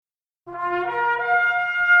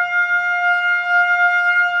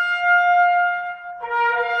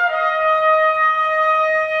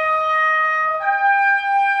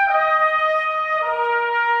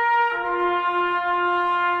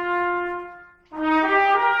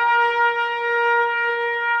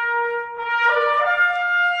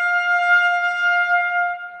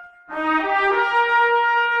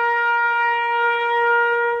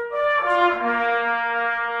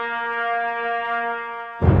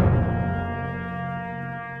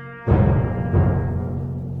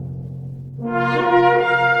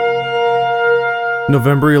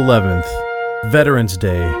November 11th, Veterans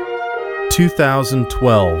Day,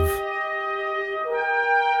 2012.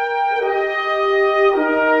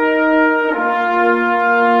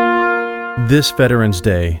 This Veterans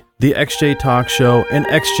Day, the XJ Talk Show and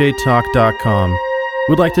XJTalk.com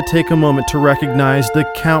would like to take a moment to recognize the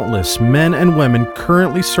countless men and women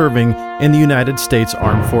currently serving in the United States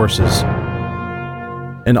Armed Forces,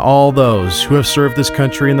 and all those who have served this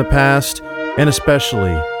country in the past, and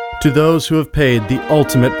especially to those who have paid the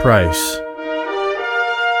ultimate price.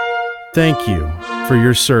 Thank you for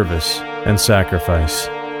your service and sacrifice.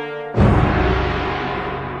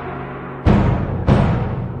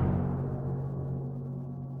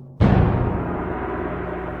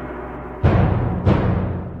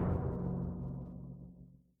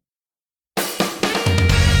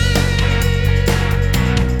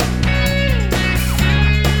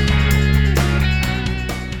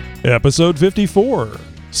 Episode 54,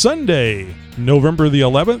 Sunday, November the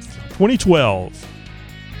 11th, 2012.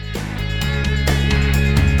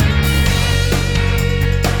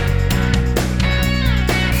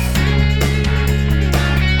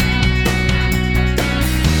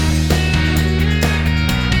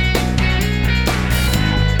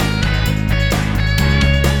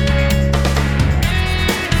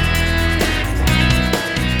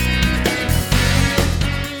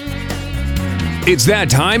 It's that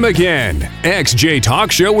time again. XJ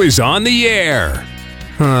Talk Show is on the air.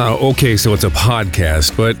 Okay, so it's a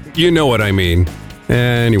podcast, but you know what I mean.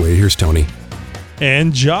 Anyway, here's Tony.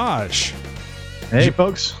 And Josh. Hey,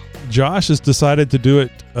 folks. Josh has decided to do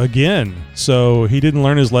it again. So he didn't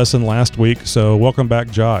learn his lesson last week. So welcome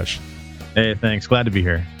back, Josh. Hey, thanks. Glad to be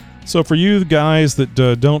here. So for you guys that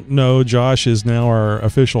don't know, Josh is now our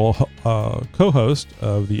official co-host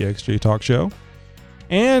of the XJ Talk Show.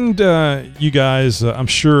 And you guys, I'm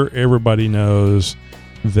sure everybody knows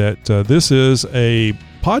that this is a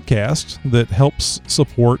podcast that helps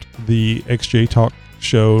support the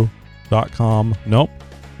XJTalkShow.com. Nope,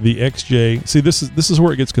 the XJ. See, this is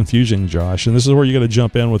where it gets confusing, Josh, and this is where you got to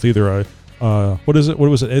jump in with either a what is it? What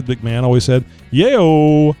was it? Ed McMahon always said,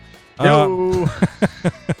 "Yo." I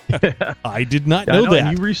did not know that.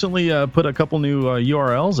 And you recently put a couple new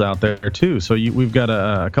URLs out there too. So we've got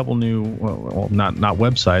a couple new, well, not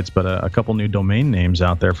websites, but a couple new domain names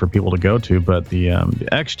out there for people to go to. But the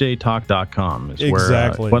xjtalk.com is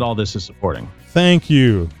exactly where what all this is supporting. Thank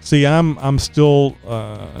you. See, I'm still,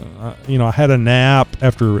 I had a nap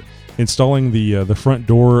after installing the front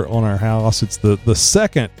door on our house. It's the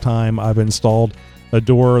second time I've installed a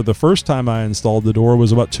door. The first time I installed the door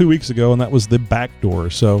was about 2 weeks ago, and that was the back door.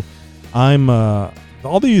 So I'm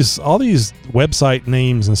all these website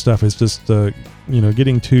names and stuff is just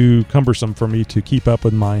getting too cumbersome for me to keep up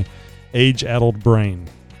with my age-addled brain.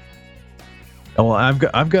 Well,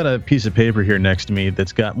 I've got a piece of paper here next to me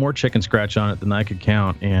that's got more chicken scratch on it than I could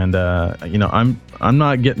count, and I'm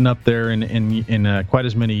not getting up there in quite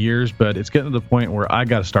as many years, but it's getting to the point where I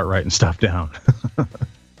got to start writing stuff down.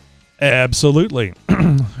 Absolutely.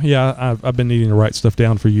 Yeah, I've been needing to write stuff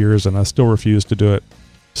down for years, and I still refuse to do it.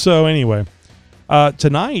 So anyway,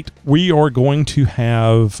 tonight we are going to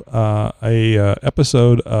have a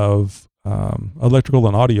episode of Electrical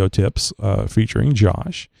and Audio Tips featuring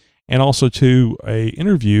Josh, and also a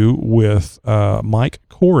interview with Mike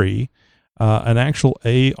Corey, an actual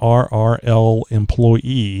ARRL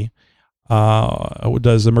employee,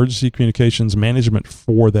 does emergency communications management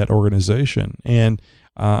for that organization. And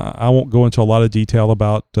I won't go into a lot of detail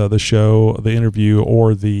about the show, the interview,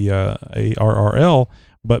 or the ARRL,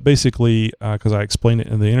 but basically, because I explained it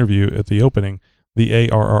in the interview at the opening, the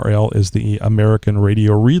ARRL is the American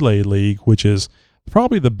Radio Relay League, which is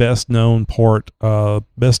probably the best known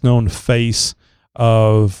face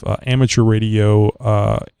of amateur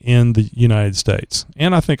radio in the United States,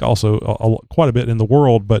 and I think also quite a bit in the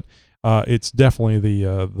world. But it's definitely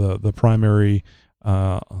the primary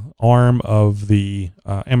arm of the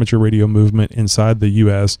amateur radio movement inside the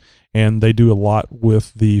U.S., and they do a lot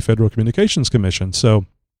with the Federal Communications Commission. So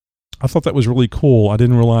I thought that was really cool. I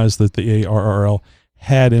didn't realize that the ARRL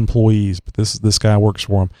had employees, but this guy works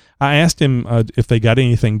for them. I asked him if they got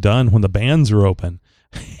anything done when the bands are open,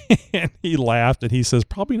 and he laughed, and he says,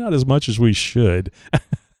 probably not as much as we should.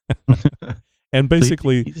 And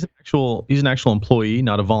basically, so he's an actual employee,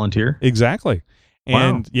 not a volunteer. Exactly.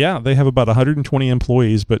 And wow. Yeah, they have about 120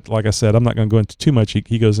 employees, but like I said, I'm not going to go into too much.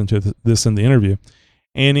 He goes into this in the interview.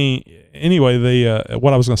 And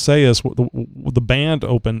what I was going to say is the band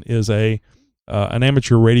open is an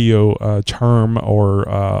amateur radio term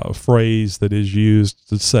or phrase that is used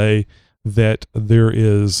to say that there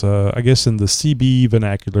is, I guess in the CB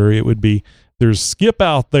vernacular, it would be there's skip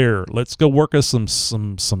out there. Let's go work us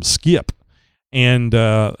some skip. And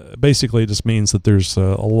basically it just means that there's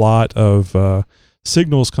a lot of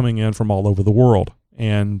signals coming in from all over the world.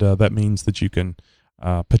 And that means that you can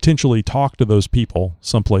potentially talk to those people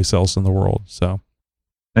someplace else in the world. So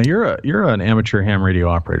now you're an amateur ham radio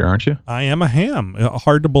operator, aren't you? I am a ham.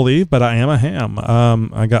 Hard to believe, but I am a ham.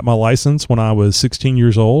 I got my license when I was 16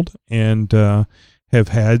 years old, and have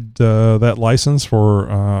had that license for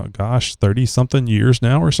 30 something years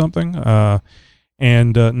now or something.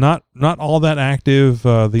 And not all that active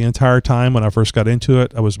the entire time. When I first got into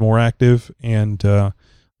it, I was more active, and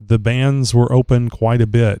the bands were open quite a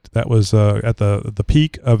bit. That was at the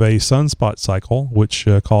peak of a sunspot cycle, which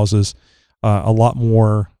causes a lot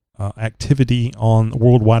more activity on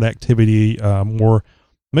worldwide activity,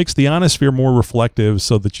 makes the ionosphere more reflective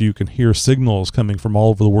so that you can hear signals coming from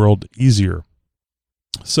all over the world easier.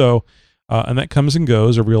 So, and that comes and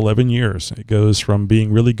goes every 11 years. It goes from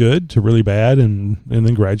being really good to really bad, and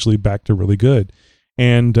then gradually back to really good.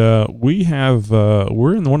 And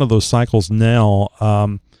we're in one of those cycles now.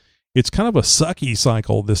 It's kind of a sucky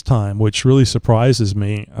cycle this time, which really surprises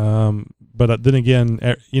me. But then again,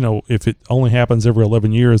 if it only happens every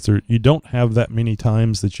 11 years, you don't have that many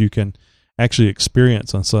times that you can actually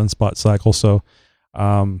experience a sunspot cycle. So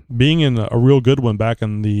being in a real good one back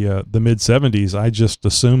in the mid 70s, I just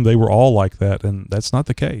assumed they were all like that, and that's not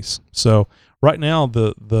the case. So right now,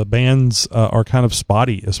 the bands are kind of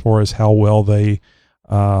spotty as far as how well they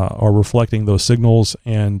are reflecting those signals,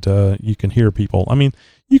 and you can hear people. I mean,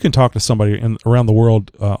 you can talk to somebody around the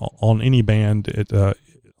world on any band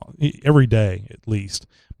every day at least,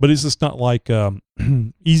 but it's just not like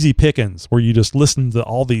easy pickings where you just listen to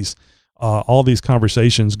all these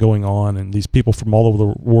conversations going on and these people from all over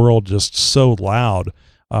the world just so loud.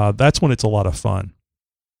 That's when it's a lot of fun.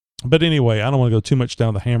 But anyway, I don't want to go too much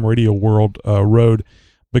down the ham radio world road,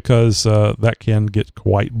 because that can get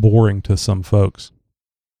quite boring to some folks.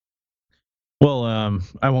 Well,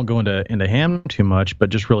 I won't go into ham too much,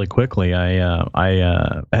 but just really quickly,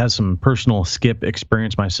 I had some personal skip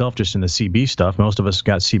experience myself just in the CB stuff. Most of us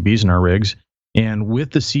got CBs in our rigs, and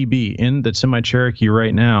with the CB that's in my Cherokee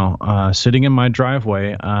right now, sitting in my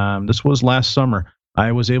driveway, this was last summer,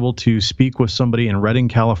 I was able to speak with somebody in Redding,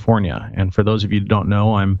 California. And for those of you who don't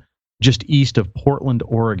know, I'm just east of Portland,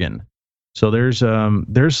 Oregon. So there's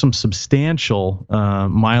some substantial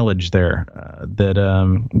mileage there that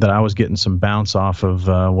I was getting some bounce off of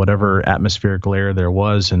whatever atmospheric layer there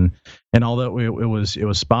was, and although it was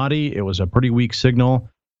spotty, it was a pretty weak signal,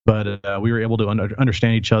 but we were able to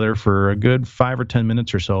understand each other for a good 5 or 10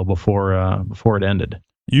 minutes or so before it ended.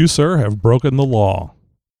 You, sir, have broken the law.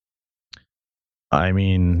 I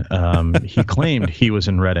mean, he claimed he was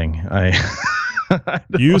in Redding.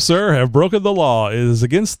 You, sir, have broken the law. It is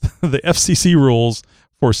against the FCC rules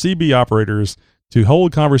for CB operators to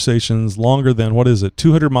hold conversations longer than,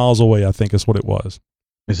 200 miles away, I think is what it was.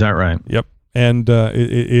 Is that right? Yep. And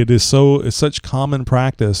it's such common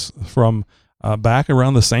practice from back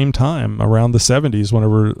around the same time, around the 70s,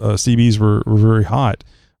 whenever CBs were very hot,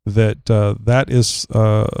 that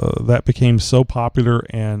became so popular,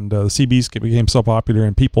 and CBs became so popular,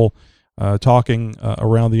 and people talking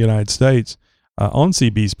around the United States on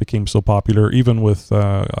CBs became so popular, even with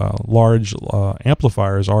large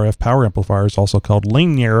amplifiers, RF power amplifiers, also called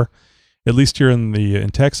linear. At least here in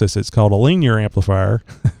Texas, it's called a linear amplifier.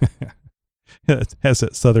 It has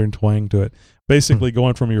that southern twang to it. Basically,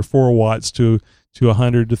 going from your 4 watts to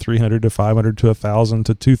 100 to 300 to 500 to 1,000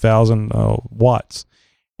 to 2,000 watts,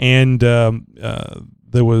 and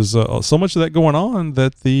there was so much of that going on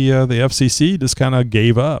that the FCC just kind of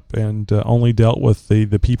gave up and only dealt with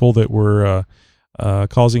the people that were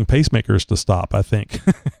causing pacemakers to stop, I think.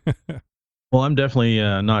 Well, I'm definitely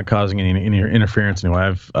not causing any interference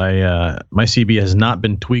anyway. My CB has not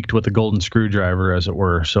been tweaked with a golden screwdriver, as it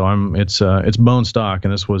were. So it's bone stock,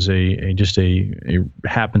 and this was just a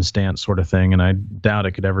happenstance sort of thing, and I doubt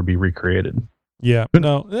it could ever be recreated. Yeah,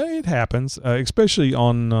 no, it happens, especially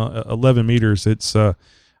on 11 meters. It's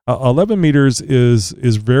 11 meters is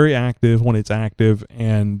very active when it's active,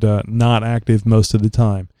 and not active most of the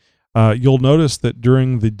time. You'll notice that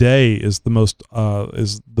during the day is the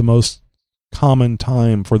most common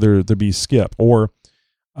time for there to be skip. Or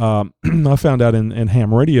I found out in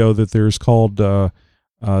ham radio that there's called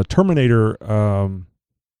Terminator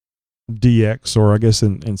DX, or I guess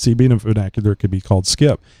in CB vernacular it could be called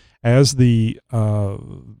skip. As the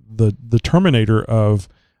terminator of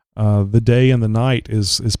the day and the night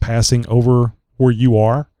is passing over where you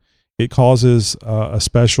are, it causes a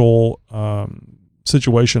special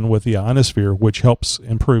situation with the ionosphere, which helps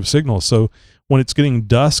improve signals. So when it's getting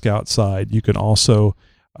dusk outside, you can also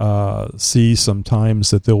see sometimes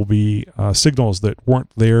that there will be signals that weren't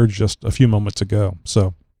there just a few moments ago.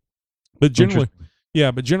 So, but generally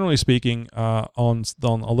speaking, on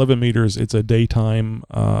 11 meters, it's a daytime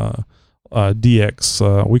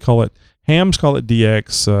DX. We call it, hams call it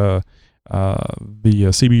DX. The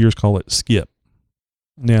CBers call it skip.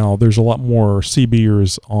 Now, there's a lot more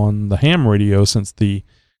CBers on the ham radio since the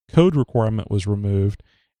code requirement was removed,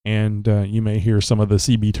 and you may hear some of the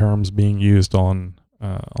CB terms being used on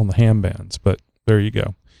the ham bands. But there you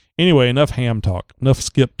go. Anyway, enough ham talk, enough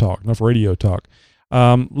skip talk, enough radio talk.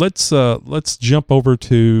 Let's jump over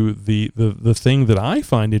to the thing that I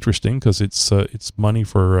find interesting, because it's money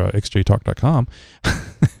for xjtalk.com.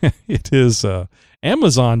 It is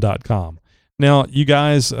Amazon.com. Now, you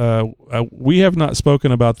guys, we have not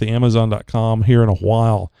spoken about the Amazon.com here in a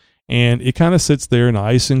while, and it kind of sits there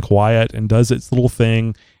nice and quiet and does its little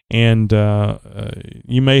thing. And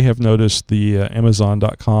you may have noticed the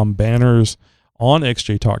Amazon.com banners on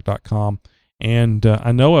xjtalk.com. And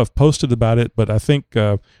I know I've posted about it, but I think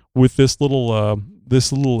with this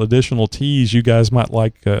little additional tease, you guys might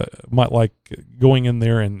like going in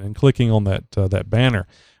there and clicking on that banner.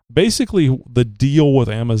 Basically, the deal with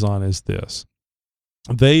Amazon is this: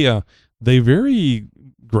 they very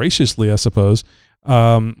graciously, I suppose,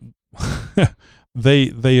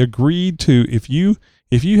 they agreed to, if you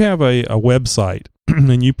have a website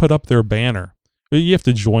and you put up their banner, you have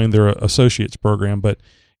to join their associates program, but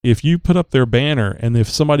if you put up their banner and if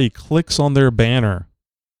somebody clicks on their banner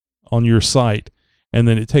on your site and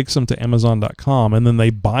then it takes them to Amazon.com and then they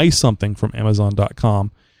buy something from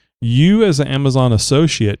Amazon.com, you as an Amazon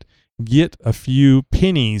associate get a few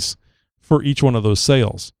pennies for each one of those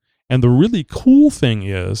sales. And the really cool thing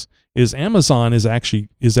is Amazon is actually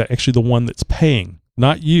the one that's paying,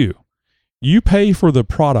 not you. You pay for the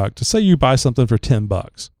product. Say you buy something for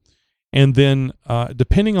 $10, and then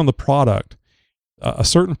depending on the product, a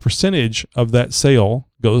certain percentage of that sale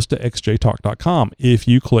goes to xjtalk.com if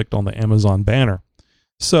you clicked on the Amazon banner.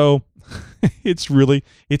 So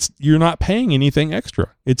you're not paying anything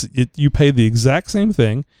extra. You pay the exact same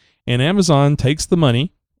thing, and Amazon takes the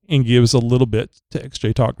money and gives a little bit to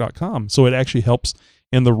xjtalk.com. So it actually helps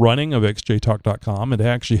in the running of xjtalk.com. It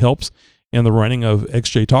actually helps in the running of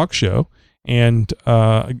XJ Talk Show. And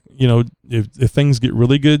if things get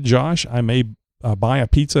really good, Josh, I may buy a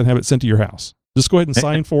pizza and have it sent to your house. Just go ahead and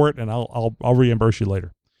sign for it, and I'll reimburse you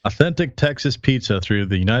later. Authentic Texas pizza through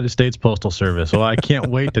the United States Postal Service. Well, I can't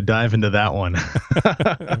wait to dive into that one.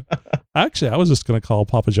 Actually, I was just going to call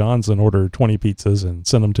Papa John's and order 20 pizzas and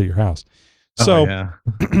send them to your house. So,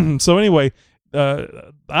 so anyway,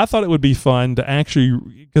 I thought it would be fun to actually,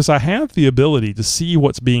 because I have the ability to see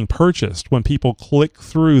what's being purchased when people click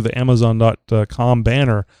through the Amazon.com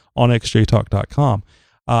banner on xjtalk.com.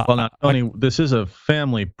 Well, now, Tony, this is a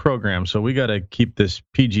family program, so we got to keep this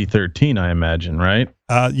PG-13, I imagine, right?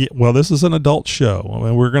 Yeah, well, this is an adult show. I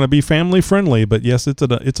mean, we're going to be family friendly, but yes, it's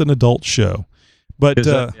an adult show. But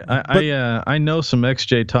I know some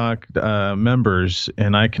XJ Talk members,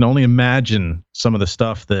 and I can only imagine some of the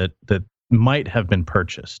stuff that might have been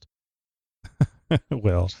purchased.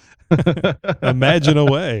 Well, imagine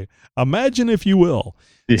away. Imagine if you will.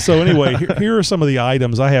 Yeah. So anyway, here are some of the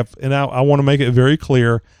items I have, and I want to make it very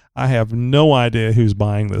clear, I have no idea who's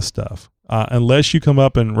buying this stuff. Unless you come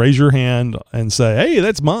up and raise your hand and say, hey,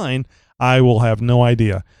 that's mine, I will have no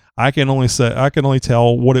idea. I can only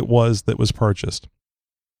tell what it was that was purchased.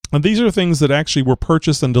 And these are things that actually were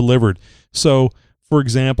purchased and delivered. So, for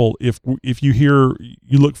example, if you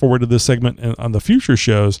look forward to this segment on the future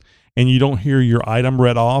shows and you don't hear your item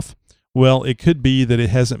read off, well, it could be that it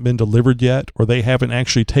hasn't been delivered yet, or they haven't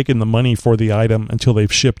actually taken the money for the item until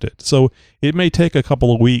they've shipped it. So it may take a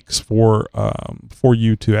couple of weeks for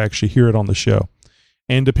you to actually hear it on the show.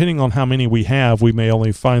 And depending on how many we have, we may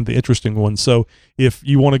only find the interesting ones. So if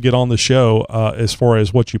you want to get on the show as far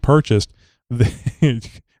as what you purchased,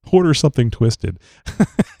 order something twisted.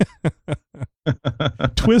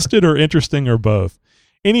 Twisted or interesting or both.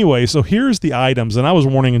 Anyway, so here's the items, and I was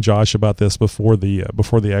warning Josh about this before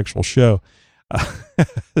the actual show.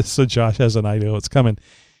 So Josh has an idea what's coming.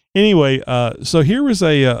 Anyway, so here is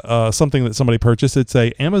something that somebody purchased. It's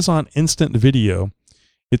a Amazon Instant Video.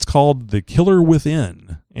 It's called The Killer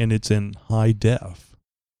Within, and it's in high def.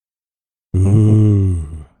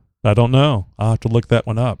 Ooh, I don't know. I'll have to look that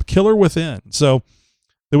one up. Killer Within. So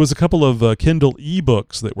there was a couple of Kindle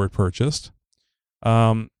ebooks that were purchased.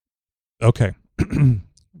 Okay.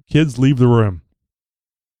 Kids, leave the room.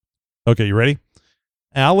 Okay, you ready?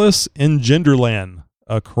 Alice in Genderland.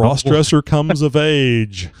 A crossdresser comes of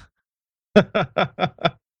age.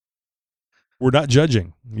 We're not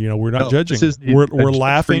judging. We're not judging. We're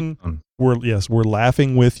laughing. We're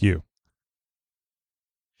laughing with you.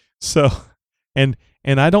 So, and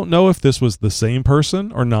I don't know if this was the same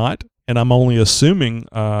person or not, and I'm only assuming.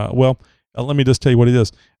 Let me just tell you what it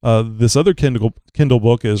is. This other Kindle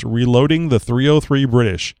book is Reloading the 303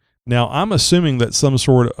 British. Now, I'm assuming that some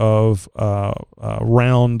sort of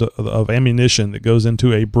round of ammunition that goes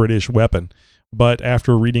into a British weapon. But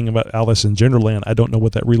after reading about Alice in Genderland, I don't know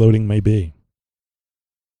what that reloading may be.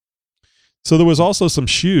 So there was also some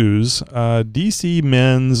shoes. DC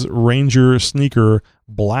Men's Ranger Sneaker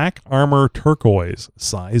Black Armor Turquoise,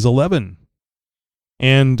 size 11.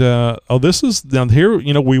 And this is down here.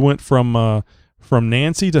 We went from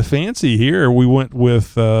Nancy to fancy here. We went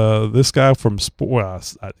with this guy from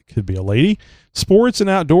it could be a lady. Sports and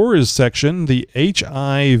Outdoors section, the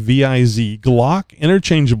HIVIZ Glock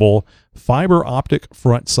interchangeable fiber optic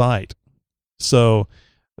front sight. So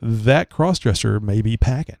that crossdresser may be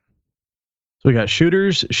packing. So we got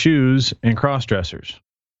shooters, shoes, and crossdressers.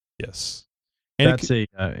 Yes. And that's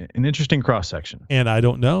an interesting cross section. And I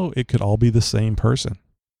don't know. It could all be the same person.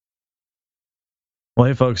 Well,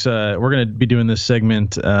 hey, folks, we're going to be doing this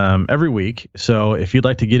segment every week. So if you'd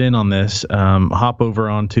like to get in on this, hop over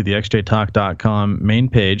onto the xjtalk.com main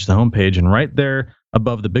page, the homepage, and right there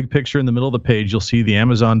above the big picture in the middle of the page, you'll see the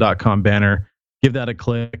Amazon.com banner. Give that a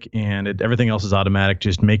click, and everything else is automatic.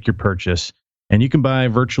 Just make your purchase, and you can buy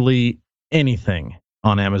virtually anything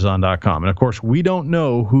on Amazon.com. And, of course, we don't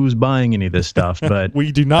know who's buying any of this stuff, but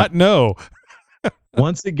we do not know.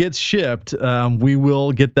 Once it gets shipped, we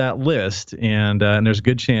will get that list, and there's a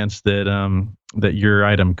good chance that that your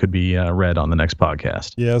item could be read on the next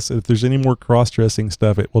podcast. Yes, if there's any more cross-dressing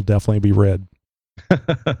stuff, it will definitely be read.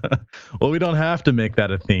 Well, we don't have to make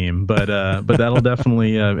that a theme, but that'll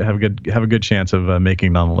definitely have a good chance of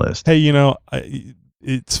making it on the list. Hey,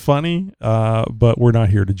 it's funny, but we're not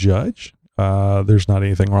here to judge. There's not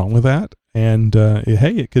anything wrong with that, and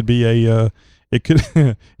hey, it could be a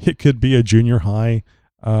it could be a junior high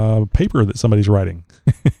paper that somebody's writing.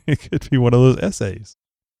 It could be one of those essays.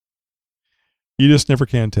 You just never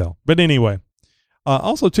can tell. But anyway,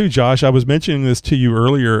 also too, Josh, I was mentioning this to you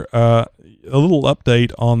earlier. A little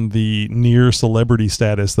update on the near celebrity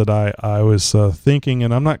status that I was thinking,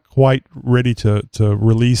 and I'm not quite ready to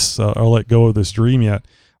release or let go of this dream yet.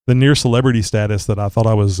 The near celebrity status that I thought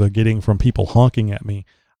I was getting from people honking at me.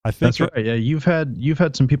 I think that's right. Yeah, you've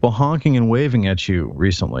had some people honking and waving at you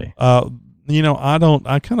recently. I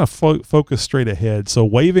kind of focus straight ahead. So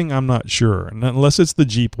waving, I'm not sure, unless it's the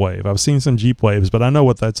Jeep wave. I've seen some Jeep waves, but I know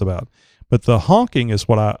what that's about. But the honking is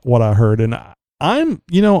what I heard, and I'm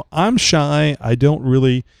shy. I don't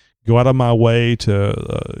really go out of my way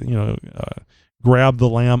to grab the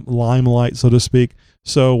limelight, so to speak.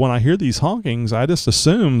 So when I hear these honkings, I just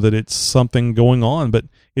assume that it's something going on, but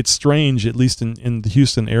it's strange, at least in the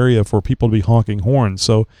Houston area, for people to be honking horns.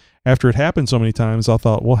 So after it happened so many times, I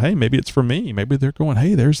thought, well, hey, maybe it's for me. Maybe they're going,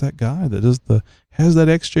 hey, there's that guy that has that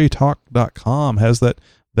xjtalk.com, has that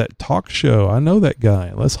talk show. I know that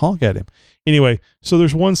guy. Let's honk at him. Anyway, so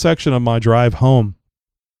there's one section of my drive home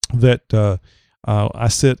that I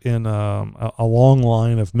sit in a long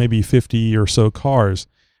line of maybe 50 or so cars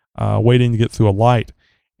waiting to get through a light.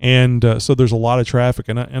 And so there's a lot of traffic,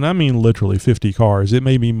 and I mean literally 50 cars. It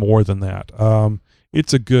may be more than that.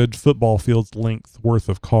 It's a good football field's length worth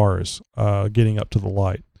of cars getting up to the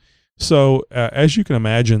light. So as you can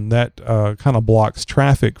imagine, that kind of blocks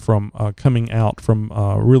traffic from coming out from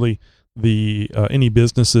really the any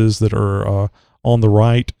businesses that are on the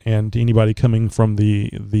right and anybody coming from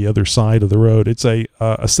the other side of the road. It's a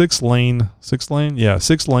 6-lane,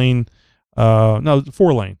 no,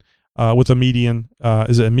 4-lane with a median.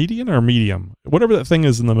 Is it a median or a medium? Whatever that thing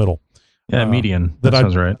is in the middle. Yeah, median. That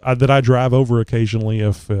sounds right. That I drive over occasionally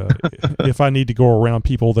if I need to go around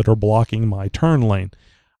people that are blocking my turn lane.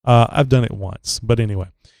 I've done it once, but anyway.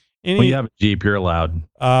 When you have a Jeep, you're allowed.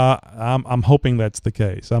 I'm hoping that's the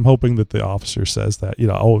case. I'm hoping that the officer says that,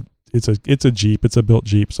 it's a Jeep, it's a built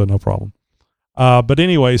Jeep, so no problem. But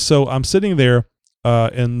anyway, so I'm sitting there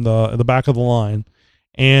in the back of the line,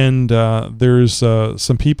 and there's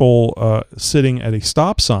some people sitting at a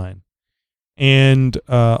stop sign, and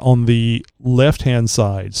on the left-hand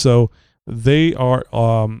side. So they are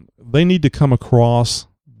they need to come across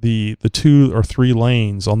the 2 or 3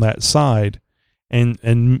 lanes on that side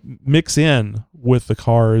and mix in with the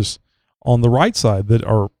cars on the right side that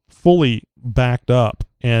are fully backed up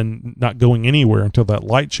and not going anywhere until that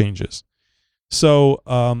light changes. So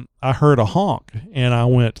I heard a honk, and I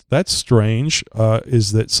went, that's strange.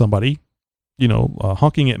 Is that somebody,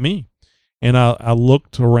 honking at me? And I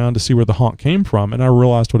looked around to see where the honk came from, and I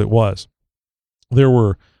realized what it was. there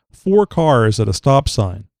were 4 cars at a stop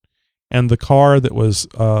sign, and the car that was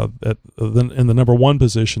in the number 1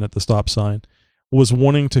 position at the stop sign was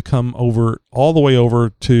wanting to come over all the way over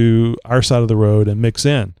to our side of the road and mix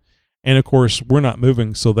in. And of course, we're not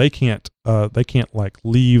moving, so they can't like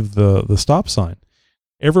leave the stop sign.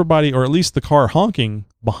 Everybody, or at least the car honking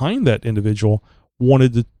behind that individual,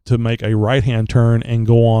 wanted to make a right-hand turn and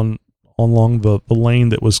go on along the lane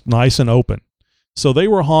that was nice and open. So they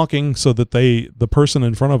were honking so that the person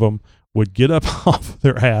in front of them would get up off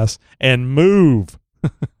their ass and move.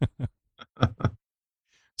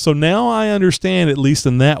 So now I understand, at least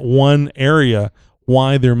in that one area,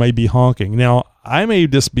 why there may be honking. Now, I may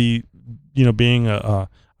just be, being a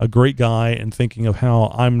great guy and thinking of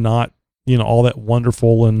how I'm not, all that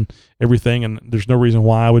wonderful and everything, and there's no reason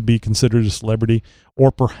why I would be considered a celebrity, or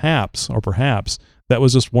perhaps that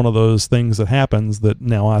was just one of those things that happens that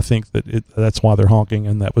now I think that that's why they're honking,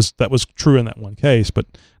 and that was true in that one case, but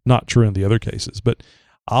not true in the other cases. But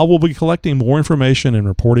I will be collecting more information and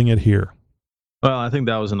reporting it here. Well, I think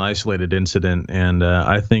that was an isolated incident, and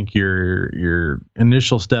I think your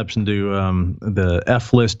initial steps into the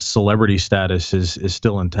F-list celebrity status is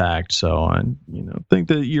still intact. So I think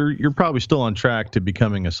that you're probably still on track to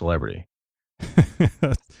becoming a celebrity.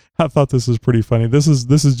 I thought this was pretty funny. This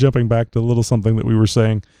is jumping back to a little something that we were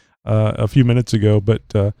saying a few minutes ago, but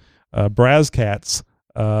Brazcats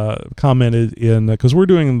commented in, because we're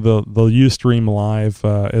doing the Ustream live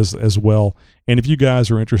as well. And if you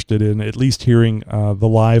guys are interested in at least hearing the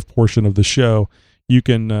live portion of the show, you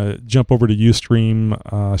can jump over to Ustream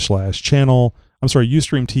Ustream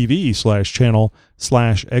TV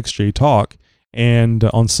 /channel/XJ Talk, and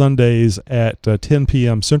on Sundays at 10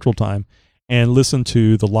 p.m. Central Time, and listen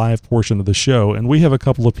to the live portion of the show. And we have a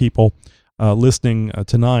couple of people listening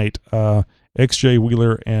tonight, XJ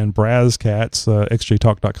Wheeler and Brazcats,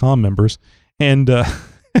 XJTalk.com members. And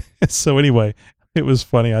so anyway, it was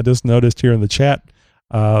funny. I just noticed here in the chat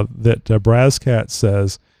that Brazcat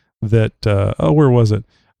says that, where was it?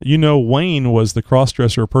 Wayne was the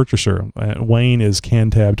crossdresser purchaser. Wayne is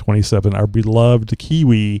Cantab27, our beloved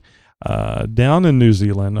Kiwi down in New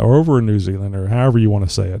Zealand, or over in New Zealand, or however you want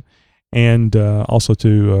to say it. And also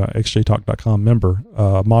to XJTalk.com member,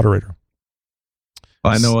 moderator.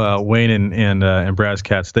 I know Wayne and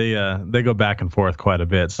Brazcats, they go back and forth quite a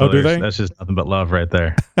bit. So do they? That's just nothing but love right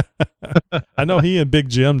there. I know he and Big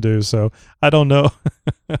Jim do, so I don't know.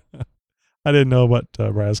 I didn't know about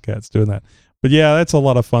Brazcats doing that. But yeah, that's a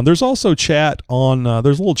lot of fun. There's also chat on,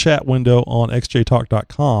 there's a little chat window on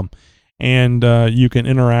xjtalk.com, and you can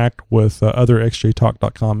interact with other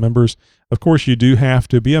xjtalk.com members. Of course, you do have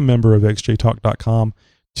to be a member of xjtalk.com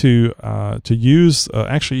to use,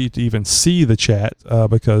 actually to even see the chat,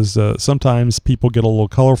 because sometimes people get a little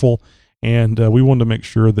colorful, and we want to make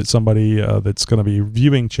sure that somebody that's going to be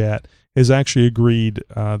viewing chat has actually agreed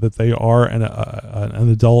that they are an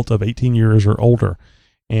adult of 18 years or older.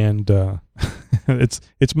 And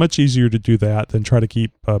it's much easier to do that than try to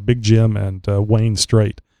keep Big Jim and Wayne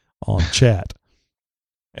straight on chat.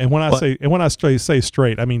 And when I say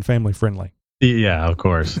straight, I mean family friendly. Yeah, of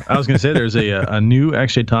course. I was going to say there's a new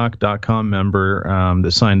XJTalk.com member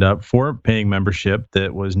that signed up for paying membership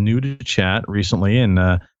that was new to chat recently, and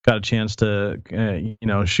got a chance to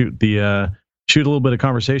shoot a little bit of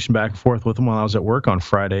conversation back and forth with him while I was at work on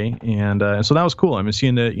Friday, and so that was cool. I mean,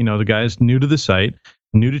 seeing that the guy's new to the site,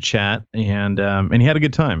 new to chat, and he had a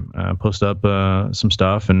good time. Posted up some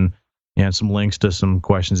stuff and had some links to some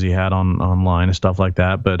questions he had online and stuff like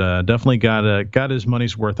that. But definitely got his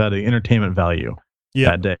money's worth out of the entertainment value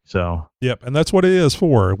that day. So yep, and that's what it is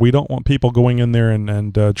for. We don't want people going in there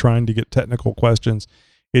and trying to get technical questions.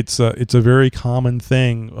 It's a very common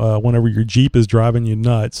thing whenever your Jeep is driving you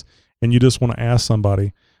nuts and you just want to ask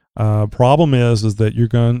somebody. Problem is that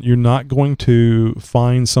you're not going to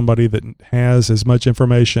find somebody that has as much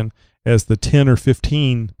information as the 10 or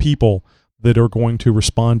 15 people that are going to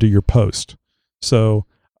respond to your post. So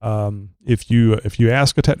if you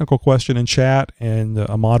ask a technical question in chat and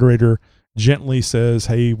a moderator gently says,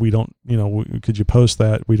 "Hey, we don't, could you post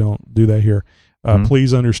that? We don't do that here."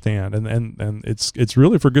 Please understand, and it's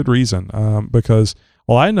really for good reason, because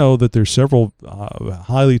I know that there's several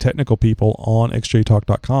highly technical people on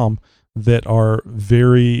xjtalk.com that are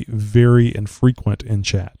very, very infrequent in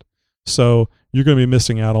chat. So you're going to be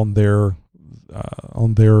missing out on their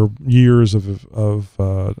years of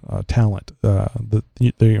talent that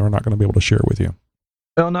they are not going to be able to share with you.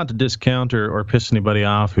 Well, not to discount or piss anybody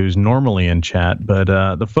off who's normally in chat, but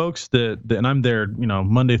the folks and I'm there,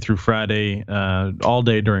 Monday through Friday, all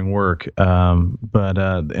day during work. And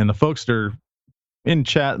the folks that are in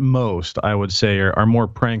chat, most I would say are more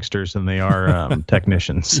pranksters than they are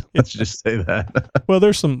technicians. Let's just say that. Well,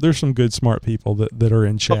 there's some good smart people that are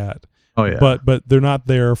in chat. Oh yeah. But they're not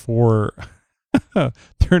there for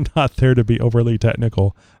they're not there to be overly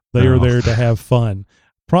technical. They are there to have fun.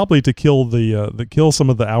 Probably to kill kill some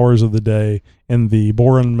of the hours of the day in the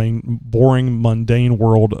boring mundane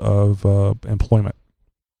world of employment.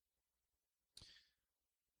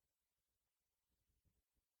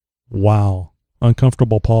 Wow.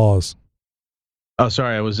 Uncomfortable pause. Oh,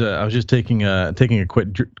 sorry. I was just taking a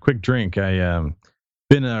quick drink. I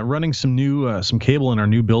been running some cable in our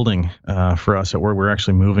new building for us at where we're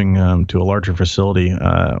actually moving to a larger facility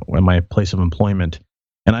in my place of employment,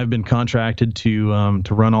 and I've been contracted to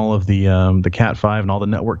run all of the Cat5 and all the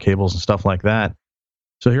network cables and stuff like that.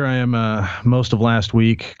 So here I am, most of last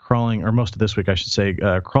week most of this week, I should say,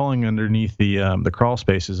 crawling underneath the crawl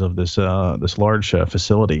spaces of this large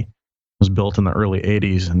facility. Was built in the early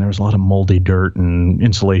 80s, and there was a lot of moldy dirt and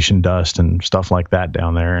insulation dust and stuff like that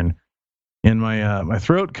down there. And my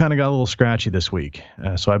throat kind of got a little scratchy this week,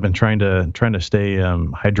 so I've been trying to stay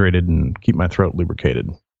hydrated and keep my throat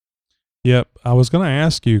lubricated. Yep, I was going to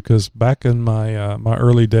ask you because back in my my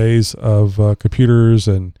early days of computers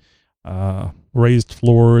and raised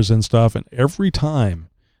floors and stuff, and every time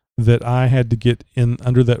that I had to get in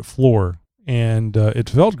under that floor. And it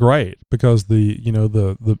felt great because the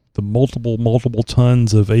multiple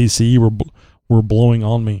tons of AC were blowing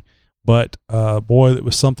on me. But boy, it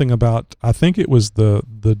was something about, I think it was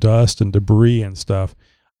the dust and debris and stuff.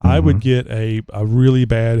 Mm-hmm. I would get a really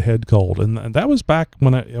bad head cold, and that was back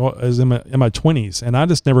when I was in my 20s, and I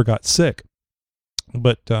just never got sick.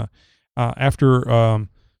 But after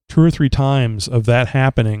 2 or 3 times of that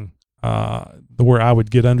happening, where I would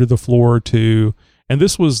get under the floor to. And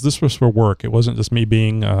this was for work. It wasn't just me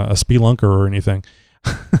being a spelunker or anything.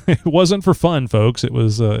 It wasn't for fun, folks. It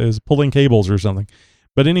was pulling cables or something.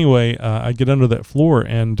 But anyway, I get under that floor,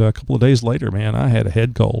 and a couple of days later, man, I had a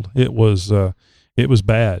head cold. It was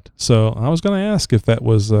bad. So I was going to ask if that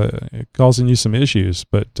was causing you some issues,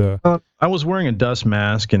 but I was wearing a dust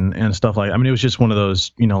mask and stuff like. I mean, it was just one of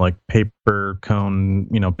those, like paper cone,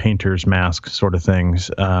 painter's mask sort of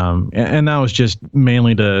things. And that was just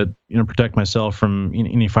mainly to protect myself from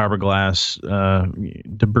any fiberglass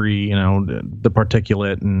debris, the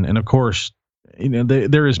particulate, and of course,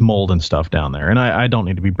 there is mold and stuff down there, and I don't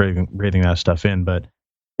need to be breathing that stuff in, but.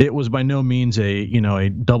 It was by no means a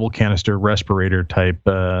double canister respirator type,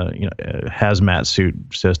 hazmat suit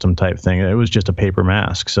system type thing. It was just a paper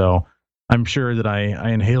mask. So I'm sure that I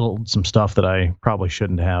inhaled some stuff that I probably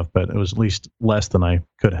shouldn't have, but it was at least less than I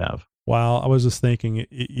could have. Wow. I was just thinking,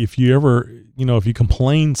 if you ever, if you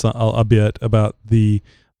complain a bit about the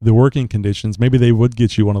working conditions, maybe they would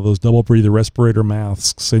get you one of those double breather respirator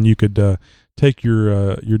masks, and you could take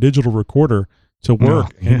your digital recorder to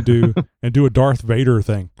work and do a Darth Vader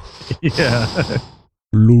thing. Yeah.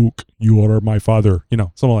 Luke, you are my father.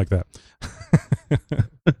 Something like that.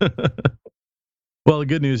 Well, the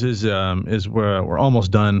good news is we're almost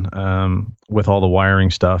done with all the wiring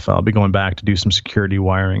stuff. I'll be going back to do some security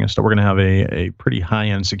wiring and stuff. We're going to have a pretty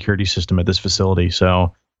high-end security system at this facility.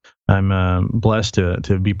 So I'm blessed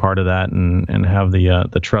to be part of that and have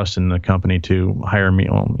the trust in the company to hire me.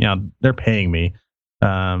 Well, they're paying me.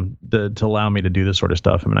 To allow me to do this sort of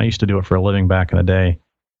stuff. I mean, I used to do it for a living back in the day.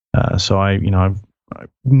 So I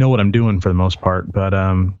know what I'm doing for the most part, but,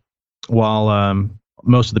 while,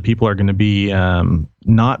 most of the people are going to be,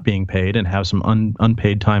 not being paid and have some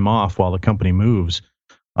unpaid time off while the company moves,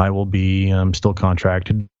 I will be, still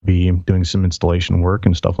contracted to be doing some installation work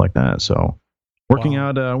and stuff like that. So working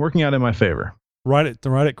out in my favor. Right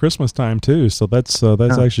at Christmas time too. So that's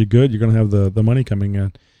actually good. You're going to have the money coming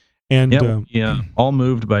in. And all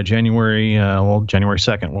moved by January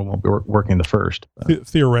 2nd. We'll be working the 1st.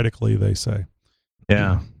 Theoretically, they say.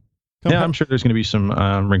 Yeah. I'm sure there's going to be some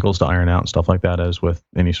wrinkles to iron out and stuff like that, as with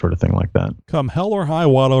any sort of thing like that. Come hell or high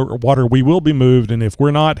water, we will be moved, and if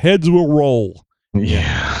we're not, heads will roll.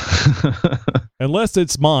 Yeah. Unless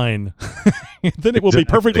it's mine. Then it will be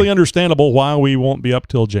perfectly understandable why we won't be up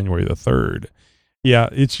till January the 3rd. Yeah,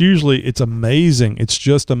 it's amazing. It's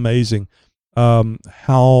just amazing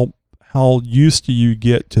how used to you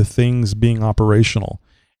get to things being operational.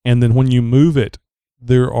 And then when you move it,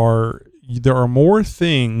 there are more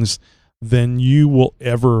things than you will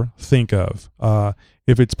ever think of.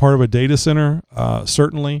 If it's part of a data center,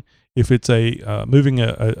 certainly. If it's taking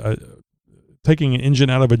an engine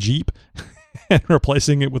out of a Jeep and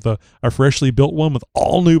replacing it with a freshly built one with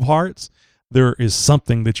all new parts, there is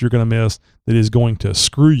something that you're going to miss that is going to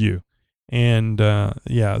screw you. And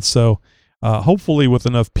so hopefully with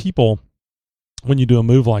enough people when you do a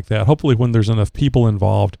move like that. Hopefully when there's enough people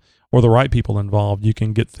involved or the right people involved, you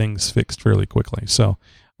can get things fixed fairly quickly. So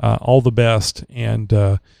all the best, and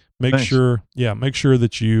make Thanks. sure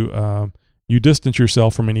that you distance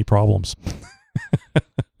yourself from any problems.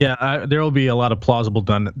 Yeah, there will be a lot of plausible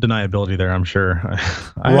deniability there, I'm sure.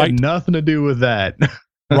 I Right. had nothing to do with that.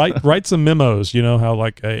 write some memos, how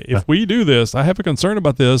like, if we do this, I have a concern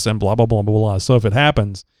about this, and blah, blah, blah, blah, blah. So if it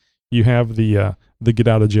happens, you have the get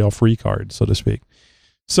out of jail free card, so to speak.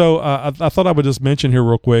 So I thought I would just mention here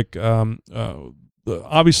real quick.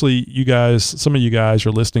 Obviously, some of you guys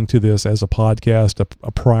are listening to this as a podcast,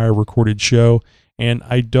 a prior recorded show, and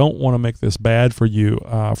I don't want to make this bad for you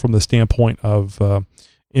from the standpoint of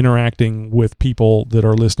interacting with people that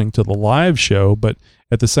are listening to the live show, but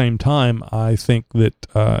at the same time, I think that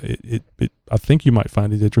I think you might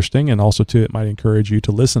find it interesting, and also too, it might encourage you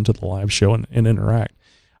to listen to the live show and interact.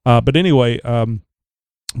 But anyway,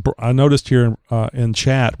 I noticed here in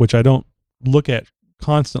chat, which I don't look at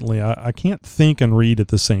constantly, I can't think and read at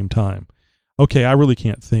the same time. Okay, I really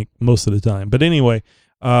can't think most of the time. But anyway,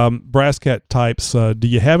 Brasscat types, do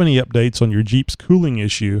you have any updates on your Jeep's cooling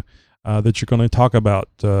issue that you're going to talk about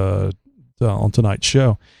on tonight's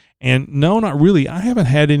show? And no, not really. I haven't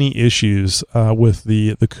had any issues with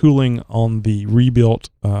the cooling on the rebuilt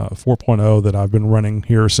 4.0 that I've been running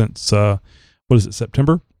here since,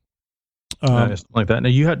 September? Something like that. Now,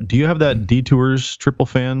 do you have that Detours triple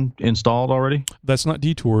fan installed already? That's not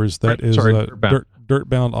Detours. That is Dirtbound.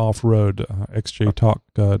 Dirtbound Off-Road,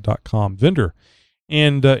 xjtalk.com vendor.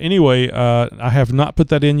 And anyway, I have not put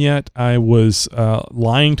that in yet. I was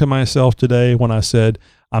lying to myself today when I said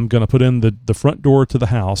I'm going to put in the front door to the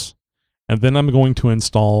house, and then I'm going to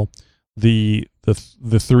install the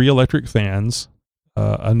 3 electric fans,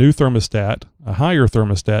 a new thermostat, a higher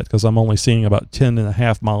thermostat, because I'm only seeing about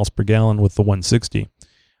 10.5 miles per gallon with the 160.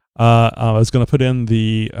 I was going to put in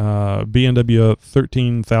the B&W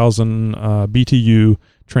 13,000 BTU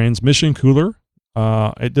transmission cooler.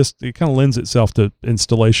 It kind of lends itself to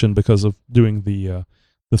installation because of doing the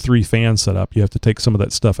 3 fan setup. You have to take some of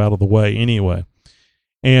that stuff out of the way anyway.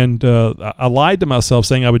 And I lied to myself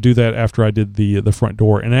saying I would do that after I did the front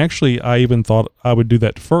door. And actually, I even thought I would do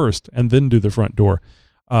that first and then do the front door.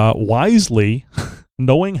 Wisely,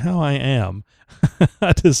 knowing how I am,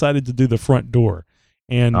 I decided to do the front door.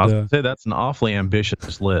 And I was going to say that's an awfully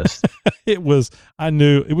ambitious list. I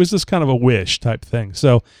knew it was just kind of a wish type thing.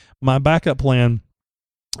 So my backup plan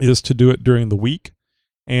is to do it during the week.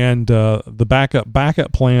 And the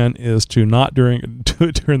backup plan is to not do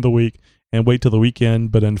it during the week and wait till the weekend.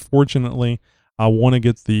 But unfortunately, I want to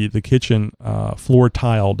get the kitchen floor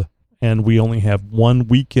tiled, and we only have one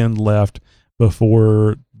weekend left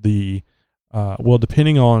before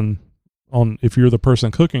depending on if you're the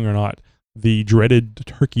person cooking or not, the dreaded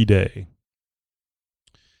Turkey Day.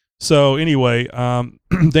 So anyway,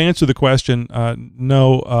 to answer the question,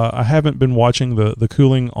 no, I haven't been watching the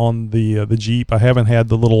cooling on the Jeep. I haven't had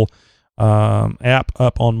the little app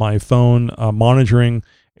up on my phone monitoring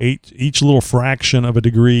each little fraction of a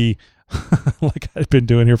degree like I've been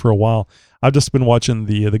doing here for a while. I've just been watching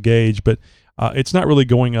the gauge, but it's not really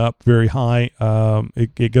going up very high.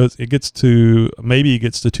 It gets to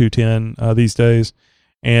 210 these days,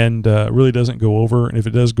 and really doesn't go over. And if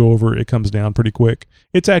it does go over, it comes down pretty quick.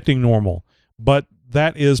 It's acting normal, but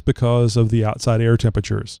that is because of the outside air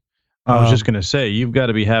temperatures. I was just going to say, you've got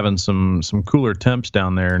to be having some cooler temps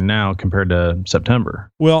down there now compared to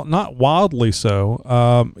September. Well, not wildly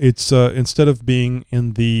so. It's instead of being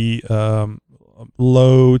in the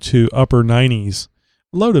low to upper 90s,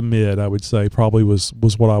 low to mid, I would say probably was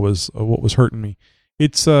what was hurting me.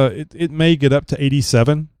 It may get up to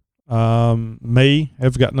 87. May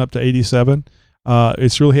have gotten up to 87.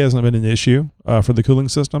 It really hasn't been an issue for the cooling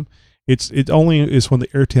system. It only is when the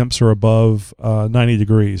air temps are above 90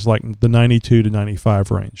 degrees, like the 92 to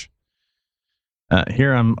 95 range.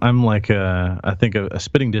 Here I'm like I think a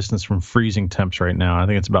spitting distance from freezing temps right now. I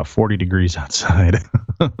think it's about 40 degrees outside.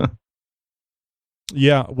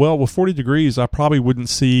 Yeah, well, with 40 degrees, I probably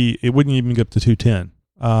wouldn't even get up to 210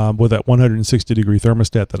 with that 160 degree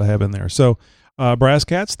thermostat that I have in there. So, Brass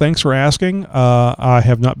Cats, thanks for asking. I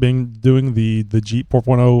have not been doing the Jeep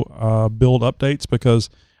 4.0 build updates because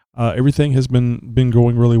everything has been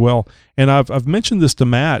going really well. And I've mentioned this to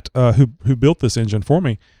Matt, who built this engine for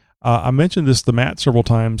me. I mentioned this to Matt several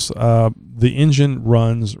times. The engine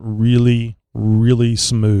runs really, really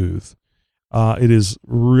smooth. It is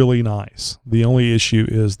really nice. The only issue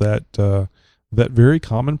is that very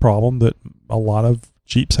common problem that a lot of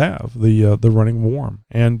Jeeps have, the running warm.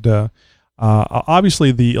 And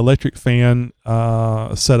obviously the electric fan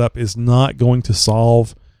setup is not going to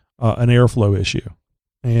solve an airflow issue.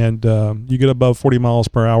 And you get above 40 miles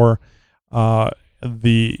per hour,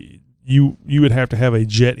 you would have to have a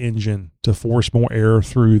jet engine to force more air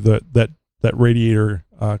through that radiator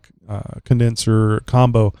condenser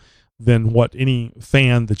combo than what any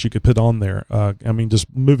fan that you could put on there. I mean, just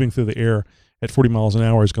moving through the air at 40 miles an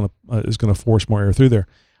hour is going to force more air through there.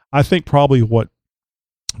 I think probably what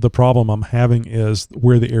the problem I'm having is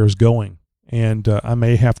where the air is going, and I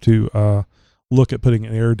may have to look at putting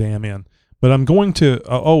an air dam in. But I'm going to.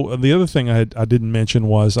 The other thing I didn't mention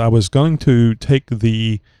was I was going to take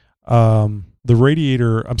the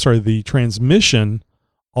radiator. I'm sorry, the transmission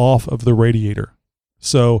off of the radiator.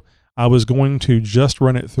 So I was going to just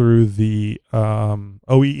run it through the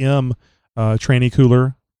OEM tranny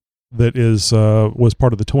cooler that was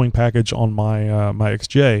part of the towing package on my my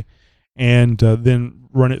XJ, and then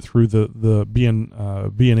run it through the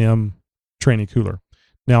B&M tranny cooler.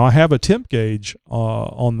 Now I have a temp gauge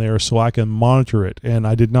on there so I can monitor it, and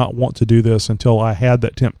I did not want to do this until I had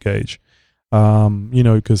that temp gauge,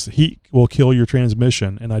 because heat will kill your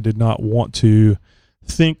transmission, and I did not want to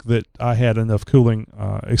think that I had enough cooling,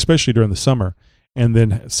 especially during the summer, and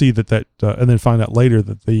then see that and then find out later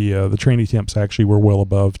that the tranny temps actually were well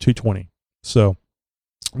above 220. So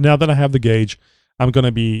now that I have the gauge, I'm going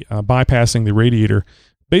to be bypassing the radiator.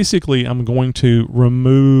 Basically, I'm going to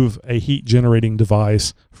remove a heat generating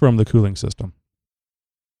device from the cooling system.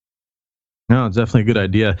 No, it's definitely a good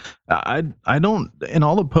idea. I don't, in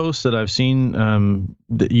all the posts that I've seen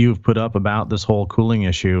that you've put up about this whole cooling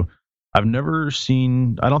issue, I've never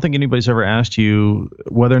seen, I don't think anybody's ever asked you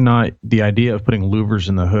whether or not the idea of putting louvers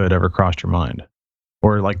in the hood ever crossed your mind,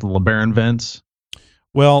 or like the LeBaron vents.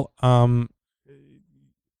 Well,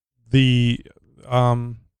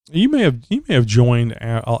 you may have joined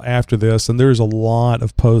after this, and there's a lot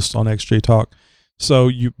of posts on XJ Talk, so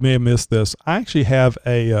you may have missed this. I actually have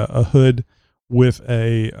a hood with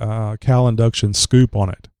a Cal induction scoop on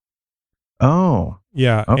it. Oh.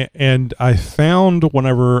 Yeah, oh. And I found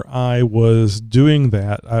whenever I was doing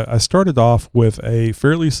that, I started off with a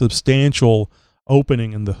fairly substantial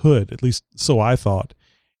opening in the hood, at least so I thought.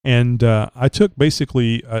 And I took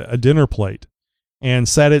basically a dinner plate and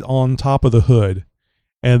sat it on top of the hood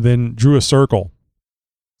and then drew a circle.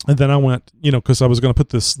 And then I went, because I was going to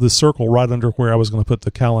put this circle right under where I was going to put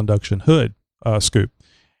the Cal induction hood scoop,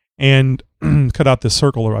 and cut out this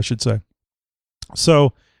circle, or I should say.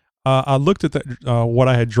 So I looked at that, what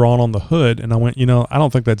I had drawn on the hood, and I went, I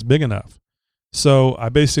don't think that's big enough. So I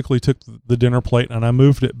basically took the dinner plate and I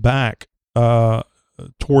moved it back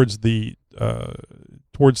towards the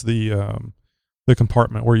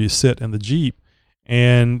compartment where you sit in the Jeep,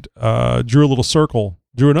 and drew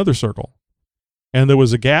another circle. And there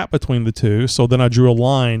was a gap between the two, so then I drew a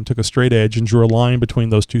line, took a straight edge, and drew a line between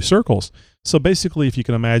those two circles. So basically, if you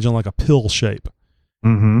can imagine, like a pill shape.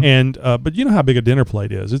 Mm-hmm. And but you know how big a dinner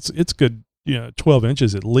plate is? It's good, 12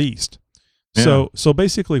 inches at least. Yeah. So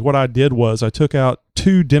basically, what I did was I took out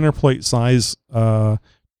two dinner plate size.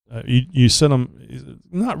 You set them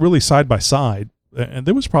not really side by side, and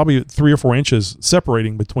there was probably 3 or 4 inches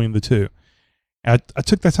separating between the two. I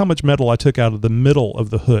took, that's how much metal I took out of the middle of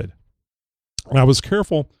the hood. And I was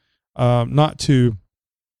careful not to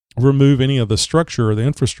remove any of the structure or the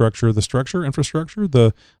infrastructure, the support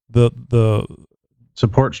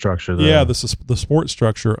structure. The support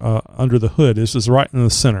structure under the hood. This is right in the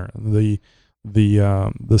center, the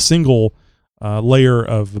single layer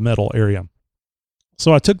of the metal area.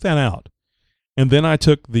 So I took that out, and then I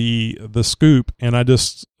took the scoop, and I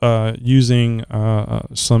just using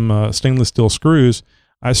some stainless steel screws,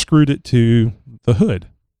 I screwed it to the hood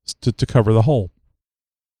to cover the hole.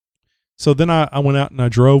 So then I went out and I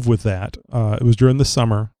drove with that. It was during the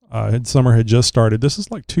summer. Summer had just started. This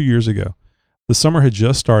is like 2 years ago. The summer had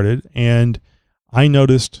just started, and I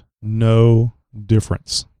noticed no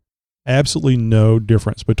difference. Absolutely no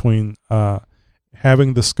difference between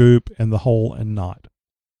having the scoop and the hole and not.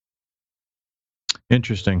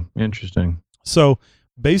 Interesting. So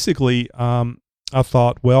basically, I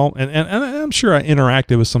thought, well, and I'm sure I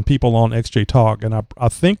interacted with some people on XJ Talk, and I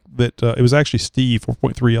think that it was actually Steve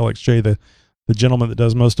 4.3 LXJ, the gentleman that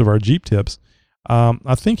does most of our Jeep tips.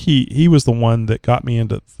 I think he was the one that got me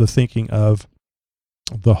into the thinking of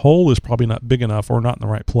the hole is probably not big enough or not in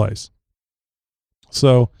the right place.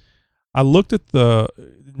 So I looked at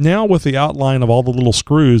now with the outline of all the little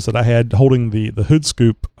screws that I had holding the hood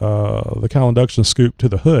scoop, the Cal induction scoop to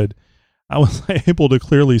the hood, I was able to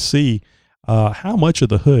clearly see how much of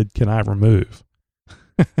the hood can I remove.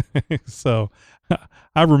 So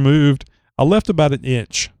I left about an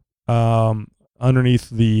inch underneath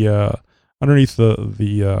the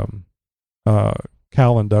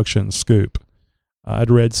Cal induction scoop.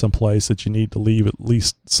 I'd read someplace that you need to leave at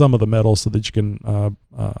least some of the metal so that you can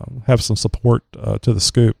have some support to the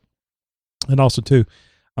scoop. And also, too,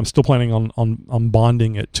 I'm still planning on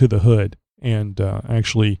bonding it to the hood and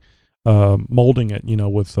actually molding it,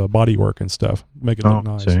 with bodywork and stuff, make it look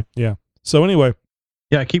nice. See. Yeah. So anyway.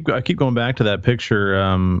 Yeah, I keep going back to that picture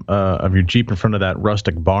of your Jeep in front of that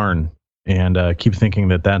rustic barn, and keep thinking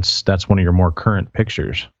that's one of your more current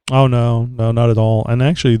pictures. Oh no, not at all. And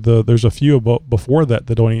actually, there's a few before that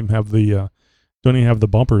don't even have the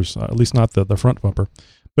bumpers, at least not the front bumper.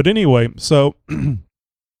 But anyway, so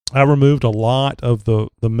I removed a lot of the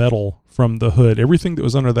metal from the hood, everything that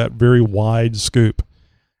was under that very wide scoop,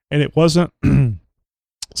 and it wasn't,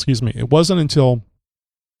 excuse me, it wasn't until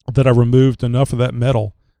that I removed enough of that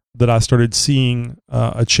metal that I started seeing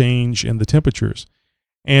a change in the temperatures.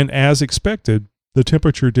 And as expected, the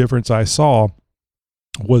temperature difference I saw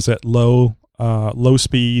was at low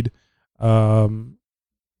speed, idle,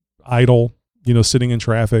 sitting in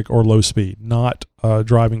traffic, or low speed, not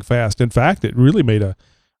driving fast. In fact, it really made a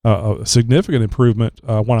significant improvement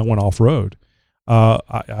when I went off road.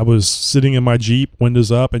 I was sitting in my Jeep,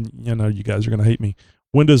 windows up, and you guys are going to hate me.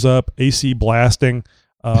 Windows up, AC blasting,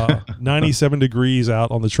 97 degrees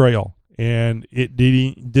out on the trail, and it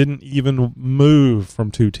didn't even move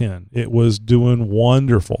from 210. It was doing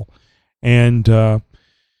wonderful. And the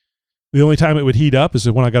only time it would heat up is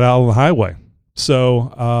when I got out on the highway.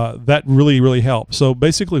 So that really, really helped. So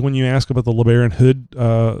basically, when you ask about the LeBaron hood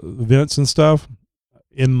vents and stuff,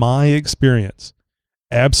 in my experience,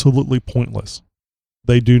 absolutely pointless.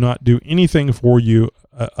 They do not do anything for you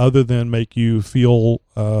other than make you feel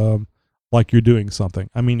like you're doing something.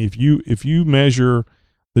 I mean, if you measure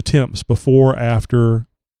the temps before, after,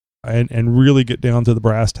 and really get down to the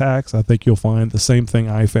brass tacks, I think you'll find the same thing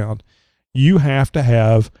I found. You have to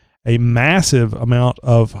have a massive amount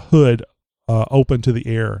of hood open to the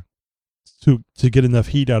air to get enough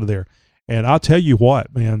heat out of there. And I'll tell you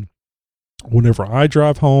what, man, whenever I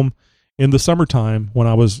drive home in the summertime,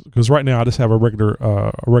 because right now I just have a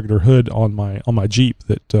regular hood on my Jeep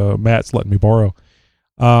that Matt's letting me borrow.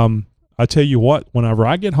 I tell you what, whenever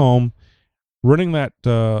I get home, running that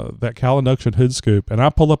Cal induction hood scoop, and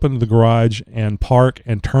I pull up into the garage and park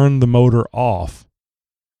and turn the motor off,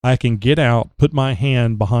 I can get out, put my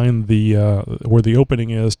hand behind the where the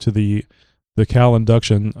opening is to the Cal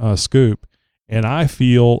induction scoop, and I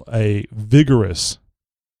feel a vigorous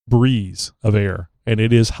breeze of air, and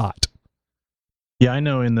it is hot. Yeah, I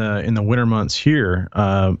know in the winter months here,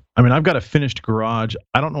 I mean, I've got a finished garage.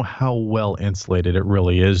 I don't know how well insulated it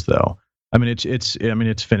really is, though. I mean, it's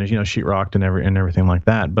finished, sheetrocked and everything like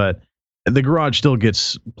that. But the garage still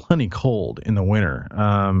gets plenty cold in the winter.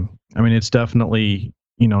 I mean, it's definitely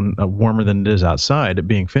warmer than it is outside, it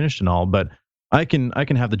being finished and all. But I can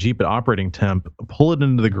have the Jeep at operating temp, pull it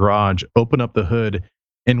into the garage, open up the hood,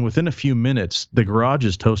 and within a few minutes, the garage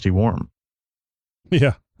is toasty warm.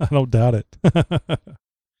 Yeah, I don't doubt it.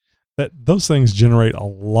 Those things generate a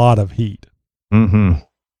lot of heat. Mm-hmm.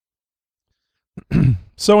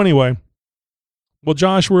 So anyway, well,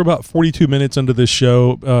 Josh, we're about 42 minutes into this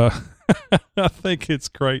show. I think it's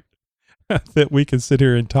great that we can sit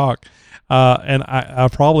here and talk. And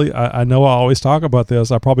I know I always talk about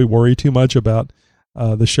this. I probably worry too much about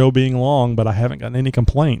the show being long, but I haven't gotten any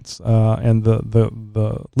complaints. And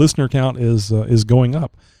the listener count is going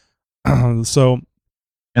up. So.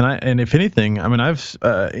 And if anything, I mean, I've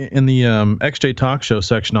in the XJ Talk Show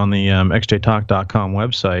section on the xjtalk.com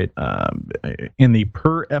website, in the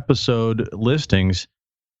per episode listings,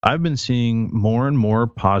 I've been seeing more and more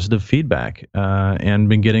positive feedback, and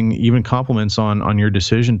been getting even compliments on your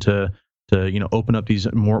decision to open up these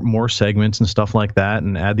more segments and stuff like that,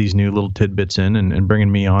 and add these new little tidbits in, and bringing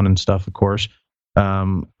me on and stuff, of course.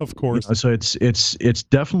 Of course. So it's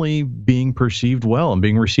definitely being perceived well and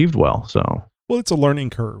being received well. So. Well, it's a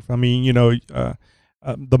learning curve. I mean,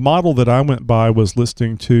 the model that I went by was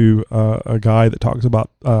listening to a guy that talks about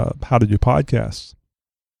how to do podcasts.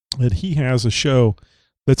 And he has a show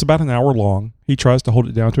that's about an hour long. He tries to hold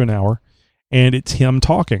it down to an hour, and it's him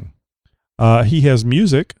talking. He has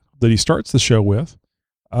music that he starts the show with,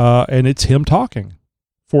 and it's him talking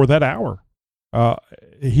for that hour.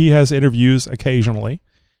 He has interviews occasionally.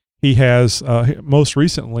 He has most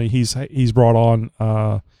recently he's brought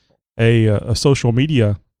on a social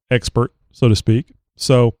media expert, so to speak.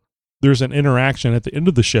 So there's an interaction at the end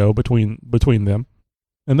of the show between them,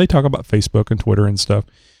 and they talk about Facebook and Twitter and stuff.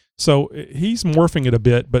 So he's morphing it a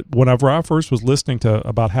bit. But whenever I first was listening to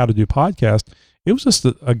about how to do podcasts, it was just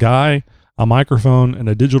a guy, a microphone, and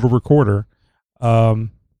a digital recorder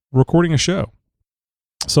recording a show.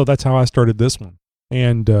 So that's how I started this one.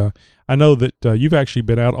 And I know that you've actually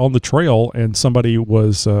been out on the trail and somebody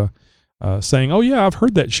was saying, "Oh yeah, I've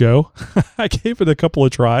heard that show." I gave it a couple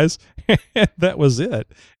of tries, and that was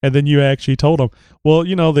it. And then you actually told them, "Well,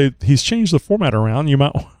 he's changed the format around. You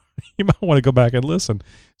might want to go back and listen."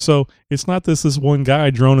 So it's not this one guy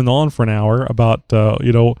droning on for an hour about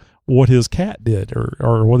what his cat did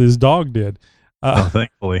or what his dog did.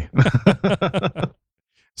 Thankfully.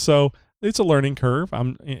 So it's a learning curve.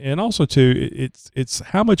 And also too, it's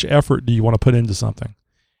how much effort do you want to put into something?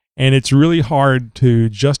 And it's really hard to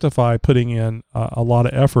justify putting in a lot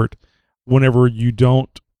of effort whenever you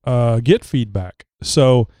don't get feedback.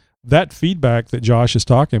 So that feedback that Josh is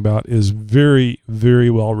talking about is very, very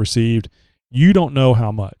well received. You don't know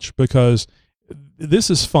how much, because this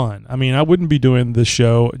is fun. I mean, I wouldn't be doing this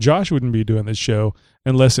show. Josh wouldn't be doing this show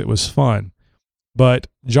unless it was fun. But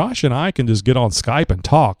Josh and I can just get on Skype and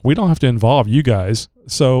talk. We don't have to involve you guys.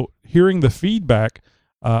 So hearing the feedback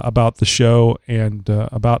about the show and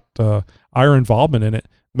about our involvement in it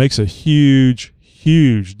makes a huge,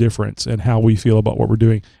 huge difference in how we feel about what we're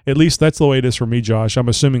doing. At least that's the way it is for me, Josh. I'm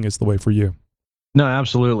assuming it's the way for you. No,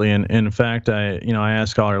 absolutely. And in fact, I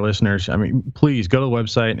ask all our listeners, please go to the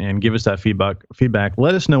website and give us that feedback.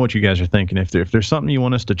 Let us know what you guys are thinking. If there's something you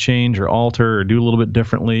want us to change or alter or do a little bit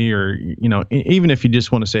differently, or, even if you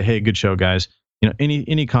just want to say, "Hey, good show, guys,"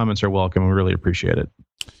 any comments are welcome. We really appreciate it.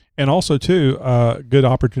 And also too, good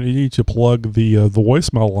opportunity to plug the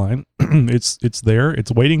voicemail line. It's there.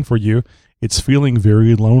 It's waiting for you. It's feeling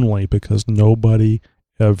very lonely because nobody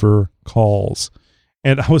ever calls.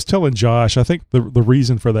 And I was telling Josh, I think the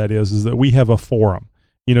reason for that is that we have a forum.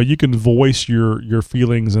 You can voice your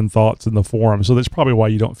feelings and thoughts in the forum. So that's probably why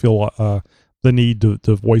you don't feel the need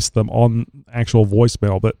to voice them on actual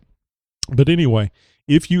voicemail. But anyway,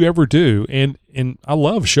 if you ever do, and I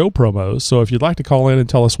love show promos. So if you'd like to call in and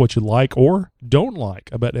tell us what you like or don't like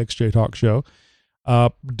about XJ Talk Show,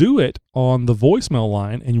 do it on the voicemail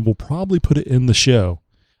line, and we'll probably put it in the show.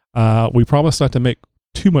 We promise not to make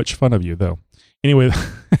too much fun of you, though. Anyway,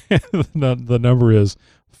 the number is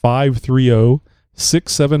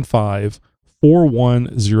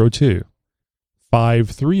 530-675-4102.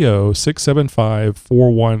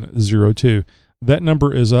 530-675-4102. That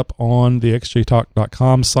number is up on the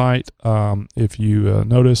xjtalk.com site. If you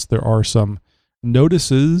notice, there are some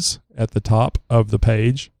notices at the top of the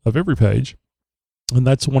page, of every page, and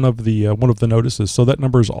that's one of the notices. So that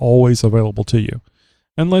number is always available to you,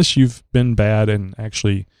 unless you've been bad and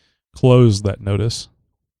actually closed that notice,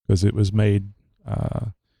 because it was made.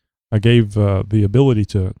 I gave the ability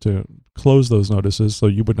to close those notices so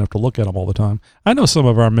you wouldn't have to look at them all the time. I know some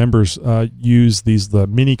of our members use the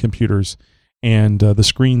mini computers, and the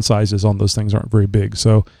screen sizes on those things aren't very big.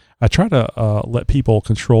 So I try to let people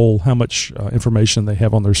control how much information they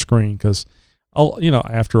have on their screen, because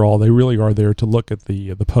after all, they really are there to look at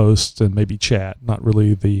the posts and maybe chat, not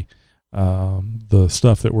really the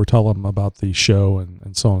stuff that we're telling them about the show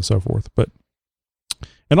and so on and so forth.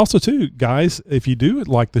 And also too, guys, if you do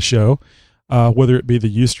like the show, whether it be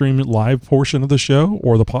the Ustream live portion of the show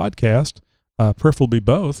or the podcast, preferably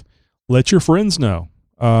both, let your friends know.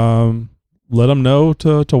 Let them know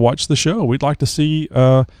to watch the show. We'd like to see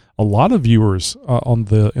a lot of viewers in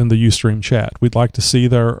the Ustream chat. We'd like to see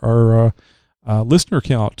our listener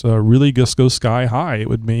count really just go sky high. It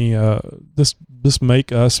would be this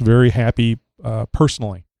make us very happy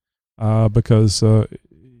personally, because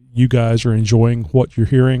you guys are enjoying what you're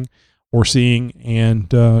hearing or seeing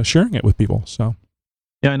and sharing it with people. So.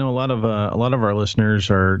 Yeah, I know a lot of our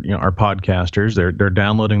listeners are podcasters. They're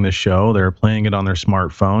downloading the show. They're playing it on their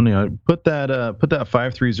smartphone. Put that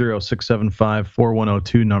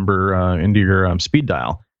 530-675-4102 number into your speed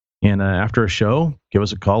dial, and after a show, give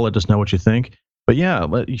us a call. Let us know what you think. But yeah,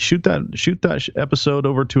 shoot that episode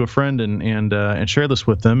over to a friend and share this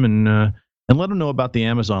with them, and let them know about the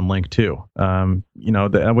Amazon link too.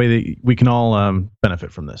 That way we can all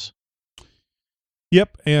benefit from this.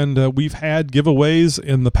 Yep, and we've had giveaways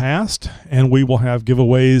in the past, and we will have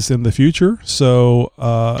giveaways in the future. So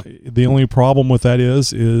the only problem with that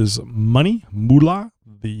is money, moolah,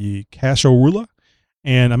 the casharula,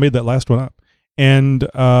 and I made that last one up. And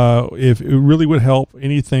if it really would help,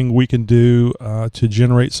 anything we can do to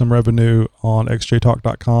generate some revenue on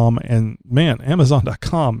xjtalk.com, and man,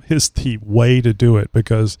 Amazon.com is the way to do it,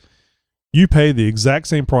 because you pay the exact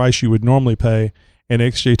same price you would normally pay, and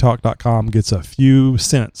xjtalk.com gets a few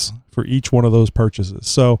cents for each one of those purchases.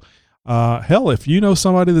 So, hell, if you know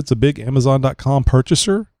somebody that's a big Amazon.com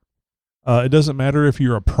purchaser, it doesn't matter if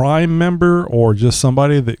you're a Prime member or just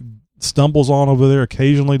somebody that stumbles on over there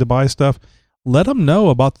occasionally to buy stuff. Let them know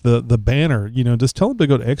about the banner. Just tell them to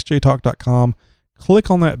go to xjtalk.com, click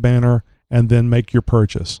on that banner, and then make your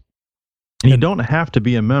purchase. And you don't have to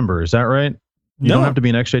be a member. Is that right? You don't have to be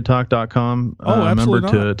an xjtalk.com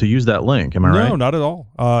member to use that link. Am I right? No, not at all.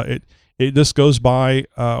 It just goes by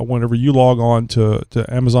whenever you log on to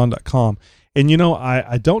Amazon.com. And,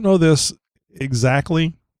 I don't know this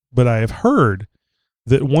exactly, but I have heard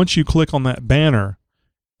that once you click on that banner,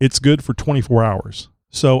 it's good for 24 hours.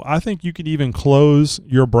 So I think you could even close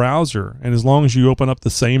your browser. And as long as you open up the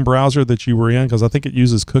same browser that you were in, because I think it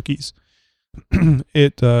uses cookies,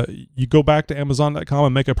 you go back to Amazon.com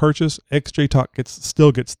and make a purchase. XJ Talk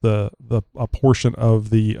still gets a portion of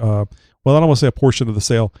the I don't want to say a portion of the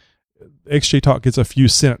sale. XJ Talk gets a few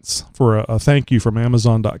cents for a thank you from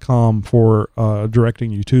Amazon.com for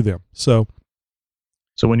directing you to them. So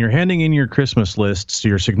when you're handing in your Christmas lists to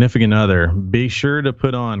your significant other, be sure to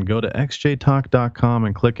go to xjtalk.com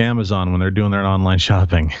and click Amazon when they're doing their online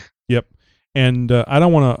shopping. Yep. And I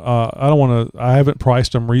haven't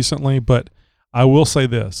priced them recently, but I will say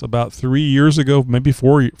this: about 3 years ago, maybe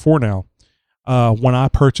four now, when I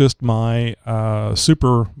purchased my what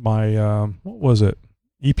was it?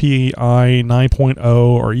 EPI 9.0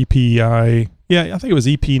 or EPI? Yeah, I think it was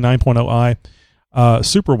EP 9.0i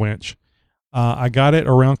Super Winch. I got it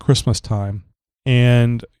around Christmas time,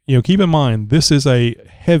 and keep in mind this is a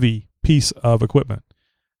heavy piece of equipment.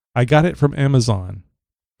 I got it from Amazon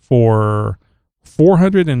for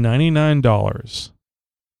 $499.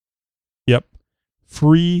 Yep.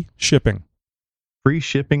 Free shipping. Free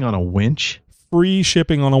shipping on a winch? Free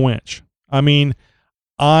shipping on a winch. I mean,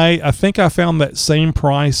 I think I found that same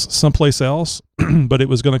price someplace else, but it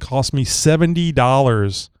was going to cost me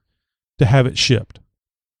 $70 to have it shipped.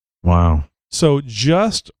 Wow. So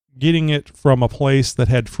just getting it from a place that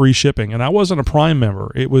had free shipping, and I wasn't a Prime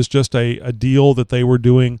member. It was just a deal that they were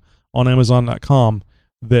doing on Amazon.com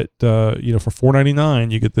that, for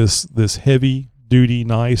 $4.99, you get this heavy duty,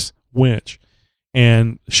 nice winch,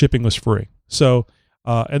 and shipping was free. So,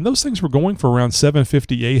 and those things were going for around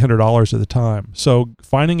 $750, $800 at the time. So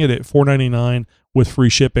finding it at $4.99 with free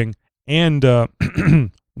shipping and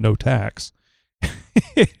no tax,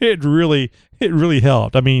 it really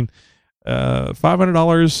helped. I mean,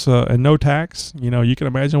 $500 and no tax. You can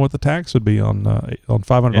imagine what the tax would be on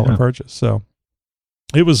 $500 purchase. So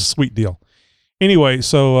it was a sweet deal. Anyway,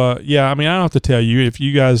 so I don't have to tell you, if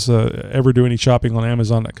you guys ever do any shopping on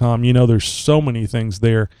Amazon.com, there's so many things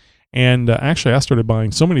there. And actually, I started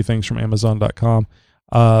buying so many things from Amazon.com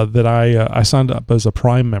that I signed up as a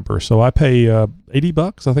Prime member. So I pay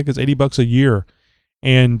 $80. I think it's $80 a year.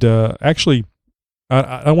 And actually,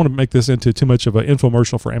 I don't want to make this into too much of an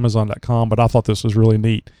infomercial for Amazon.com, but I thought this was really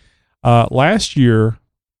neat. Last year,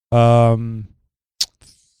 3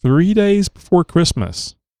 days before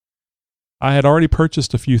Christmas, I had already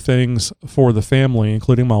purchased a few things for the family,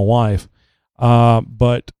 including my wife.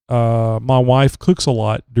 But my wife cooks a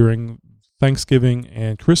lot during Thanksgiving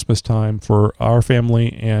and Christmas time for our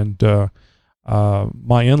family and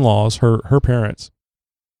my in-laws, her parents,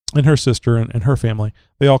 and her sister and her family.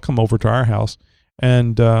 They all come over to our house,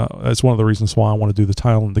 and that's one of the reasons why I want to do the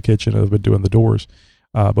tile in the kitchen. I've been doing the doors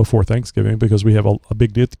before Thanksgiving because we have a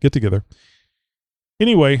big get-together.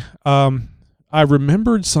 Anyway, I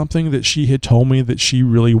remembered something that she had told me that she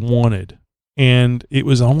really wanted. And it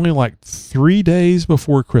was only like 3 days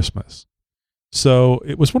before Christmas. So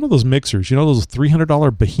it was one of those mixers, those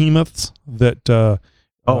 $300 behemoths that... the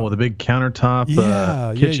big countertop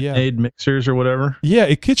KitchenAid mixers or whatever? Yeah,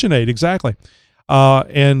 a KitchenAid, exactly.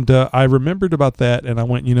 And I remembered about that, and I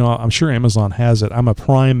went, I'm sure Amazon has it. I'm a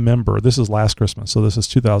Prime member. This is last Christmas, so this is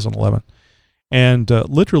 2011. And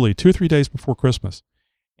literally 2 or 3 days before Christmas.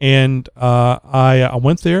 And I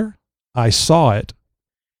went there, I saw it,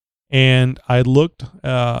 and I looked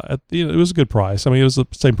at it was a good price. I mean, it was the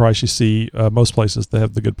same price you see most places that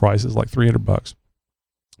have the good prices, like $300,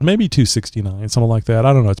 maybe $269, something like that.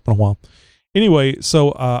 I don't know. It's been a while. Anyway,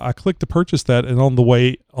 so I clicked to purchase that, and on the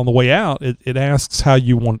way out, it asks how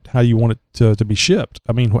you want it to be shipped.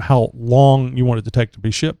 I mean, how long you want it to take to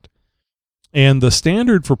be shipped. And the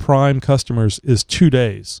standard for Prime customers is 2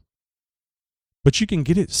 days, but you can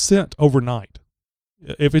get it sent overnight.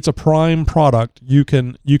 If it's a Prime product, you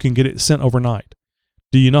can get it sent overnight.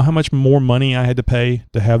 Do you know how much more money I had to pay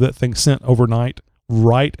to have that thing sent overnight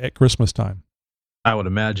right at Christmas time? I would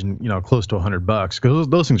imagine, close to $100 because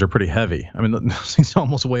those things are pretty heavy. I mean, those things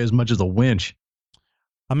almost weigh as much as a winch.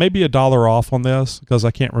 I may be $1 off on this because I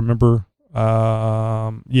can't remember.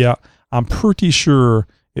 I'm pretty sure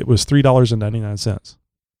it was $3.99.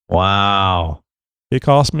 Wow. It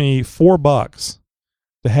cost me $4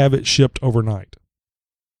 to have it shipped overnight.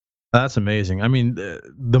 That's amazing. I mean,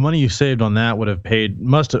 the money you saved on that would have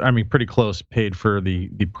pretty close paid for the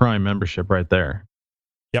Prime membership right there.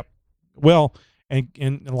 Yep. Well,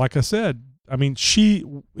 and like I said, I mean,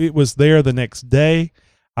 it was there the next day.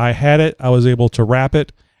 I had it. I was able to wrap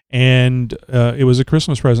it, and it was a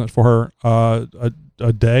Christmas present for her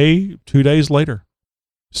a day, 2 days later.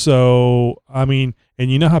 So, I mean, and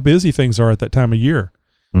you know how busy things are at that time of year.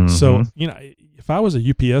 Mm-hmm. So, you know, if I was a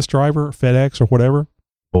UPS driver, FedEx or whatever,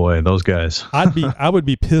 boy, those guys, I would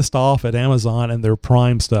be pissed off at Amazon and their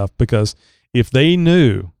Prime stuff, because if they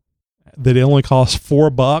knew that it only costs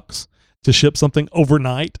 $4 to ship something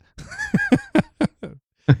overnight,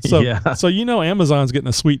 so you know Amazon's getting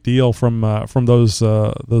a sweet deal from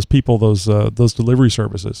those people, those delivery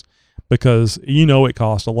services, because you know it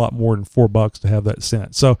costs a lot more than $4 to have that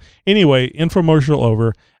sent. So anyway, infomercial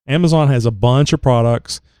over. Amazon has a bunch of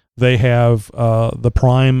products. They have the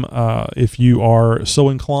Prime, if you are so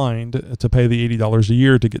inclined to pay the $80 a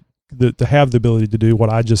year to get to have the ability to do what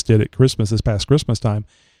I just did at Christmas, this past Christmas time.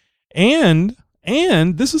 And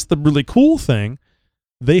this is the really cool thing.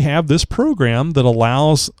 They have this program that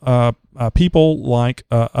allows people like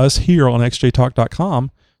us here on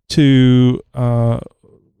xjtalk.com to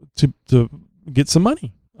get some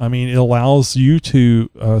money. I mean, it allows you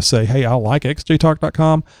to say, hey, I like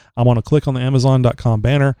xjtalk.com. I want to click on the Amazon.com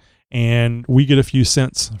banner, and we get a few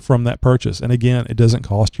cents from that purchase. And again, it doesn't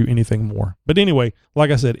cost you anything more. But anyway, like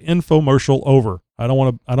I said, infomercial over. I don't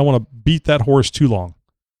want to beat that horse too long.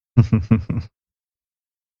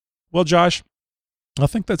 Well, Josh, I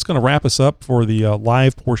think that's going to wrap us up for the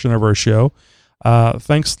live portion of our show.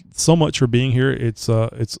 Thanks so much for being here. It's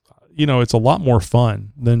you know, it's a lot more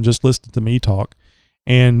fun than just listening to me talk.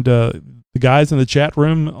 And the guys in the chat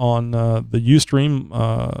room on the Ustream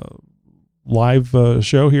live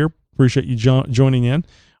show here, appreciate you joining in.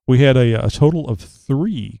 We had a total of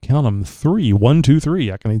 3, count them, 3, 1, 2,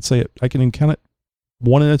 3. I can even say it. I can even count it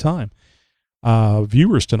one at a time.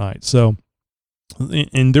 Viewers tonight. So,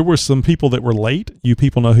 and there were some people that were late. You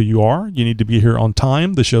people know who you are. You need to be here on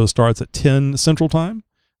time. The show starts at 10 Central Time.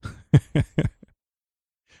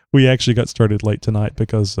 We actually got started late tonight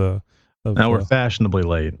because now we're fashionably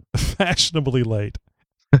late. Fashionably late.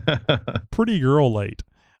 Pretty girl late.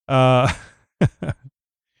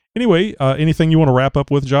 Anyway, anything you want to wrap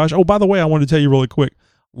up with, Josh? Oh, by the way, I wanted to tell you really quick.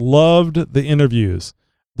 Loved the interviews.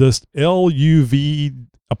 This LUV''D,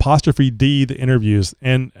 the interviews.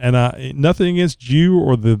 And nothing against you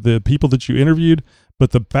or the people that you interviewed,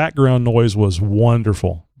 but the background noise was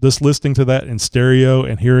wonderful. Just listening to that in stereo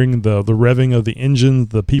and hearing the revving of the engine,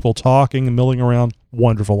 the people talking and milling around,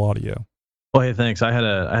 wonderful audio. Well, hey, thanks. I had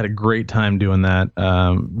a great time doing that.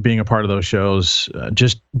 Being a part of those shows,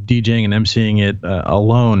 just DJing and emceeing it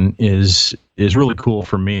alone is really cool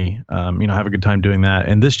for me. I have a good time doing that,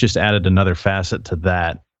 and this just added another facet to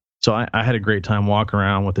that. So I had a great time walking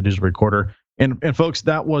around with the digital recorder, and folks,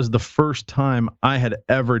 that was the first time I had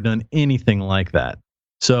ever done anything like that.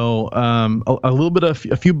 So a little bit of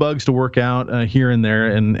a few bugs to work out here and there,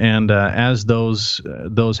 and as those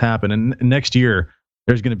happen, and next year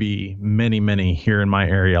there's going to be many here in my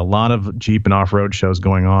area. A lot of Jeep and off-road shows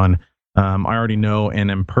going on. I already know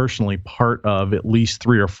and am personally part of at least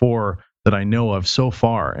 3 or 4 that I know of so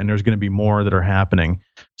far, and there's going to be more that are happening.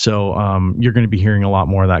 So you're going to be hearing a lot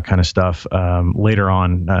more of that kind of stuff later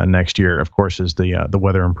on next year, of course, as the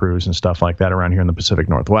weather improves and stuff like that around here in the Pacific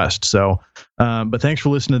Northwest. So, but thanks for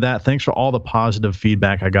listening to that. Thanks for all the positive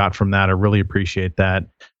feedback I got from that. I really appreciate that.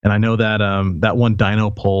 And I know that that one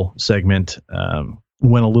dyno pull segment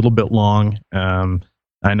went a little bit long.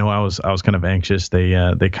 I know I was kind of anxious.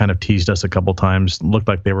 They kind of teased us a couple times. Looked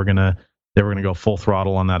like they were gonna go full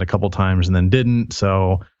throttle on that a couple times and then didn't.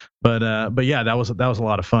 So, but yeah, that was a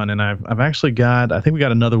lot of fun. And I've actually got, I think we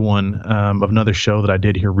got another one of another show that I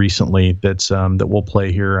did here recently that's that we'll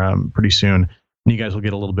play here pretty soon. And you guys will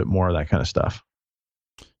get a little bit more of that kind of stuff.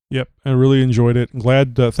 Yep, I really enjoyed it.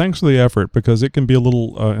 Glad. Thanks for the effort, because it can be a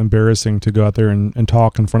little embarrassing to go out there and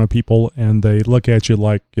talk in front of people, and they look at you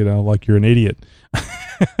like you're an idiot.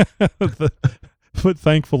 But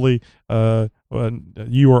thankfully,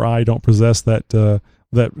 you or I don't possess that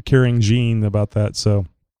caring gene about that. So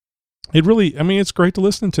it really, I mean, it's great to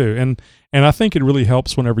listen to, and I think it really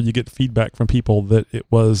helps whenever you get feedback from people that it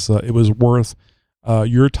was worth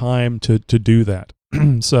your time to do that.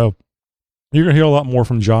 So you're gonna hear a lot more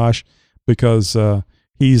from Josh, because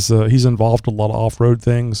he's involved in a lot of off-road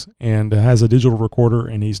things and has a digital recorder,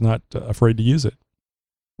 and he's not afraid to use it.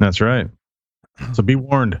 That's right. So be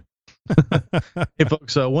warned. Hey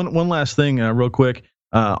folks, one last thing real quick.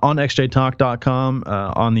 On xjtalk.com,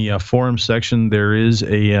 on the forum section, there is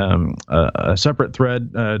a separate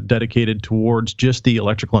thread dedicated towards just the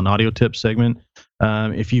electrical and audio tips segment.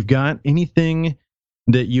 If you've got anything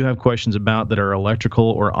that you have questions about that are electrical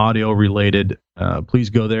or audio related, please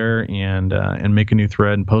go there and make a new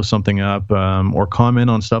thread and post something up, or comment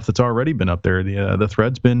on stuff that's already been up there. The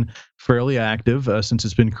thread's been fairly active since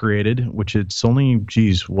it's been created, which it's only,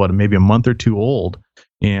 maybe a month or two old.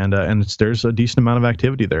 And there's a decent amount of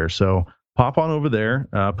activity there. So pop on over there,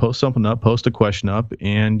 post something up, post a question up,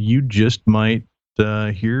 and you just might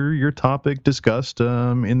hear your topic discussed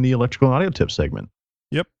in the electrical and audio tips segment.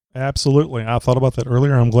 Yep, absolutely. I thought about that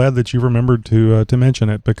earlier. I'm glad that you remembered to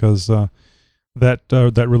mention it, because that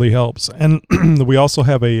really helps. And we also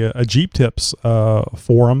have a Jeep Tips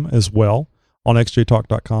forum as well on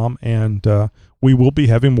xjtalk.com, and we will be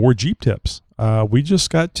having more Jeep tips. We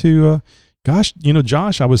just got to. Gosh,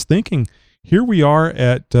 Josh, I was thinking, here we are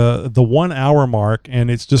at the 1 hour mark, and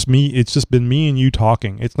it's just me. It's just been me and you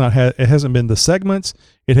talking. It hasn't been the segments.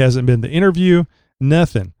 It hasn't been the interview.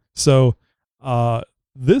 Nothing. So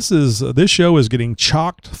this show is getting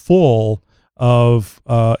chocked full of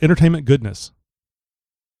entertainment goodness.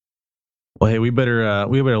 Well, hey, we better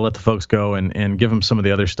let the folks go and give them some of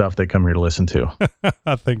the other stuff they come here to listen to.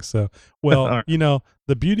 I think so. Well,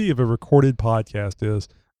 the beauty of a recorded podcast is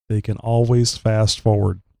they can always fast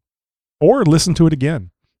forward or listen to it again.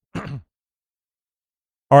 All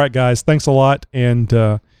right, guys, thanks a lot.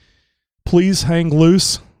 And please hang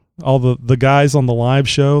loose. All the guys on the live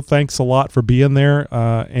show, thanks a lot for being there.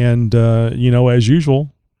 And as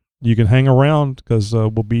usual, you can hang around, because we'll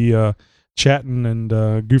be chatting and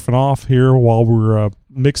goofing off here while we're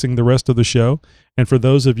mixing the rest of the show. And for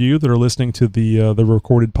those of you that are listening to the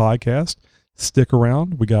recorded podcast, stick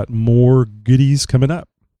around. We got more goodies coming up.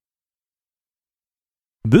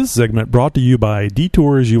 This segment brought to you by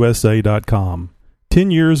DetoursUSA.com.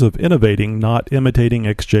 10 years of innovating, not imitating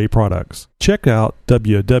XJ products. Check out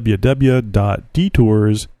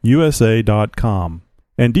www.DetoursUSA.com.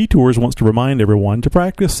 And Detours wants to remind everyone to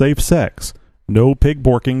practice safe sex. No pig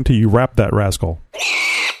borking till you wrap that rascal.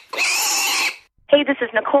 Hey, this is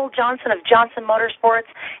Nicole Johnson of Johnson Motorsports,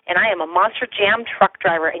 and I am a Monster Jam truck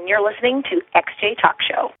driver, and you're listening to XJ Talk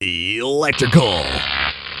Show. Electrical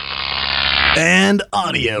and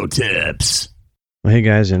audio tips. Well, hey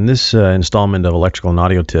guys, in this installment of Electrical and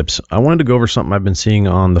Audio Tips, I wanted to go over something I've been seeing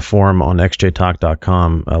on the forum on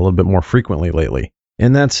xjtalk.com a little bit more frequently lately,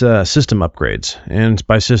 and that's system upgrades. And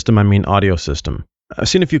by system, I mean audio system. I've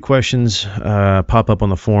seen a few questions pop up on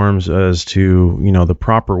the forums as to, the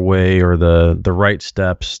proper way or the right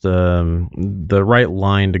steps, the right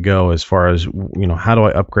line to go as far as, how do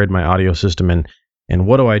I upgrade my audio system and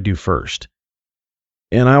what do I do first?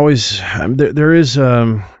 And I always, there's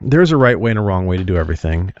a right way and a wrong way to do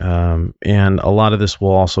everything. And a lot of this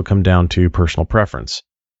will also come down to personal preference.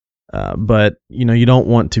 But, you don't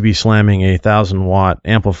want to be slamming a 1,000-watt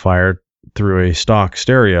amplifier through a stock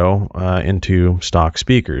stereo into stock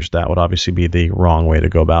speakers. That would obviously be the wrong way to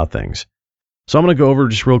go about things. So I'm going to go over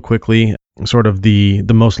just real quickly sort of the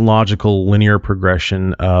most logical linear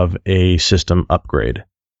progression of a system upgrade.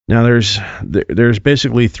 Now, there's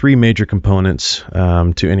basically three major components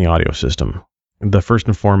to any audio system. The first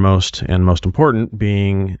and foremost and most important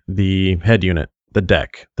being the head unit, the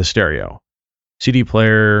deck, the stereo, CD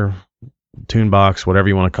player, tune box, whatever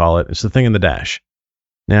you want to call it. It's the thing in the dash.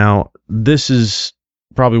 Now, this is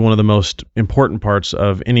probably one of the most important parts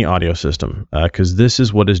of any audio system, because this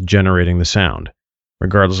is what is generating the sound.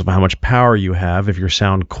 Regardless of how much power you have, if your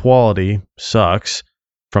sound quality sucks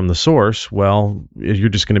from the source, well, you're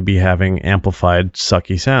just going to be having amplified,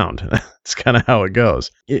 sucky sound. That's kind of how it goes.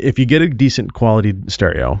 If you get a decent quality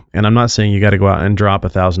stereo, and I'm not saying you got to go out and drop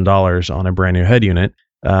 $1,000 on a brand new head unit,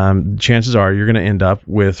 chances are you're going to end up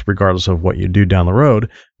with, regardless of what you do down the road,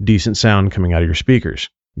 decent sound coming out of your speakers.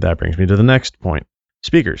 That brings me to the next point.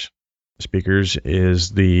 Speakers. Speakers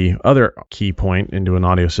is the other key point into an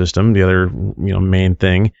audio system, the other main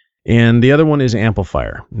thing. And the other one is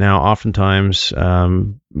amplifier. Now, oftentimes,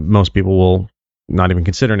 most people will not even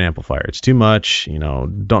consider an amplifier. It's too much,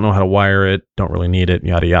 don't know how to wire it, don't really need it,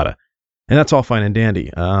 yada, yada. And that's all fine and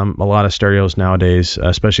dandy. A lot of stereos nowadays,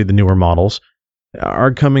 especially the newer models,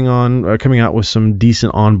 are coming out with some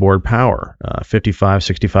decent onboard power, 55,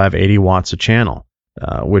 65, 80 watts a channel,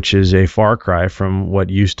 which is a far cry from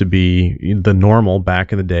what used to be the normal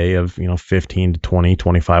back in the day of 15 to 20,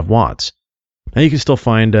 25 watts. Now you can still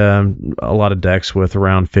find a lot of decks with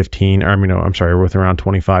around with around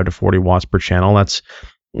 25 to 40 watts per channel.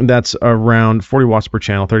 That's around 40 watts per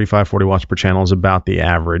channel. 35, 40 watts per channel is about the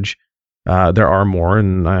average. There are more,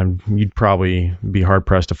 and you'd probably be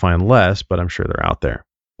hard-pressed to find less, but I'm sure they're out there.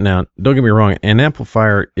 Now, don't get me wrong, an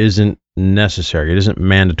amplifier isn't necessary. It isn't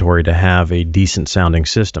mandatory to have a decent-sounding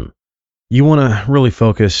system. You want to really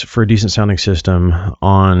focus for a decent-sounding system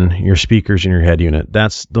on your speakers and your head unit.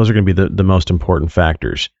 Those are going to be the most important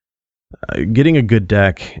factors. Getting a good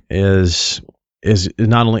deck is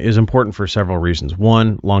important for several reasons.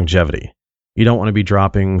 One, longevity. You don't want to be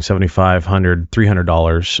dropping $7,500,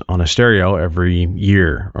 $300 on a stereo every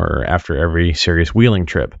year or after every serious wheeling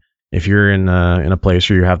trip. If you're in a place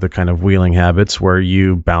where you have the kind of wheeling habits where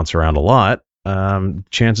you bounce around a lot,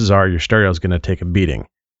 chances are your stereo is going to take a beating.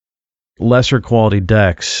 Lesser quality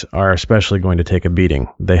decks are especially going to take a beating.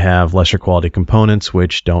 They have lesser quality components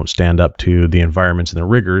which don't stand up to the environments and the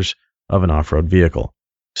rigors of an off-road vehicle.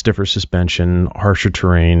 Stiffer suspension, harsher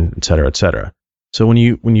terrain, etc., etc. So when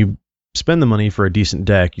you spend the money for a decent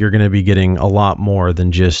deck, you're going to be getting a lot more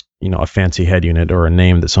than just, a fancy head unit or a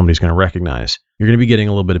name that somebody's going to recognize. You're going to be getting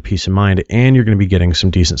a little bit of peace of mind, and you're going to be getting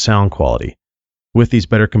some decent sound quality. With these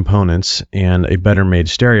better components and a better made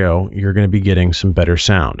stereo, you're going to be getting some better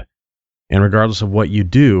sound. And regardless of what you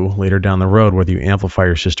do later down the road, whether you amplify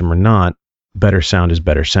your system or not, better sound is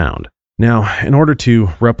better sound. Now, in order to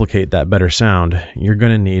replicate that better sound, you're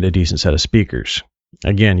going to need a decent set of speakers.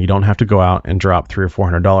 Again, you don't have to go out and drop $300 or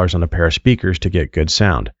 $400 on a pair of speakers to get good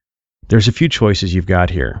sound. There's a few choices you've got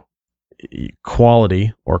here.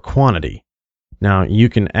 Quality or quantity. Now, you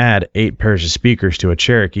can add 8 pairs of speakers to a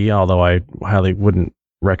Cherokee, although I highly wouldn't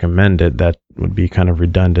recommend it. That would be kind of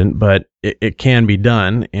redundant, but it can be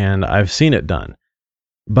done, and I've seen it done.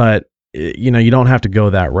 But you don't have to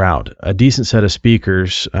go that route. A decent set of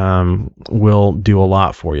speakers will do a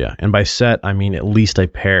lot for you. And by set, I mean at least a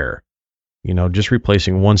pair. Just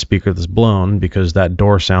replacing one speaker that's blown because that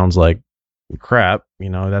door sounds like crap,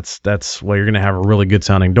 that's well, you're going to have a really good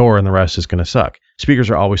sounding door and the rest is going to suck. Speakers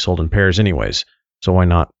are always sold in pairs anyways, so why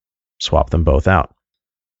not swap them both out?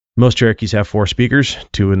 Most Cherokees have 4 speakers,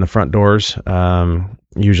 2 in the front doors,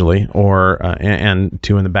 usually, or and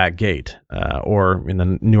 2 in the back gate, or in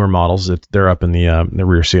the newer models, they're up in the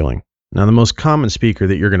rear ceiling. Now, the most common speaker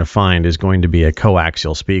that you're going to find is going to be a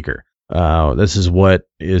coaxial speaker. This is what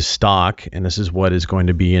is stock, and this is what is going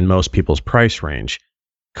to be in most people's price range.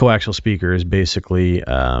 Coaxial speaker is basically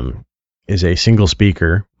is a single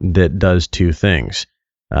speaker that does 2 things.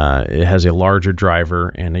 It has a larger driver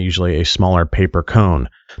and usually a smaller paper cone.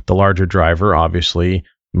 The larger driver obviously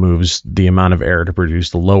moves the amount of air to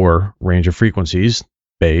produce the lower range of frequencies,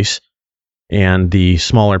 bass, and the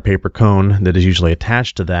smaller paper cone that is usually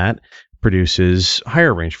attached to that produces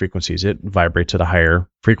higher range frequencies. It vibrates at a higher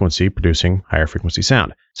frequency, producing higher frequency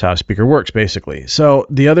sound. That's how a speaker works, basically. So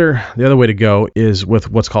the other way to go is with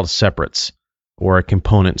what's called separates, or a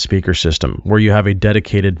component speaker system, where you have a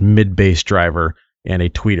dedicated mid-bass driver and a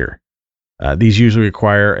tweeter. These usually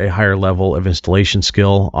require a higher level of installation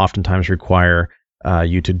skill, oftentimes require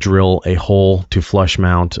you to drill a hole to flush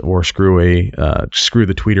mount or screw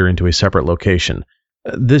the tweeter into a separate location.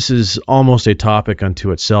 This is almost a topic unto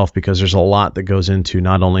itself because there's a lot that goes into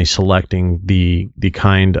not only selecting the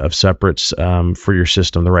kind of separates for your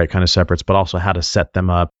system, the right kind of separates, but also how to set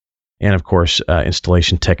them up, and of course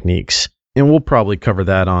installation techniques. And we'll probably cover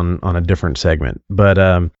that on a different segment.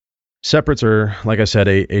 But separates are, like I said,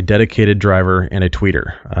 a dedicated driver and a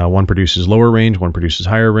tweeter. One produces lower range, one produces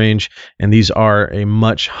higher range, and these are a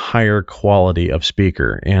much higher quality of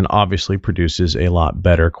speaker and obviously produces a lot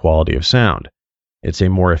better quality of sound. It's a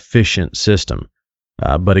more efficient system,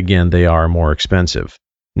 but again, they are more expensive.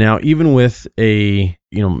 Now, even with a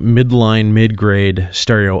midline, mid-grade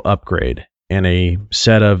stereo upgrade and a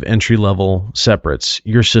set of entry-level separates,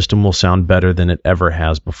 your system will sound better than it ever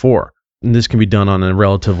has before. And this can be done on a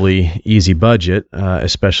relatively easy budget,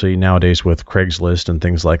 especially nowadays with Craigslist and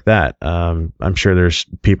things like that. I'm sure there's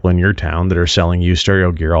people in your town that are selling used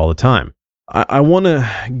stereo gear all the time. I want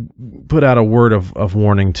to put out a word of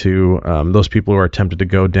warning to those people who are tempted to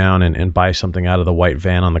go down and buy something out of the white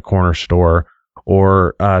van on the corner store,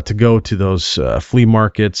 or to go to those flea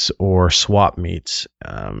markets or swap meets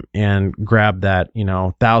and grab that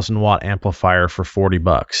 1,000-watt amplifier for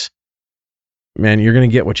 $40. Man, you're going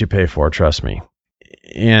to get what you pay for, trust me.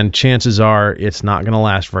 And chances are it's not going to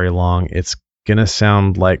last very long. It's going to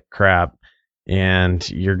sound like crap, and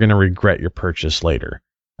you're going to regret your purchase later.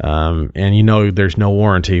 And there's no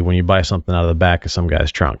warranty when you buy something out of the back of some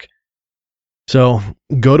guy's trunk. So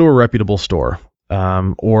go to a reputable store,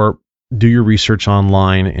 or do your research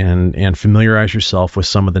online and familiarize yourself with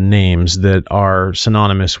some of the names that are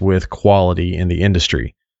synonymous with quality in the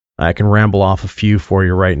industry. I can ramble off a few for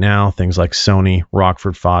you right now. Things like Sony,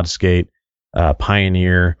 Rockford Fosgate,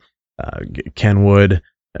 Pioneer, Kenwood,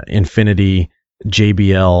 Infinity,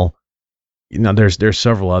 JBL. There's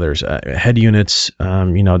several others. Head units,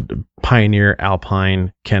 Pioneer,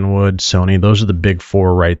 Alpine, Kenwood, Sony. Those are the big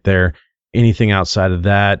four right there. Anything outside of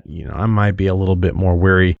that, I might be a little bit more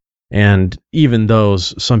wary. And even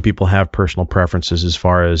those, some people have personal preferences as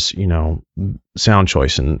far as, sound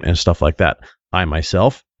choice and stuff like that. I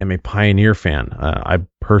myself am a Pioneer fan. I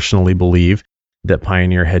personally believe that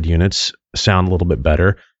Pioneer head units sound a little bit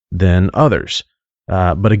better than others.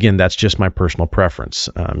 But again, that's just my personal preference.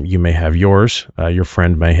 You may have yours, your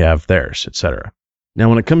friend may have theirs, etc. Now,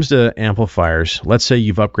 when it comes to amplifiers, let's say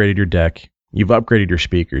you've upgraded your deck, you've upgraded your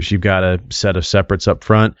speakers, you've got a set of separates up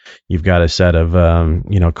front, you've got a set of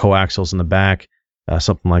coaxials in the back,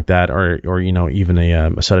 something like that, or even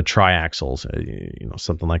a set of triaxials,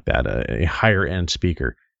 something like that, a higher end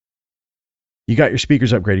speaker. You got your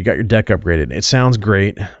speakers upgraded, you got your deck upgraded. It sounds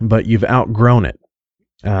great, but you've outgrown it.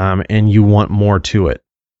 And you want more to it.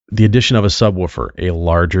 The addition of a subwoofer, a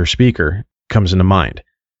larger speaker, comes into mind.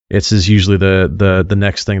 It's usually the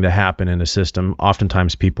next thing to happen in a system.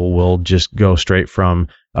 Oftentimes people will just go straight from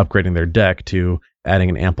upgrading their deck to adding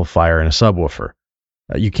an amplifier and a subwoofer.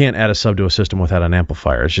 You can't add a sub to a system without an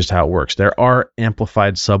amplifier. It's just how it works. There are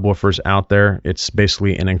amplified subwoofers out there. It's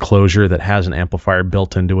basically an enclosure that has an amplifier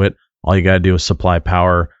built into it. All you got to do is supply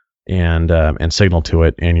power and signal to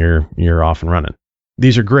it, and you're off and running.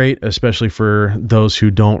 These are great, especially for those who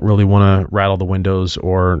don't really want to rattle the windows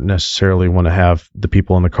or necessarily want to have the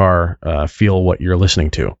people in the car feel what you're listening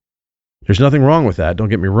to. There's nothing wrong with that. Don't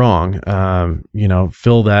get me wrong.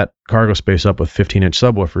 Fill that cargo space up with 15-inch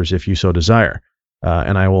subwoofers if you so desire.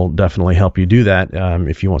 And I will definitely help you do that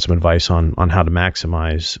if you want some advice on how to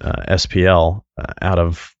maximize SPL out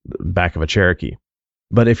of the back of a Cherokee.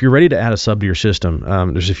 But if you're ready to add a sub to your system,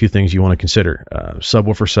 there's a few things you want to consider.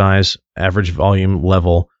 Subwoofer size, average volume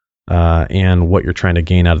level, and what you're trying to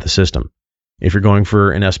gain out of the system. If you're going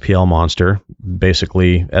for an SPL monster,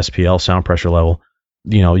 basically SPL, sound pressure level,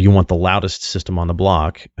 you want the loudest system on the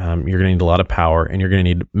block. You're going to need a lot of power, and you're going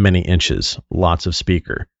to need many inches, lots of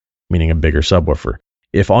speaker, meaning a bigger subwoofer.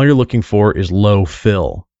 If all you're looking for is low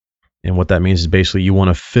fill, and what that means is basically you want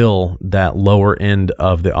to fill that lower end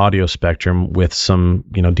of the audio spectrum with some,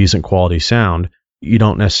 decent quality sound. You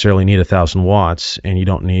don't necessarily need 1,000 watts, and you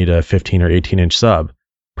don't need a 15 or 18-inch sub.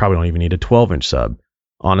 Probably don't even need a 12-inch sub.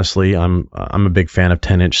 Honestly, I'm a big fan of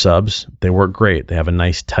 10-inch subs. They work great. They have a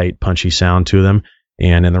nice, tight, punchy sound to them,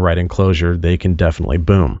 and in the right enclosure, they can definitely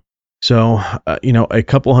boom. So, a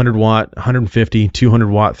couple 100-watt, 150,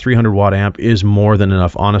 200-watt, 300-watt amp is more than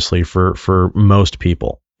enough, honestly, for most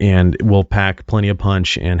people. And will pack plenty of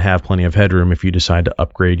punch and have plenty of headroom if you decide to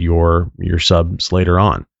upgrade your subs later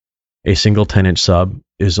on. A single 10-inch sub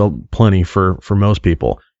is plenty for most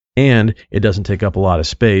people. And it doesn't take up a lot of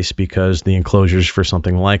space because the enclosures for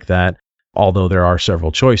something like that, although there are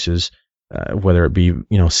several choices, whether it be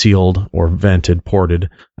sealed or vented, ported,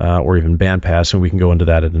 or even bandpass, and we can go into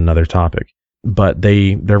that at another topic. But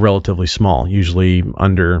they're relatively small, usually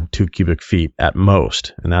under 2 cubic feet at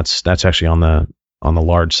most, and that's actually on the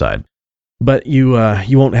large side. But you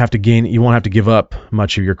won't have to give up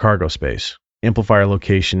much of your cargo space. Amplifier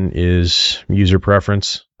location is user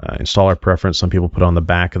preference, installer preference. Some people put it on the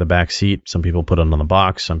back of the back seat. Some people put it on the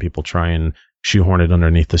box. Some people try and shoehorn it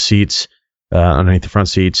underneath the seats, underneath the front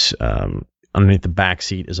seats. Underneath the back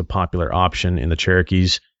seat is a popular option in the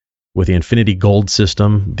Cherokees. With the Infinity Gold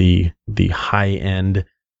system, the high-end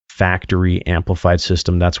factory amplified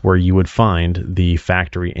system, that's where you would find the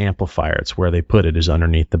factory amplifier. It's where they put it, is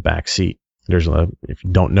underneath the back seat. If you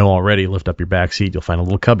don't know already, lift up your back seat, you'll find a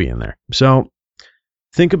little cubby in there. So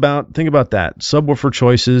think about that. Subwoofer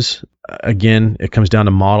choices, again, it comes down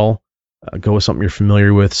to model. Go with something you're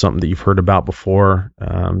familiar with, something that you've heard about before.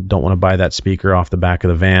 Don't want to buy that speaker off the back of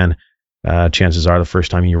the van. Chances are the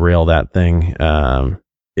first time you rail that thing,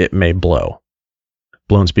 it may blow.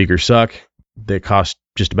 Blown speakers suck. They cost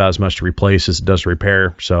just about as much to replace as it does to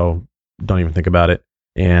repair, so don't even think about it.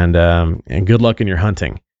 And good luck in your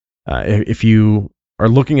hunting. If you are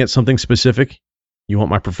looking at something specific, you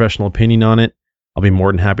want my professional opinion on it, I'll be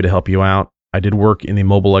more than happy to help you out. I did work in the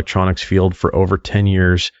mobile electronics field for over 10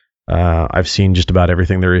 years. I've seen just about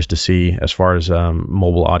everything there is to see as far as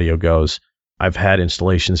mobile audio goes. I've had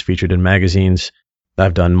installations featured in magazines.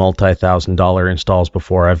 I've done multi-$1,000 installs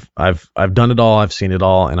before. I've done it all. I've seen it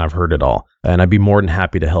all, and I've heard it all. And I'd be more than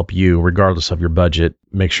happy to help you, regardless of your budget.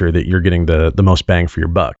 Make sure that you're getting the most bang for your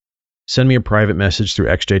buck. Send me a private message through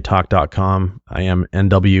xjtalk.com. I am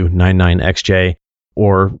NW99XJ,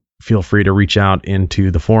 or feel free to reach out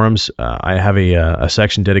into the forums. I have a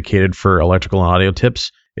section dedicated for electrical and audio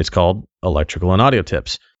tips. It's called Electrical and Audio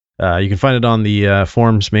Tips. You can find it on the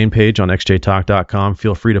forums main page on xjtalk.com.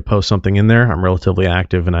 Feel free to post something in there. I'm relatively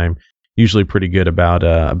active, and I'm usually pretty good about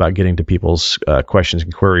getting to people's questions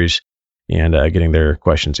and queries and getting their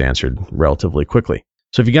questions answered relatively quickly.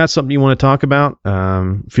 So if you got something you want to talk about,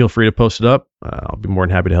 feel free to post it up. I'll be more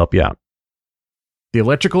than happy to help you out. The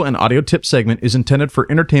electrical and audio tip segment is intended for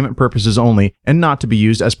entertainment purposes only and not to be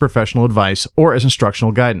used as professional advice or as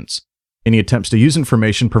instructional guidance. Any attempts to use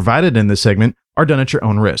information provided in this segment are done at your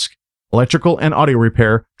own risk. Electrical and audio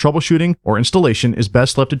repair, troubleshooting, or installation is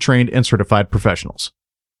best left to trained and certified professionals.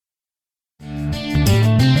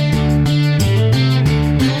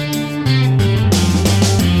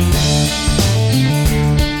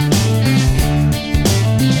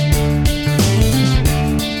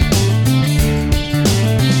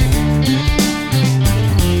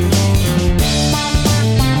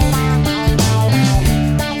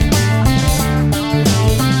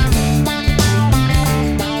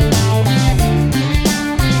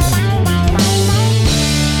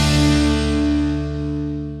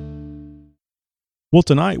 Well,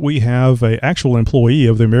 tonight we have an actual employee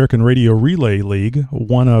of the American Radio Relay League,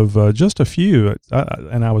 one of just a few.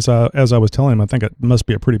 And I was, as I was telling him, I think it must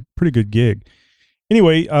be a pretty good gig.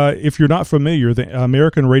 Anyway, if you're not familiar, the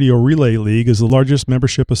American Radio Relay League is the largest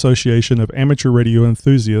membership association of amateur radio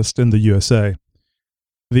enthusiasts in the USA.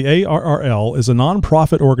 The ARRL is a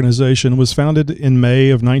nonprofit organization, was founded in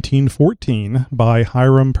May of 1914 by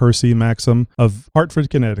Hiram Percy Maxim of Hartford,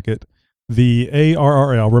 Connecticut. The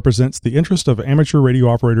ARRL represents the interest of amateur radio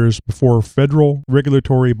operators before federal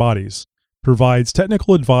regulatory bodies, provides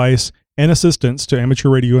technical advice and assistance to amateur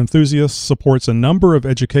radio enthusiasts, supports a number of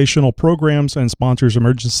educational programs, and sponsors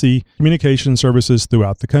emergency communication services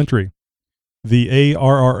throughout the country. The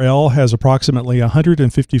ARRL has approximately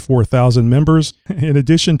 154,000 members. In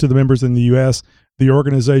addition to the members in the U.S., the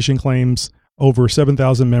organization claims over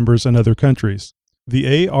 7,000 members in other countries.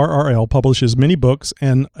 The ARRL publishes many books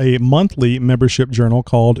and a monthly membership journal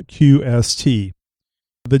called QST.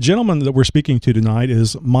 The gentleman that we're speaking to tonight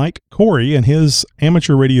is Mike Corey, and his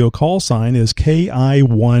amateur radio call sign is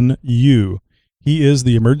KI1U. He is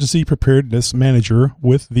the Emergency Preparedness Manager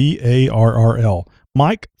with the ARRL.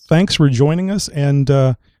 Mike, thanks for joining us, and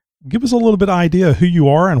give us a little bit of idea who you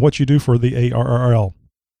are and what you do for the ARRL.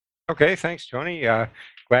 Okay, thanks, Tony.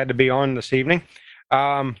 Glad to be on this evening.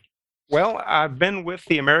 Well, I've been with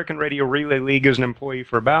the American Radio Relay League as an employee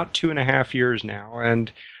for about 2.5 years now,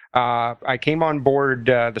 and I came on board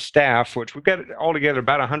the staff, which we've got altogether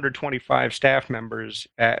about 125 staff members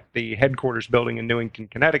at the headquarters building in Newington,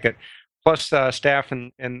 Connecticut, plus staff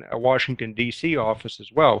in a Washington, D.C. office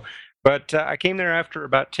as well. But I came there after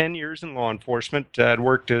about 10 years in law enforcement. I'd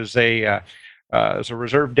worked as a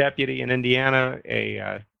reserve deputy in Indiana,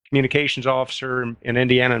 a communications officer in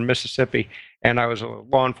Indiana and Mississippi, and I was a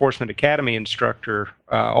law enforcement academy instructor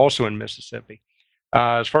also in Mississippi.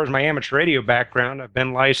 As far as my amateur radio background, I've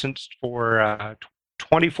been licensed for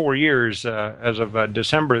 24 years as of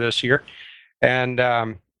December this year, and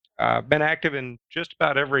I've been active in just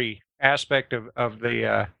about every aspect of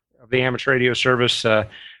the amateur radio service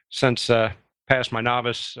since passed my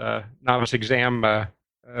novice exam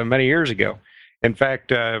many years ago. In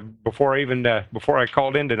fact, before I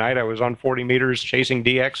called in tonight, I was on 40 meters chasing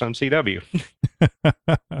DX on CW.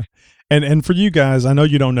 And for you guys, I know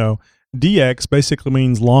you don't know, DX basically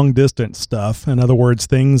means long distance stuff. In other words,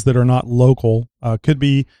 things that are not local, could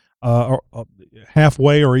be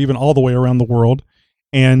halfway or even all the way around the world.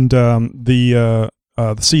 And the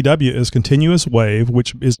CW is continuous wave,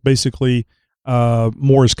 which is basically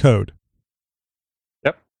Morse code.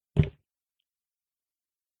 Yep.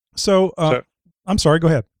 So I'm sorry, go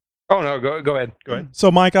ahead. Oh, no, go ahead. Go ahead. So,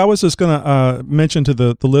 Mike, I was just going to mention to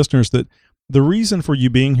the listeners that the reason for you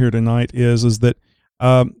being here tonight is that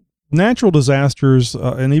natural disasters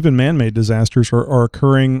and even man-made disasters are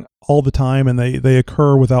occurring all the time, and they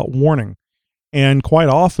occur without warning. And quite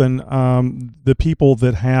often, the people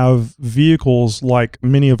that have vehicles like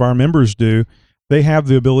many of our members do, they have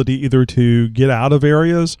the ability either to get out of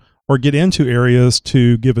areas or get into areas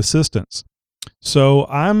to give assistance. So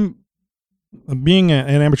being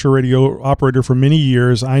an amateur radio operator for many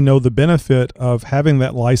years, I know the benefit of having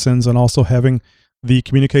that license and also having the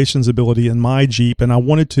communications ability in my Jeep. And I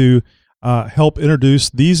wanted to help introduce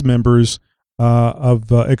these members of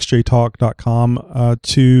xjtalk.com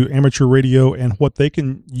to amateur radio and what they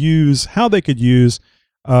can use, how they could use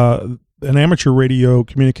an amateur radio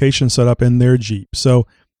communication setup in their Jeep. So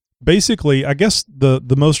basically, I guess the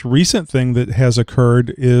most recent thing that has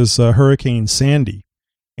occurred is Hurricane Sandy.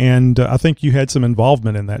 And I think you had some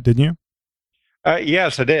involvement in that, didn't you?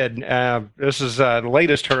 Yes, I did. This is the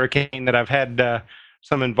latest hurricane that I've had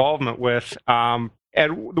some involvement with. And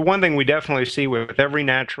the one thing we definitely see with every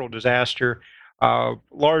natural disaster,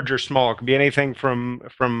 large or small, it could be anything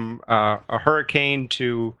from a hurricane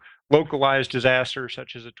to localized disasters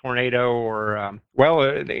such as a tornado, or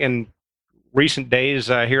in recent days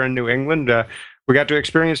here in New England, we got to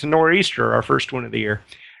experience a nor'easter, our first one of the year.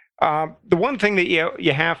 The one thing that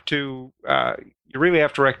you have to you really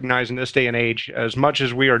have to recognize in this day and age, as much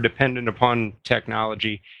as we are dependent upon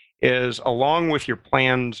technology, is along with your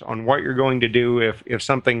plans on what you're going to do if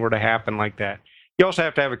something were to happen like that, you also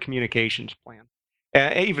have to have a communications plan.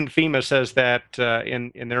 Even FEMA says that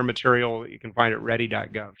in their material. You can find it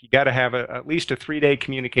ready.gov. You got to have at least a 3-day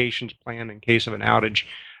communications plan in case of an outage,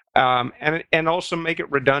 and also make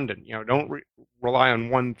it redundant. Don't rely on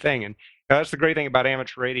one thing. And that's the great thing about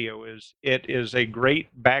amateur radio, is it is a great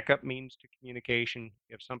backup means to communication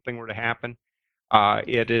if something were to happen.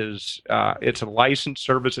 It's a licensed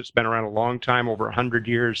service that's been around a long time, over 100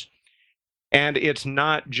 years. And it's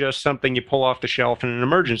not just something you pull off the shelf in an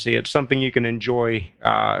emergency. It's something you can enjoy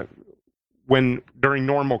during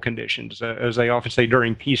normal conditions. As they often say,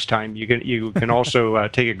 during peacetime, you can also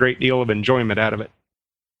take a great deal of enjoyment out of it.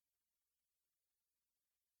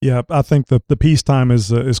 Yeah, I think the peacetime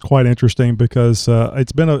is quite interesting, because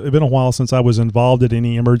it's been a while since I was involved in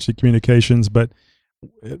any emergency communications, but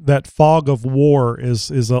that fog of war is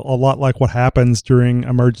a lot like what happens during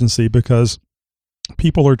emergency, because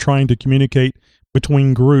people are trying to communicate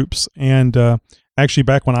between groups. And actually,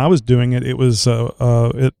 back when I was doing it, it was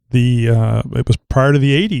it was prior to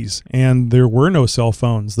the 80s, and there were no cell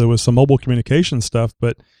phones. There was some mobile communication stuff,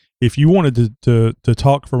 but if you wanted to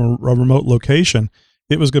talk from a remote location,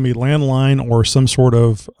 it was going to be landline or some sort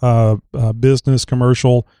of business,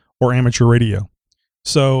 commercial, or amateur radio.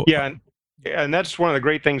 So yeah. And that's one of the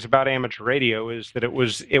great things about amateur radio, is that it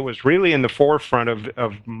was really in the forefront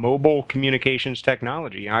of mobile communications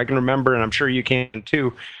technology. I can remember, and I'm sure you can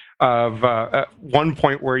too, of at one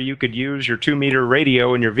point where you could use your 2-meter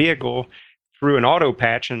radio in your vehicle through an auto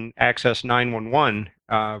patch and access 911.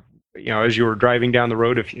 As you were driving down the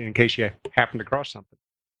road, in case you happened to cross something.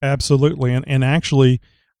 Absolutely, and actually,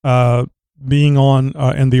 being on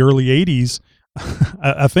in the early 80s.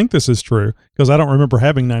 I think this is true, because I don't remember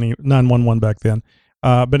having 911 back then.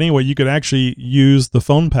 But anyway, you could actually use the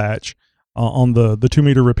phone patch on the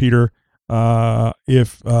 2-meter repeater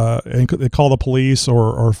if and call the police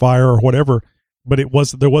or fire or whatever. But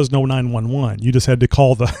there was no 911. You just had to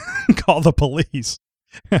call the police.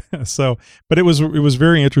 So, but it was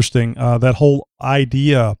very interesting, that whole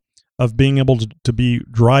idea of being able to be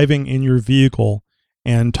driving in your vehicle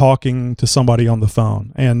and talking to somebody on the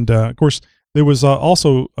phone. And of course, there was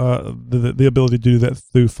also the ability to do that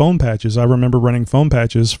through phone patches. I remember running phone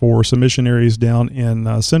patches for some missionaries down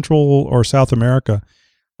in Central or South America,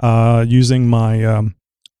 using my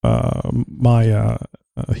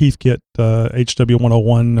Heathkit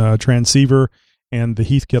HW101 transceiver and the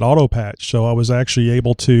Heathkit auto patch. So I was actually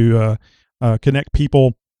able to connect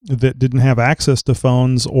people that didn't have access to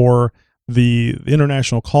phones, or the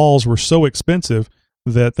international calls were so expensive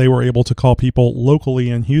that they were able to call people locally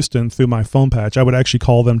in Houston through my phone patch. I would actually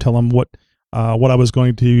call them, tell them what I was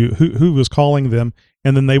going to, who was calling them,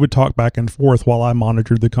 and then they would talk back and forth while I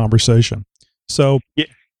monitored the conversation. So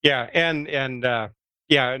and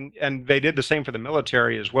they did the same for the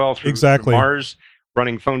military as well through exactly. Mars,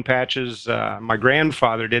 running phone patches. My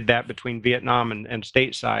grandfather did that between Vietnam and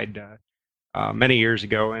stateside many years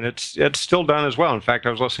ago, and it's still done as well. In fact,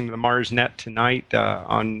 I was listening to the Mars Net tonight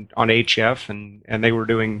on HF, and they were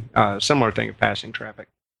doing a similar thing of passing traffic.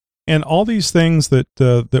 And all these things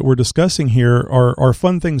that we're discussing here are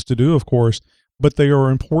fun things to do, of course, but they are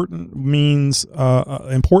important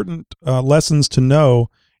lessons to know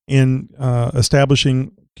in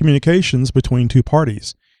establishing communications between two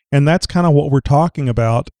parties. And that's kind of what we're talking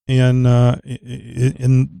about in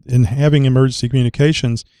having emergency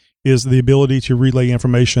communications, is the ability to relay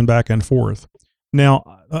information back and forth. Now,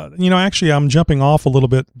 actually, I'm jumping off a little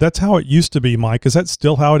bit. That's how it used to be, Mike. Is that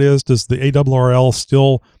still how it is? Does the ARRL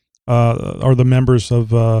still, are the members of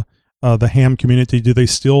the ham community, do they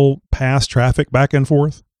still pass traffic back and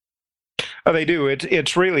forth? Oh, they do.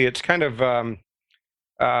 It's kind of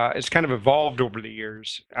evolved over the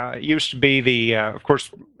years. It used to be of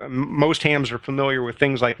course, most hams are familiar with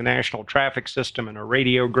things like the National Traffic System and a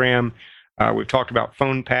radiogram. We've talked about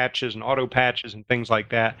phone patches and auto patches and things like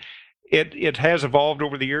that. It has evolved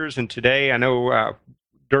over the years, and today I know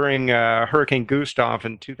during Hurricane Gustav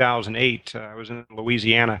in 2008, I was in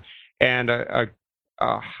Louisiana, and a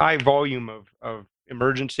high volume of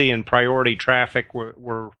emergency and priority traffic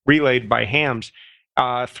were relayed by hams.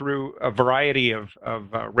 through a variety of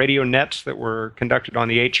radio nets that were conducted on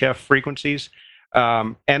the HF frequencies.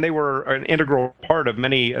 And they were an integral part of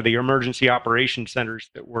many of the emergency operations centers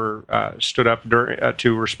that were stood up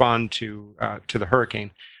to respond to the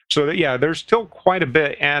hurricane. So yeah, there's still quite a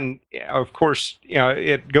bit, and of course,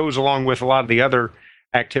 it goes along with a lot of the other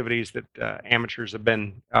activities that amateurs have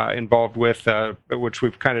been involved with, which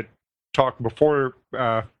we've kind of talked before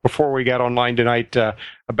we got online tonight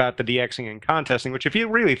about the DXing and contesting, which if you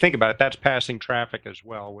really think about it, that's passing traffic as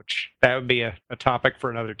well, which that would be a topic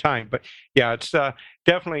for another time. But yeah, it's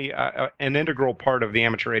definitely an integral part of the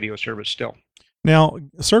amateur radio service still. Now,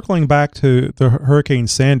 circling back to the Hurricane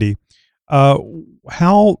Sandy,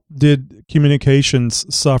 how did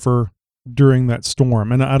communications suffer during that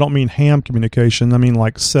storm? And I don't mean ham communication. I mean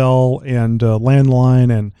like cell and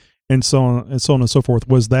landline and so on and so forth.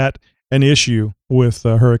 Was that an issue with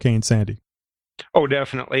Hurricane Sandy? Oh,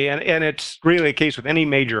 definitely. And it's really a case with any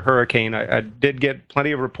major hurricane. I did get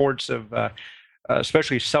plenty of reports of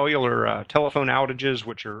especially cellular telephone outages,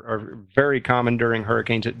 which are very common during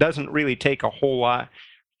hurricanes. It doesn't really take a whole lot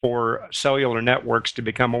for cellular networks to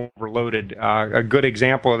become overloaded. A good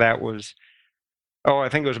example of that was, I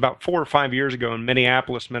think it was about 4 or 5 years ago in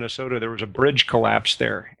Minneapolis, Minnesota. There was a bridge collapse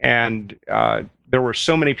there, and there were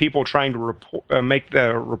so many people trying to make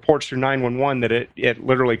the reports through 911 that it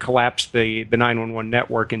literally collapsed the 911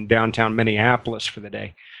 network in downtown Minneapolis for the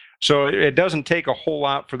day. So it doesn't take a whole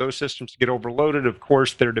lot for those systems to get overloaded. Of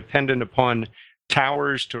course, they're dependent upon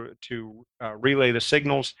towers to relay the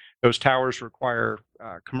signals. Those towers require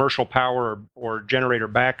commercial power or generator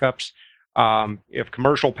backups. If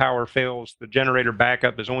commercial power fails, the generator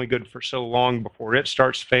backup is only good for so long before it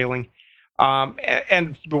starts failing.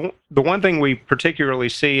 And the one thing we particularly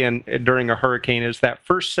see during a hurricane is that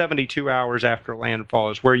first 72 hours after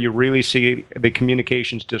landfall is where you really see the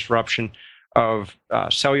communications disruption of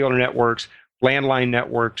cellular networks, landline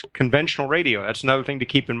networks, conventional radio. That's another thing to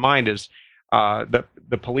keep in mind is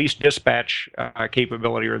the police dispatch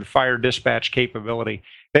capability or the fire dispatch capability.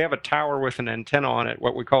 They have a tower with an antenna on it,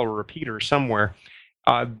 what we call a repeater somewhere.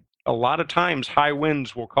 A lot of times high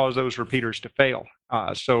winds will cause those repeaters to fail.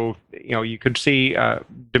 So you could see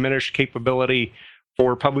diminished capability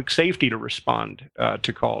for public safety to respond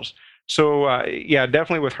to calls. So yeah,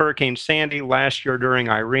 definitely with Hurricane Sandy last year during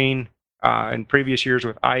Irene, and previous years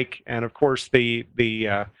with Ike, and of course the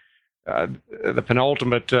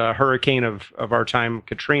penultimate hurricane of our time,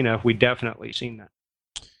 Katrina, we definitely seen that.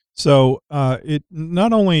 So it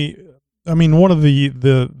not only, I mean, one of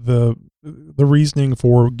the reasoning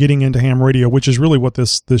for getting into ham radio, which is really what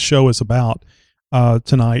this show is about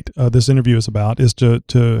tonight, this interview is about, is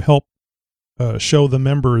to help show the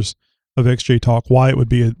members of XJ Talk why it would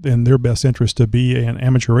be in their best interest to be an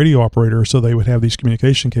amateur radio operator, so they would have these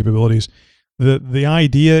communication capabilities. The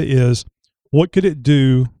idea is, what could it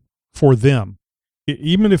do for them,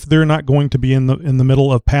 even if they're not going to be in the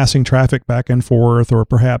middle of passing traffic back and forth, or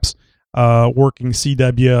perhaps working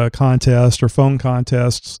CW contest or phone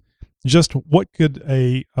contests? Just what could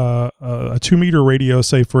a 2-meter radio,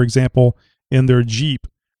 say for example, in their Jeep,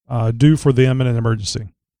 do for them in an emergency?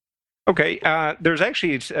 Okay, there's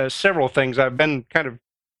actually several things. I've been kind of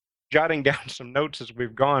jotting down some notes as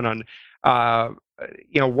we've gone on,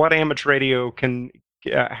 what amateur radio can,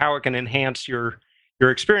 how it can enhance your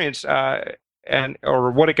experience,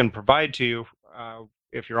 or what it can provide to you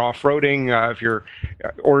if you're off-roading, if you're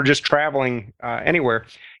or just traveling anywhere.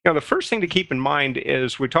 The first thing to keep in mind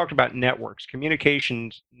is we talked about networks,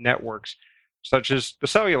 communications networks, such as the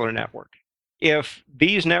cellular network. If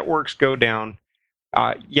these networks go down,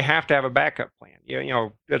 you have to have a backup plan.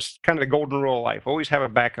 That's kind of the golden rule of life. Always have a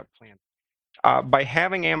backup plan. By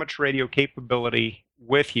having amateur radio capability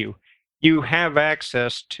with you, you have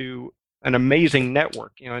access to an amazing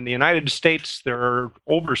network. In the United States, there are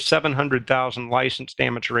over 700,000 licensed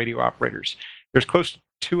amateur radio operators. There's close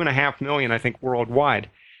to 2.5 million, I think, worldwide.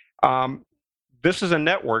 This is a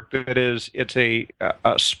network that it's a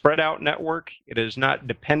spread out network. It is not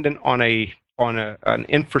dependent on an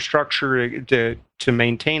infrastructure to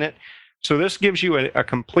maintain it. So this gives you a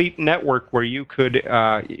complete network where you could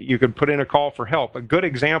put in a call for help. A good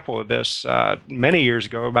example of this, many years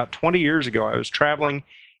ago, about 20 years ago, I was traveling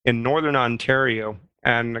in northern Ontario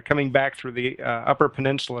and coming back through the Upper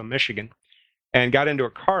Peninsula of Michigan, and got into a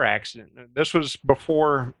car accident. This was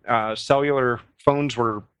before cellular phones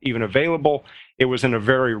were even available. It was in a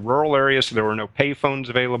very rural area, so there were no pay phones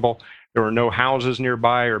available. There were no houses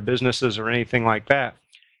nearby or businesses or anything like that.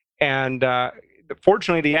 And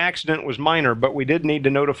fortunately, the accident was minor, but we did need to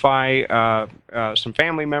notify some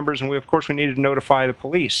family members, and we needed to notify the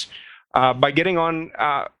police. By getting on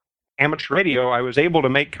amateur radio, I was able to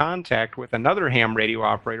make contact with another ham radio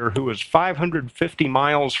operator who was 550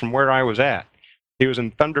 miles from where I was at. He was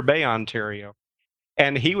in Thunder Bay, Ontario.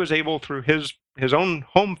 And he was able, through his own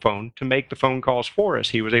home phone, to make the phone calls for us.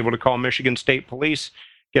 He was able to call Michigan State Police,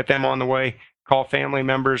 get them on the way, call family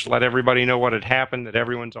members, let everybody know what had happened, that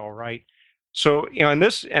everyone's all right. So,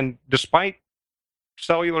 and despite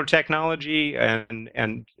cellular technology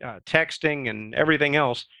and texting and everything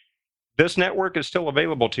else, this network is still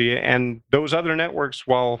available to you. And those other networks,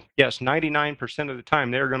 while yes, 99% of the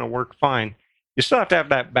time they're going to work fine, you still have to have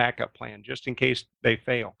that backup plan just in case they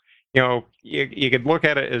fail. You could look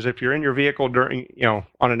at it as if you're in your vehicle during,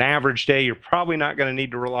 on an average day, you're probably not going to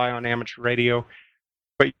need to rely on amateur radio.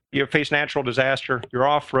 But you face natural disaster, you're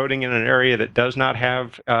off-roading in an area that does not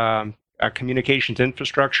have a communications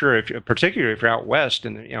infrastructure, particularly if you're out west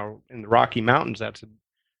in the Rocky Mountains, that's a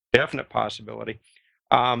definite possibility.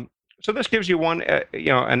 So this gives you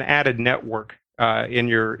an added network in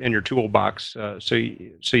your toolbox. So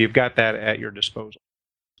you've got that at your disposal.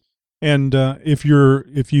 And if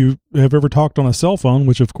you have ever talked on a cell phone,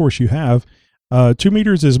 which of course you have, 2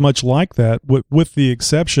 meters is much like that, with the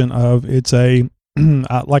exception of it's a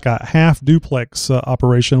like a half duplex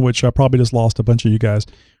operation, which I probably just lost a bunch of you guys,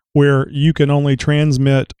 where you can only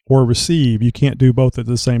transmit or receive. You can't do both at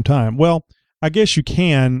the same time. Well, I guess you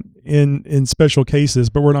can in special cases,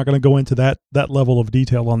 but we're not going to go into that level of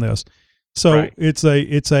detail on this. So right. it's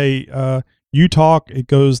a you talk,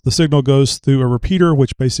 the signal goes through a repeater,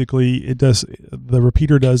 which basically the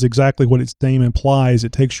repeater does exactly what its name implies.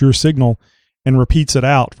 It takes your signal and repeats it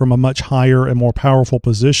out from a much higher and more powerful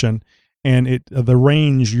position. And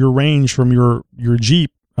your range from your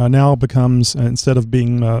Jeep now becomes, instead of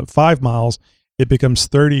being 5 miles, it becomes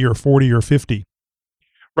 30 or 40 or 50.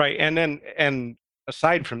 Right. And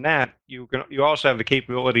aside from that, you also have the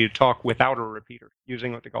capability to talk without a repeater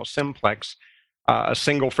using what they call simplex. A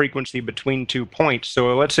single frequency between 2 points.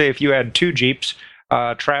 So let's say if you had 2 Jeeps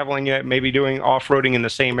traveling, maybe doing off-roading in the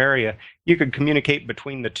same area, you could communicate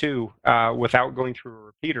between the two without going through a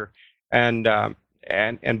repeater and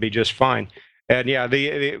be just fine. And yeah,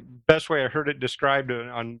 the best way I heard it described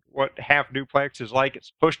on what half duplex is like,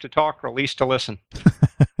 it's push to talk, release to listen.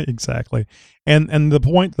 Exactly. And the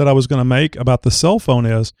point that I was going to make about the cell phone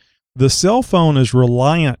is the cell phone is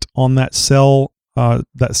reliant on that cell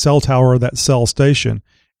tower, that cell station,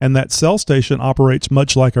 and that cell station operates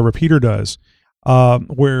much like a repeater does,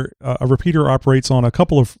 where a repeater operates on a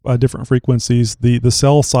couple of different frequencies. The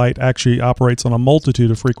cell site actually operates on a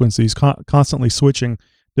multitude of frequencies, constantly switching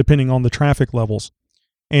depending on the traffic levels,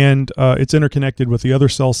 and it's interconnected with the other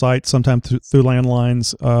cell sites, sometimes through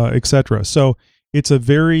landlines, etc. So it's a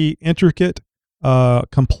very intricate,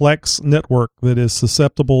 complex network that is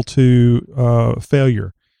susceptible to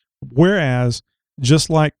failure, whereas just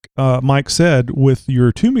like Mike said, with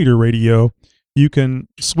your 2 meter radio, you can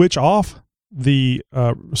switch off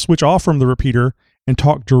from the repeater and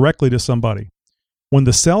talk directly to somebody. When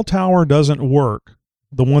the cell tower doesn't work,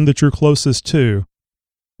 the one that you're closest to,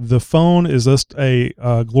 the phone is just a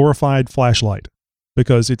glorified flashlight,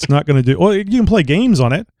 because it's not going to do. Well, you can play games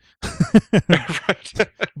on it,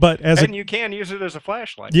 but you can use it as a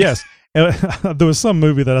flashlight. Yes. There was some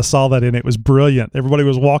movie that I saw that in. It was brilliant. Everybody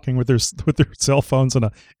was walking with their cell phones in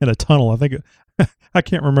a tunnel. I think I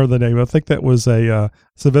can't remember the name. I think that was a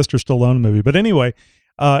Sylvester Stallone movie. But anyway,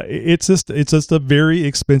 it's just a very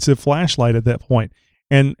expensive flashlight at that point,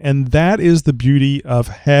 and that is the beauty of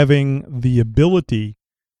having the ability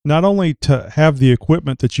not only to have the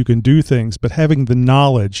equipment that you can do things, but having the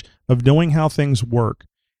knowledge of knowing how things work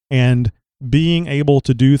and being able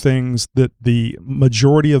to do things that the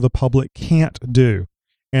majority of the public can't do,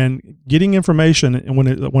 and getting information when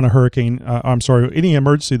a hurricane, any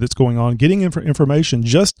emergency that's going on, getting information,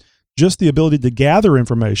 just the ability to gather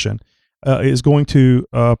information is going to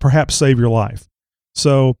perhaps save your life.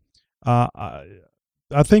 So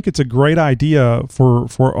I think it's a great idea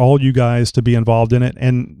for all you guys to be involved in it.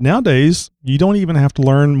 And nowadays, you don't even have to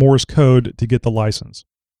learn Morse code to get the license.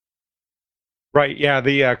 Right. Yeah.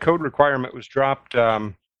 The code requirement was dropped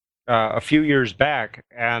a few years back,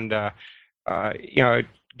 and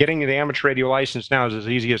getting the amateur radio license now is as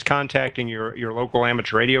easy as contacting your local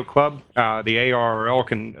amateur radio club. The ARRL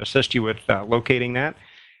can assist you with locating that,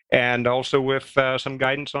 and also with some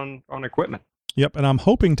guidance on equipment. Yep, and I'm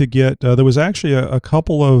hoping to get. There was actually a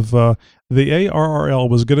couple of the ARRL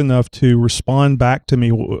was good enough to respond back to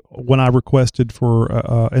me when I requested for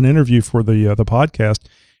an interview for the podcast.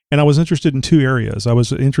 And I was interested in 2 areas. I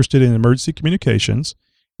was interested in emergency communications,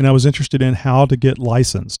 and I was interested in how to get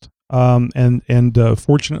licensed. And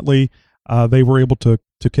fortunately, they were able to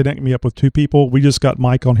to connect me up with 2 people. We just got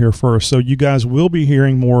Mike on here first. So you guys will be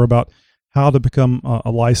hearing more about how to become a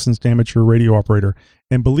licensed amateur radio operator.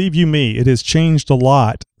 And believe you me, it has changed a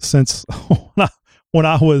lot since when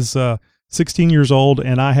I was 16 years old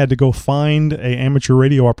and I had to go find a amateur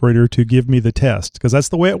radio operator to give me the test, because that's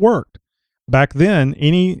the way it worked. Back then,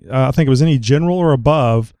 I think it was any general or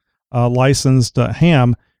above licensed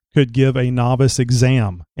ham could give a novice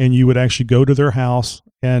exam, and you would actually go to their house.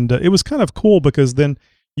 And it was kind of cool because then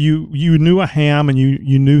you knew a ham, and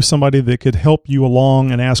you knew somebody that could help you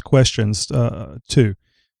along and ask questions too.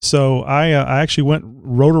 So I actually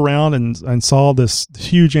rode around and saw this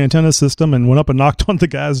huge antenna system and went up and knocked on the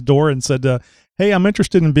guy's door and said, "Hey, I'm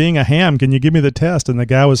interested in being a ham. Can you give me the test?" And the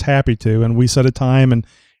guy was happy to, and we set a time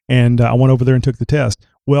and I went over there and took the test.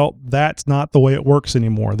 Well, that's not the way it works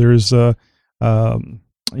anymore. There's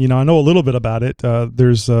I know a little bit about it.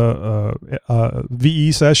 There's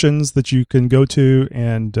VE sessions that you can go to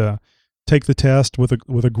and take the test with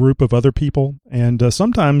a group of other people, and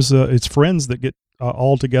sometimes it's friends that get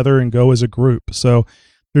all together and go as a group. So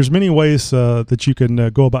there's many ways that you can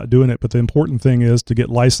go about doing it, but the important thing is to get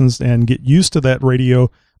licensed and get used to that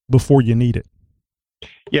radio before you need it.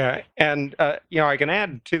 Yeah, and I can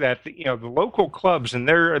add to that. The local clubs, and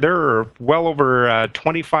there are well over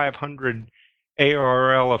 2,500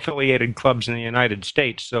 ARRL affiliated clubs in the United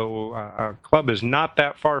States. So a club is not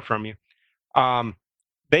that far from you.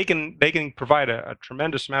 They can provide a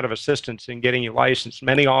tremendous amount of assistance in getting you licensed.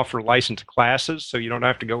 Many offer license classes, so you don't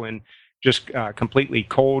have to go in just completely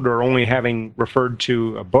cold or only having referred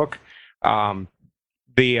to a book.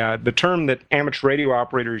 The term that amateur radio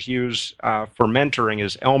operators use for mentoring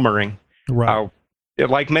is Elmering. Right.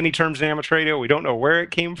 Like many terms in amateur radio, we don't know where it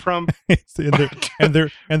came from. and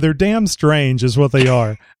they're damn strange is what they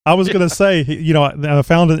are. I was going to say, I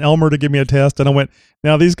found an Elmer to give me a test, and I went,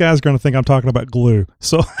 now these guys are going to think I'm talking about glue.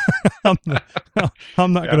 So I'm not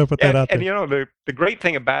going to put that out there. And the great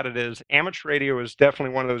thing about it is amateur radio is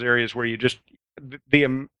definitely one of those areas where you just,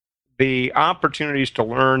 the opportunities to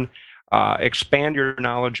learn, expand your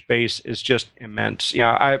knowledge base is just immense.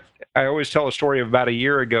 I always tell a story of about a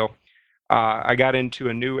year ago. I got into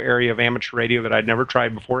a new area of amateur radio that I'd never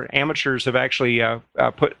tried before. Amateurs have actually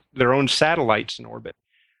put their own satellites in orbit.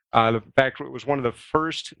 In fact, it was one of the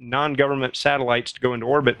first non-government satellites to go into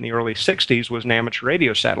orbit in the early 60s was an amateur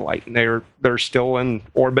radio satellite, and they're still in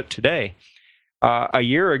orbit today. A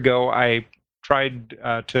year ago, I tried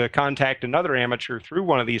to contact another amateur through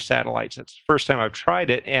one of these satellites. That's the first time I've tried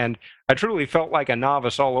it, and I truly felt like a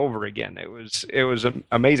novice all over again. It was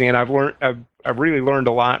amazing, and I've really learned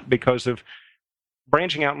a lot because of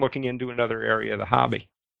branching out and looking into another area of the hobby.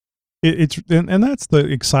 And that's the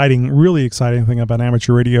really exciting thing about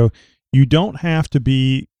amateur radio. You don't have to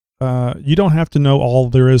know all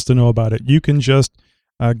there is to know about it. You can just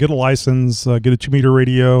get a license, get a 2-meter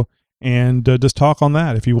radio, and just talk on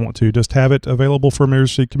that if you want to. Just have it available for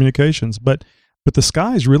emergency communications. But the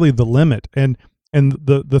sky is really the limit. And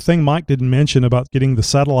the thing Mike didn't mention about getting the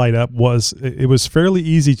satellite up was it was fairly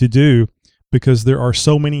easy to do because there are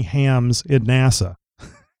so many hams in NASA.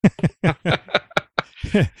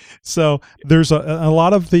 So there's a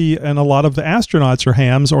lot of the astronauts are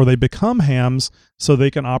hams, or they become hams so they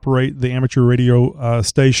can operate the amateur radio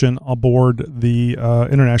station aboard the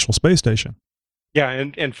International Space Station. Yeah,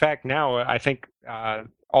 and in fact, now I think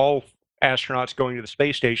all astronauts going to the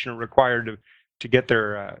space station are required to get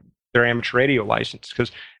their amateur radio license,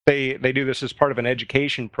 because they do this as part of an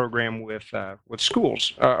education program with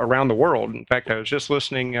schools around the world. In fact, I was just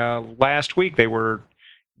listening last week.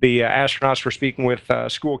 The astronauts were speaking with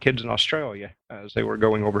school kids in Australia as they were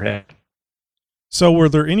going overhead. So, were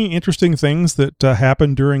there any interesting things that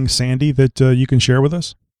happened during Sandy that you can share with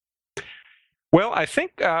us? Well, I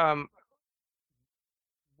think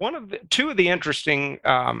two of the interesting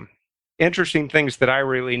things that I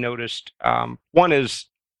really noticed. One is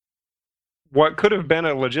what could have been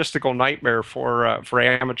a logistical nightmare for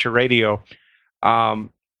amateur radio.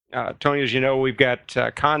 Tony, as you know, we've got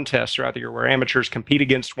contests throughout the year where amateurs compete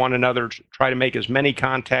against one another to try to make as many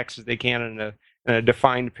contacts as they can in a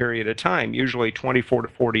defined period of time, usually 24 to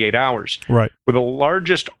 48 hours. Right. Well, the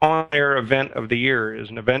largest on-air event of the year is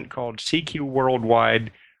an event called CQ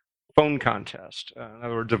Worldwide Phone Contest. In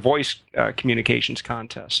other words, a voice communications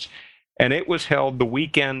contest. And it was held the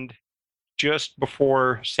weekend just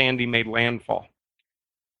before Sandy made landfall.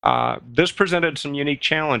 This presented some unique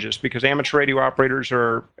challenges because amateur radio operators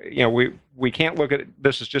are, we can't look at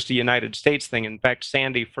this as just a United States thing. In fact,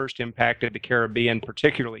 Sandy first impacted the Caribbean,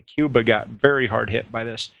 particularly Cuba got very hard hit by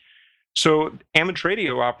this. So amateur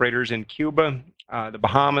radio operators in Cuba, the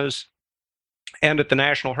Bahamas, and at the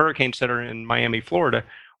National Hurricane Center in Miami, Florida,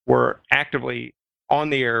 were actively on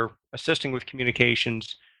the air assisting with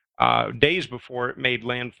communications days before it made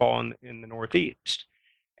landfall in the Northeast.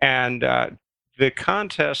 And the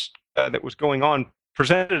contest that was going on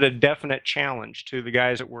presented a definite challenge to the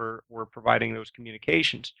guys that were providing those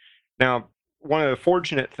communications. Now, one of the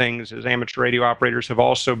fortunate things is amateur radio operators have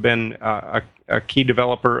also been a key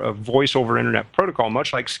developer of voice over internet protocol,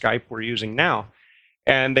 much like Skype we're using now.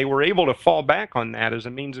 And they were able to fall back on that as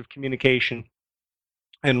a means of communication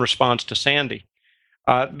in response to Sandy.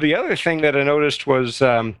 The other thing that I noticed was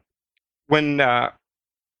when the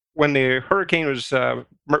hurricane was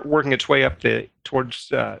working its way up towards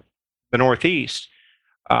the Northeast,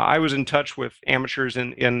 I was in touch with amateurs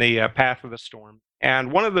in the path of the storm.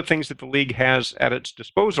 And one of the things that the league has at its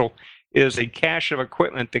disposal is a cache of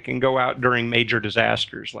equipment that can go out during major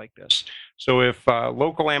disasters like this. So if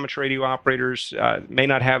local amateur radio operators may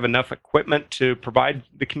not have enough equipment to provide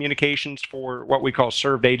the communications for what we call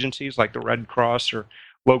served agencies like the Red Cross or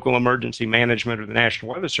local emergency management or the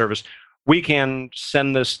National Weather Service, we can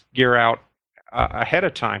send this gear out ahead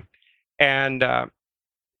of time. And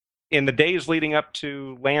in the days leading up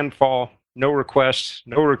to landfall, no requests,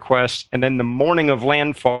 and then the morning of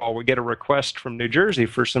landfall, we get a request from New Jersey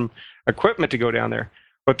for some equipment to go down there.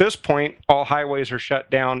 But at this point, all highways are shut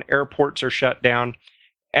down, airports are shut down,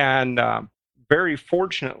 and very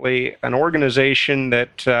fortunately, an organization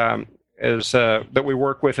that that we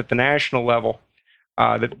work with at the national level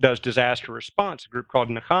that does disaster response, a group called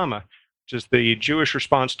Nechama, which is the Jewish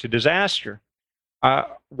response to disaster.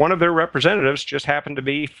 One of their representatives just happened to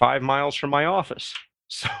be 5 miles from my office.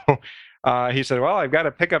 So he said, well, I've got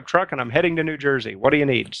a pickup truck and I'm heading to New Jersey. What do you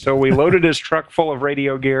need? So we loaded his truck full of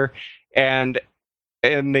radio gear, and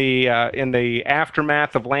in the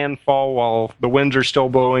aftermath of landfall, while the winds are still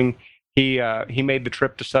blowing, he made the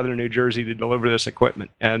trip to southern New Jersey to deliver this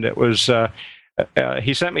equipment. And it was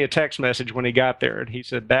he sent me a text message when he got there, and he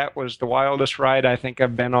said, that was the wildest ride I think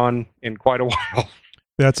I've been on in quite a while.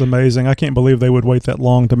 That's amazing. I can't believe they would wait that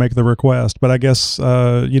long to make the request. But I guess, in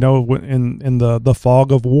the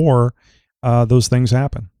fog of war, those things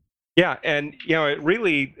happen. Yeah, and, it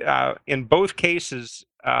really, in both cases,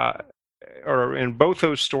 or in both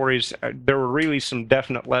those stories, there were really some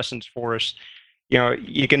definite lessons for us.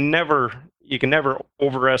 You can never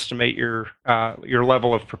overestimate your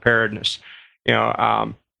level of preparedness.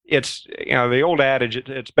 It's the old adage,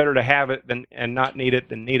 it's better to have it and not need it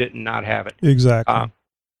than need it and not have it. Exactly.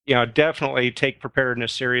 Definitely take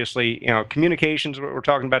preparedness seriously. Communications, what we're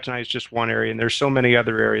talking about tonight, is just one area, and there's so many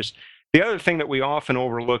other areas. The other thing that we often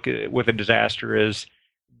overlook with a disaster is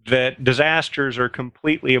that disasters are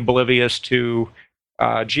completely oblivious to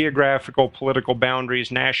geographical, political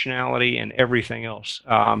boundaries, nationality, and everything else.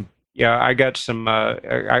 I got some.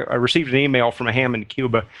 I received an email from a ham in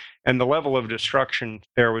Cuba, and the level of destruction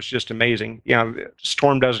there was just amazing. The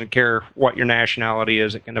storm doesn't care what your nationality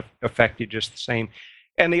is; it can affect you just the same.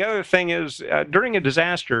 And the other thing is, during a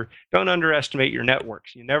disaster, don't underestimate your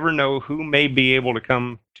networks. You never know who may be able to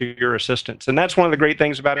come to your assistance. And that's one of the great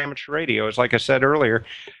things about amateur radio is, like I said earlier,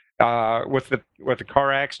 with the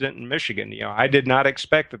car accident in Michigan, I did not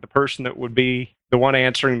expect that the person that would be the one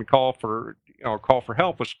answering the call for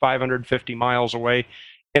help was 550 miles away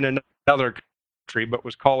in another country, but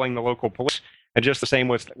was calling the local police. And just the same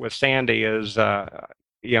with Sandy is,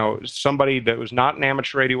 somebody that was not an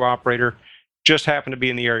amateur radio operator, just happened to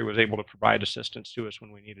be in the area, was able to provide assistance to us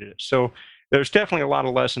when we needed it. So there's definitely a lot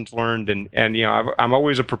of lessons learned, and I'm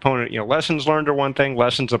always a proponent. Lessons learned are one thing,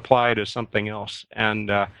 lessons applied is something else.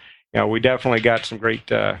 And we definitely got some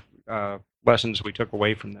great lessons we took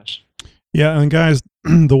away from this. Yeah, and guys,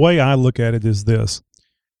 the way I look at it is this: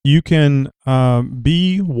 you can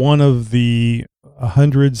be one of the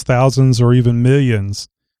hundreds, thousands, or even millions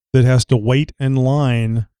that has to wait in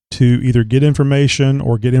line to either get information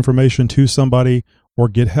or get information to somebody or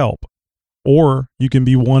get help. Or you can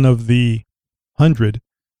be one of the 100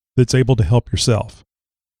 that's able to help yourself.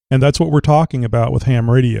 And that's what we're talking about with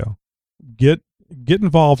ham radio. Get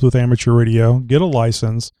involved with amateur radio, get a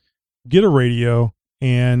license, get a radio,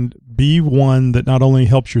 and be one that not only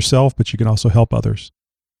helps yourself, but you can also help others.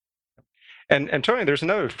 And Tony, there's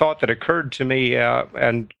another thought that occurred to me,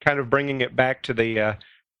 and kind of bringing it back to the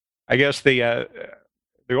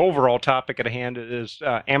overall topic at hand is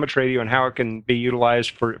amateur radio and how it can be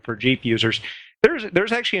utilized for Jeep users.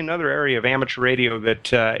 There's actually another area of amateur radio that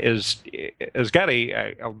has got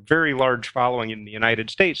a very large following in the United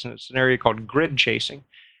States, and it's an area called grid chasing.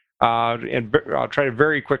 And I'll try to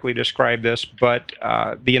very quickly describe this, but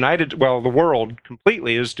the world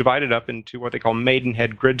completely is divided up into what they call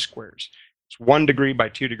Maidenhead grid squares. It's 1 degree by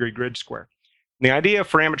 2 degree grid square. The idea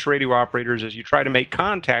for amateur radio operators is you try to make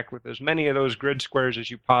contact with as many of those grid squares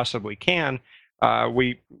as you possibly can.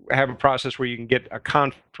 We have a process where you can get a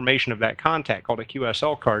confirmation of that contact called a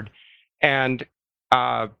QSL card, and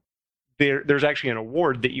there's actually an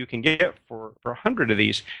award that you can get for 100 of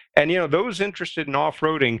these. And those interested in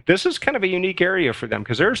off-roading, this is kind of a unique area for them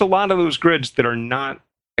because there's a lot of those grids that are not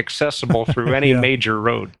accessible through any major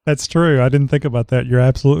road. That's true. I didn't think about that. You're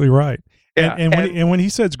absolutely right. Yeah, and when he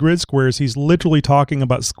says grid squares, he's literally talking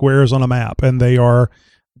about squares on a map, and they are.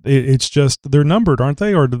 It's just they're numbered, aren't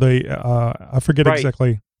they? Or do they? I forget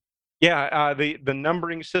exactly. Yeah, the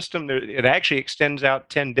numbering system, it actually extends out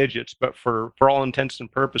 10 digits, but for all intents and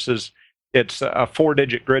purposes, it's a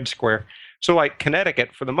 4-digit grid square. So like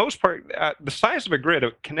Connecticut, for the most part, the size of a grid,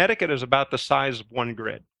 Connecticut is about the size of one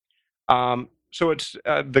grid. So it's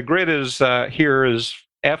the grid is here is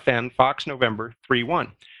FN, Fox November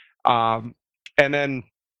 31. And then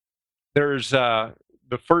there's the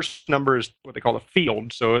first number is what they call a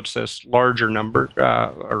field. So it's this larger number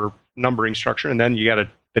or numbering structure. And then you got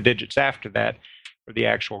the digits after that for the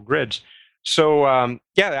actual grids. So,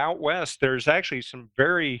 out west, there's actually some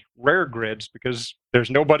very rare grids because there's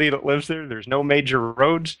nobody that lives there. There's no major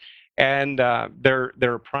roads, and they're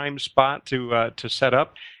a prime spot to set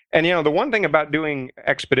up. And, the one thing about doing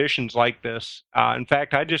expeditions like this, in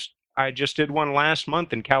fact, I just did one last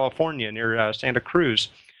month in California near Santa Cruz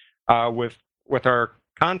with our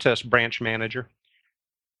contest branch manager.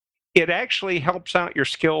 It actually helps out your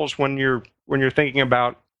skills when you're thinking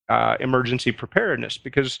about emergency preparedness,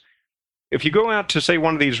 because if you go out to, say,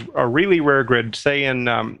 one of these really rare grids, say in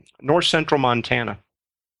north central Montana,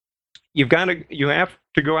 you have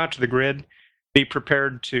to go out to the grid, be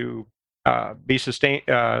prepared to be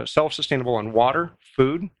self-sustainable on water,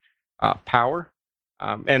 food, power,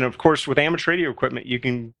 and of course with amateur radio equipment, you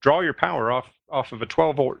can draw your power off of a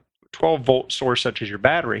 12 volt source such as your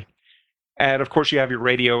battery, and of course you have your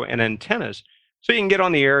radio and antennas. So you can get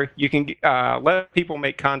on the air, you can let people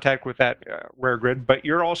make contact with that rare grid, but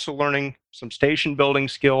you're also learning some station building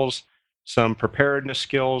skills, some preparedness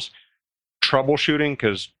skills, troubleshooting,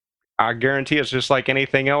 because I guarantee it's just like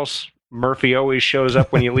anything else. Murphy always shows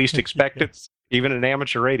up when you least expect it, even in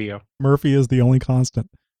amateur radio. Murphy is the only constant.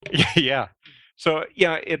 Yeah. So,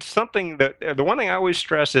 it's something that the one thing I always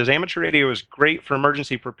stress is amateur radio is great for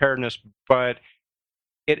emergency preparedness, but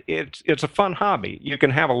it's a fun hobby. You can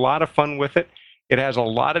have a lot of fun with it. It has a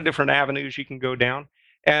lot of different avenues you can go down.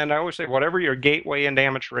 And I always say, whatever your gateway into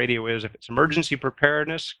amateur radio is, if it's emergency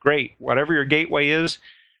preparedness, great. Whatever your gateway is,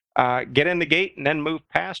 get in the gate and then move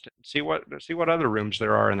past it. See what other rooms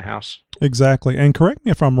there are in the house. Exactly. And correct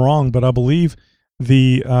me if I'm wrong, but I believe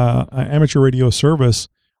the amateur radio service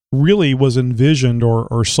really was envisioned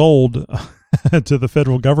or sold to the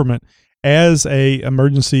federal government as a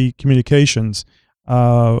emergency communications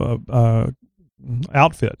outfit.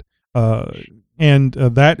 And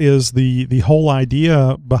that is the whole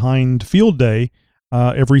idea behind Field Day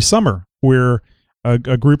every summer, where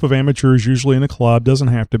a group of amateurs, usually in a club, doesn't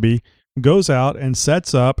have to be, goes out and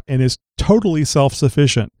sets up and is totally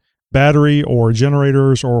self-sufficient. Battery or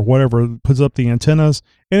generators or whatever, puts up the antennas,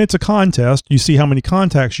 and it's a contest. You see how many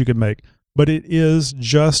contacts you can make, but it is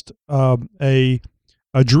just a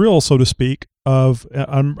drill, so to speak, of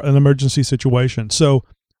an emergency situation. So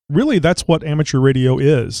really, that's what amateur radio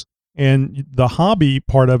is. And the hobby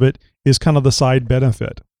part of it is kind of the side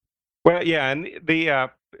benefit. Well, yeah, and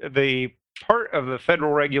the part of the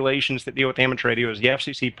federal regulations that deal with amateur radio is the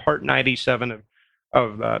FCC Part 97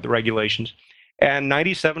 of the regulations, and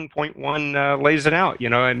 97.1 lays it out.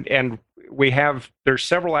 And there's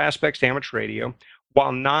several aspects to amateur radio.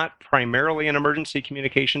 While not primarily an emergency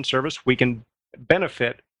communication service, we can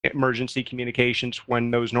benefit emergency communications when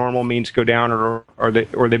those normal means go down or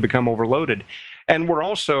they become overloaded. And we're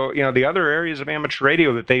also, the other areas of amateur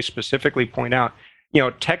radio that they specifically point out,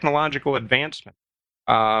 technological advancement,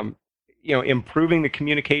 improving the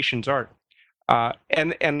communications art,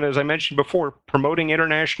 and as I mentioned before, promoting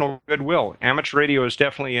international goodwill. Amateur radio is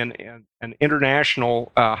definitely an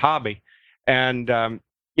international hobby. And I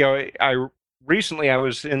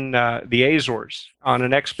was in the Azores on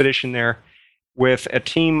an expedition there with a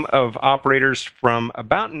team of operators from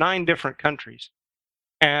about 9 different countries.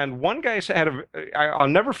 And one guy said, I'll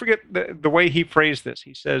never forget the way he phrased this.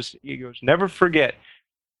 He goes, never forget,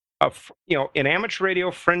 in amateur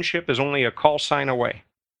radio, friendship is only a call sign away.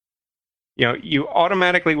 You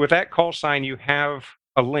automatically, with that call sign, you have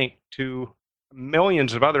a link to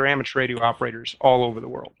millions of other amateur radio operators all over the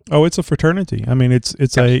world. Oh, it's a fraternity. I mean,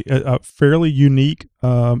 it's a fairly unique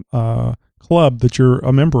club that you're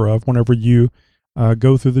a member of whenever you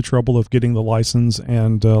go through the trouble of getting the license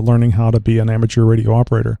and learning how to be an amateur radio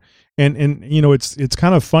operator. And you know, it's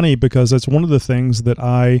kind of funny because it's one of the things that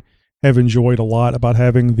I have enjoyed a lot about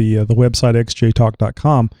having the website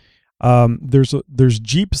xjtalk.com. There's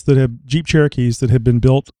Jeep Cherokees that have been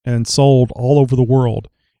built and sold all over the world,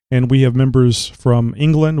 and we have members from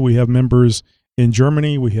England, we have members in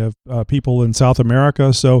Germany, we have people in South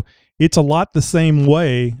America. So it's a lot the same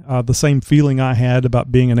way, the same feeling I had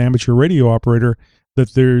about being an amateur radio operator.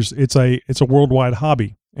 That it's a worldwide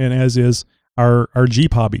hobby, and as is our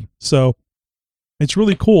Jeep hobby. So it's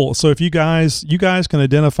really cool. So if you guys can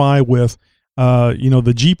identify with,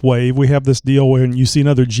 the Jeep wave, we have this deal when you see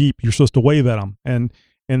another Jeep, you're supposed to wave at them. And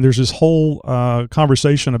there's this whole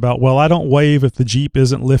conversation about, well, I don't wave if the Jeep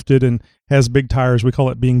isn't lifted and has big tires. We call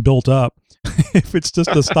it being built up. If it's just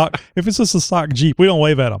a stock Jeep, we don't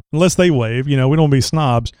wave at them unless they wave. We don't be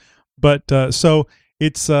snobs. But so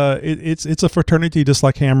it's a fraternity just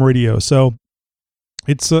like ham radio. So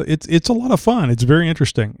it's a lot of fun. It's very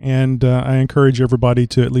interesting, and I encourage everybody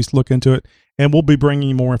to at least look into it. And we'll be bringing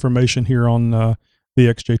you more information here on the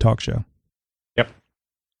XJ Talk Show. Yep.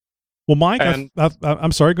 Well, Mike,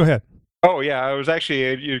 I'm sorry. Go ahead. Oh yeah, I was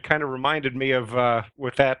actually you kind of reminded me of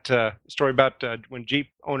with that story about when Jeep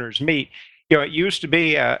owners meet. It used to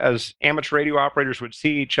be as amateur radio operators would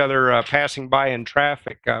see each other passing by in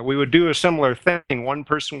traffic, we would do a similar thing. One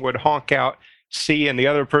person would honk out C and the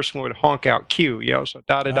other person would honk out Q, so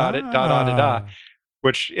da-da-da-da-da-da-da,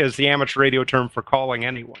 which is the amateur radio term for calling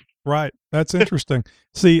anyone. Right. That's interesting.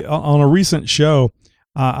 See, on a recent show,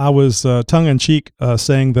 I was tongue-in-cheek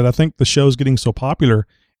saying that I think the show's getting so popular,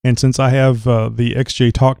 and since I have the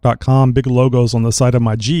xjtalk.com big logos on the side of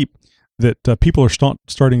my Jeep, that people are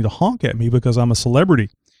starting to honk at me because I'm a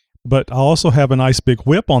celebrity. But I also have a nice big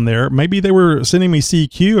whip on there. Maybe they were sending me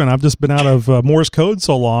CQ, and I've just been out of Morse code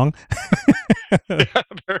so long. Yeah,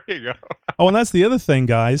 there you go. Oh, and that's the other thing,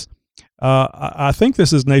 guys. I think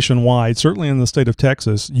this is nationwide. Certainly in the state of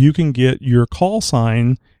Texas, you can get your call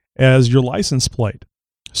sign as your license plate.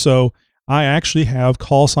 So I actually have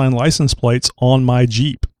call sign license plates on my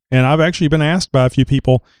Jeep. And I've actually been asked by a few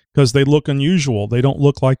people because they look unusual. They don't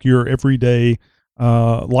look like your everyday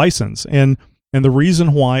license. And the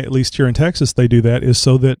reason why, at least here in Texas, they do that is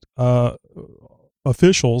so that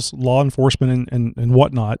officials, law enforcement and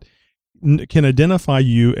whatnot, can identify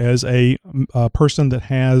you as a person that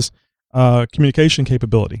has communication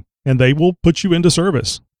capability, and they will put you into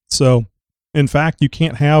service. So, in fact, you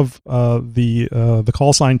can't have the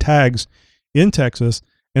call sign tags in Texas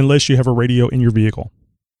unless you have a radio in your vehicle.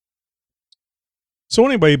 So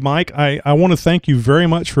anyway, Mike, I want to thank you very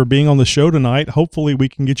much for being on the show tonight. Hopefully we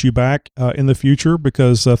can get you back in the future,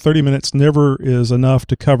 because 30 minutes never is enough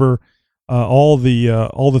to cover all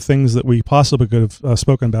the things that we possibly could have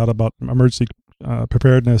spoken about emergency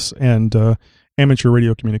preparedness and amateur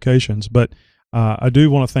radio communications. But I do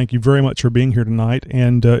want to thank you very much for being here tonight.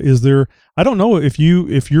 And I don't know if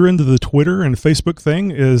you're into the Twitter and Facebook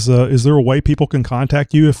thing, is there a way people can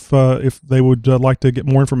contact you if they would like to get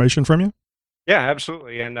more information from you? Yeah,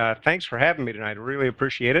 absolutely. And thanks for having me tonight. I really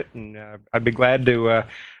appreciate it. And I'd be glad to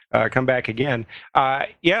come back again. A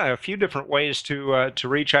few different ways to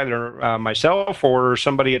reach either myself or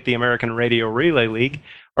somebody at the American Radio Relay League.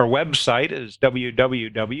 Our website is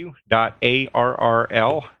www.arrl.org.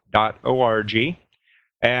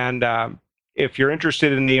 And if you're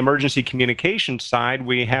interested in the emergency communications side,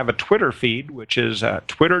 we have a Twitter feed, which is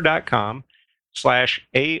twitter.com/ARRL_MCOM,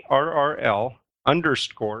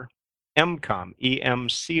 EMCOMM.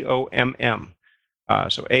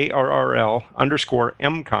 So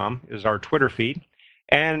ARRL_MCOM is our Twitter feed.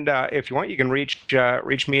 And if you want, you can reach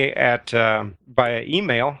me at via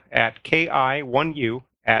email at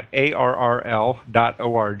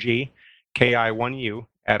ki1u@arrl.org,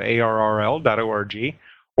 ki1u@arrl.org.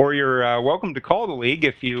 Or you're welcome to call the league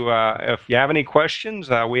if you have any questions.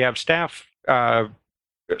 We have staff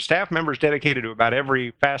members dedicated to about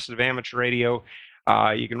every facet of amateur radio.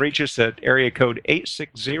 You can reach us at area code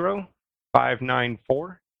 860-594-0200,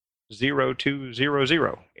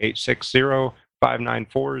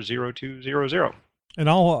 860-594-0200. And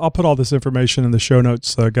I'll put all this information in the show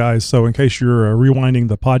notes, guys. So in case you're rewinding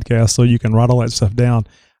the podcast, so you can write all that stuff down,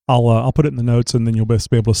 I'll put it in the notes, and then you'll best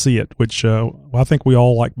be able to see it, which I think we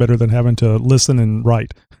all like better than having to listen and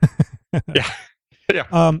write. Yeah. Yeah.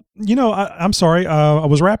 I'm sorry. I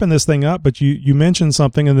was wrapping this thing up, but you mentioned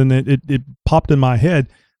something, and then it popped in my head.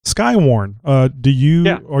 Skywarn. Are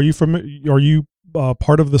you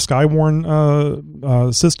part of the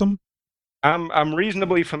Skywarn system? I'm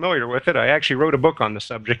reasonably familiar with it. I actually wrote a book on the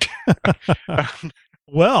subject.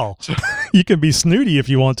 Well, you can be snooty if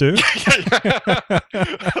you want to.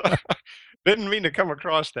 Didn't mean to come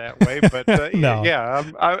across that way, but No. yeah,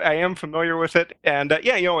 I am familiar with it, and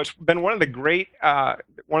yeah, it's been one of the great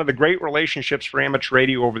relationships for amateur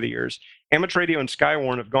radio over the years. Amateur radio and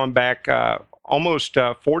Skywarn have gone back almost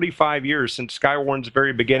 45 years since Skywarn's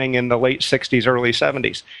very beginning in the late 60s, early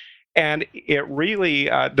 70s, and it really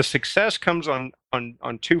the success comes on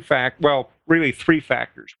really three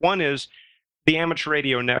factors. One is the amateur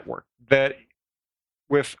radio network that.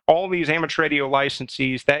 With all these amateur radio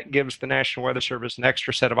licensees, that gives the National Weather Service an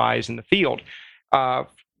extra set of eyes in the field,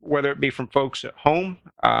 whether it be from folks at home,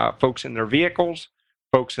 folks in their vehicles,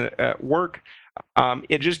 folks at work.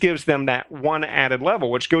 It just gives them that one added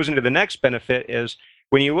level, which goes into the next benefit is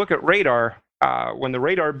when you look at radar, when the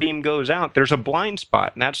radar beam goes out, there's a blind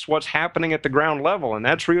spot, and that's what's happening at the ground level, and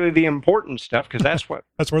that's really the important stuff because that's what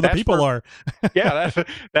that's where the people are. Yeah,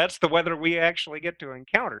 that's the weather we actually get to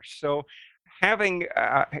encounter. So.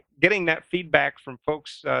 Getting that feedback from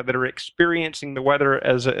folks that are experiencing the weather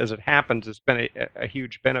as it happens has been a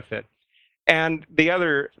huge benefit. And the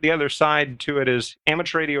other side to it is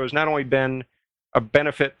amateur radio has not only been a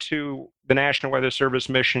benefit to the National Weather Service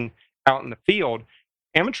mission out in the field,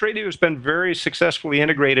 amateur radio has been very successfully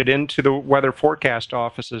integrated into the weather forecast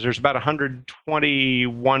offices. There's about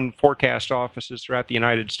 121 forecast offices throughout the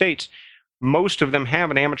United States. Most of them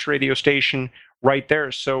have an amateur radio station right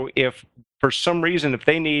there. So if for some reason, if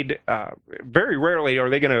they need, very rarely are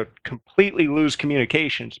they going to completely lose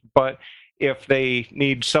communications, but if they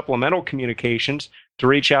need supplemental communications to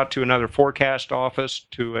reach out to another forecast office,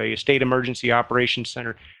 to a state emergency operations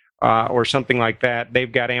center, or something like that,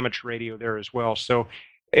 they've got amateur radio there as well. So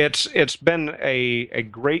it's been a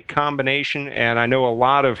great combination, and I know a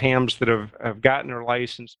lot of hams that have gotten their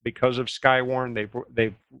license because of Skywarn.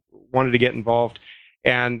 They've wanted to get involved.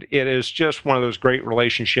 And it is just one of those great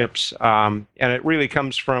relationships, and it really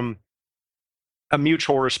comes from a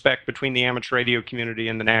mutual respect between the amateur radio community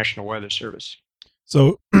and the National Weather Service.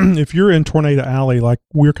 So if you're in Tornado Alley, like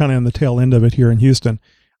we're kind of in the tail end of it here in Houston,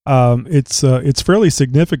 it's fairly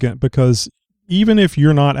significant because even if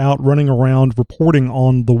you're not out running around reporting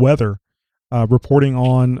on the weather, reporting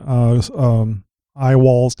on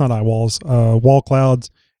wall clouds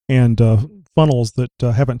and funnels that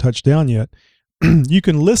haven't touched down yet, you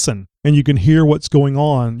can listen and you can hear what's going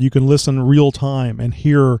on. You can listen real time and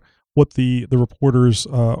hear what the reporters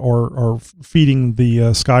are feeding the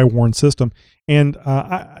Skywarn system. And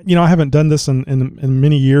I haven't done this in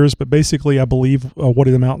many years, but basically I believe what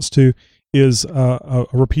it amounts to is a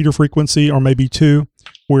repeater frequency or maybe two,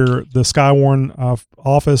 where the Skywarn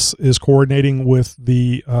office is coordinating with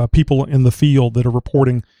the people in the field that are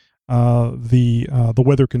reporting the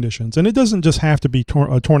weather conditions. And it doesn't just have to be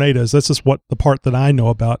tornadoes. That's just the part that I know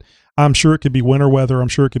about. I'm sure it could be winter weather. I'm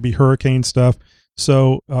sure it could be hurricane stuff.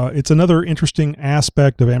 So it's another interesting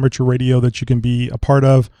aspect of amateur radio that you can be a part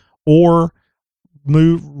of, or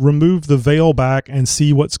remove the veil back and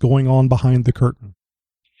see what's going on behind the curtain.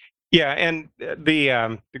 Yeah, and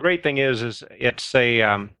the great thing is it's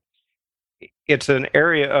an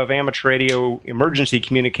area of amateur radio emergency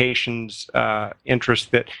communications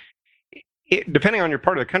interest that, depending on your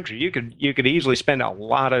part of the country, you could easily spend a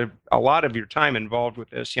lot of your time involved with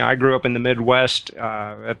this. I grew up in the Midwest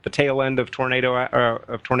at the tail end of Tornado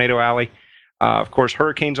Alley. Of course,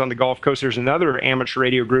 hurricanes on the Gulf Coast. There's another amateur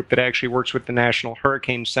radio group that actually works with the National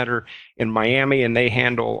Hurricane Center in Miami, and they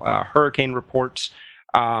handle hurricane reports.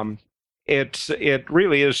 It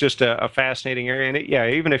really is just a fascinating area, and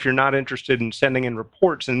even if you're not interested in sending in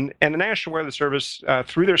reports, and the National Weather Service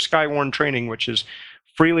through their Skywarn training, which is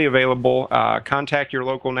freely available, contact your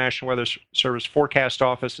local National Weather Service forecast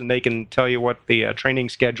office, and they can tell you what the training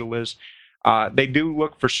schedule is. They do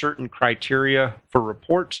look for certain criteria for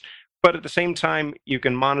reports, but at the same time, you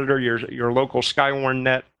can monitor your local Skywarn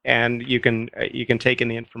net, and you can take in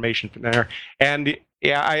the information from there. And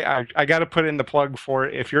yeah, I got to put in the plug for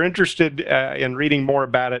it. If you're interested in reading more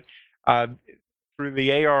about it, through the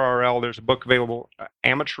ARRL, there's a book available,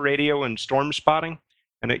 Amateur Radio and Storm Spotting,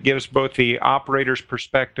 and it gives both the operator's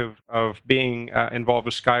perspective of being involved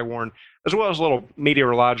with Skywarn, as well as a little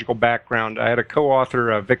meteorological background. I had a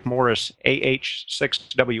co-author, Vic Morris,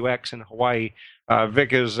 AH6WX in Hawaii.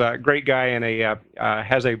 Vic is a great guy and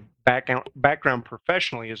has a background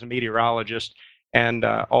professionally as a meteorologist, and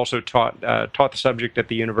also taught the subject at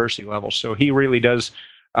the university level. So he really does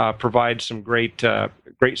provide some great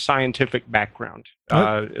scientific background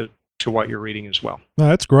to what you're reading as well. No,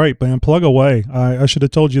 that's great, man. Plug away. I should have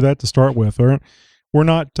told you that to start with. We're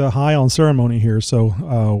not high on ceremony here, so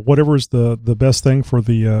whatever is the best thing for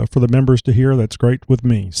the members to hear, that's great with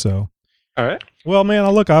me. So All right. Well, man,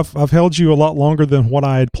 I've held you a lot longer than what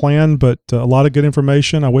I had planned, but a lot of good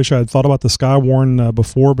information. I wish I had thought about the Skywarn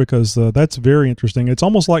before, because that's very interesting. It's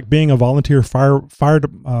almost like being a volunteer fire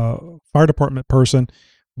department person,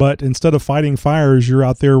 but instead of fighting fires, you're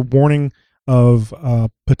out there warning of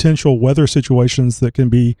potential weather situations that can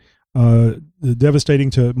be devastating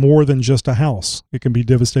to more than just a house. It can be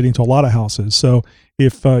devastating to a lot of houses. So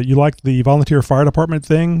if you like the volunteer fire department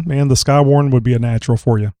thing, man, the Skywarn would be a natural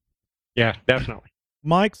for you. Yeah, definitely.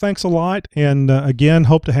 Mike, thanks a lot. And again,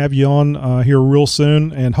 hope to have you on here real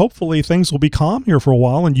soon. And hopefully things will be calm here for a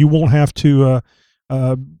while and you won't have to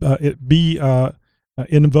be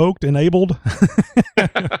enabled.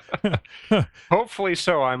 Hopefully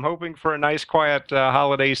so. I'm hoping for a nice, quiet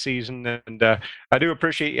holiday season. And I do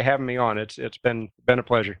appreciate you having me on. It's been a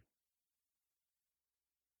pleasure.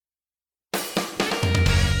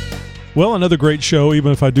 Well, another great show,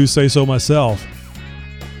 even if I do say so myself.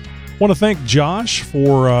 I want to thank Josh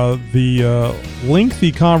for the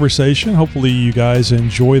lengthy conversation. Hopefully you guys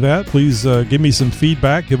enjoy that. Please give me some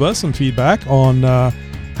feedback. Give us some feedback on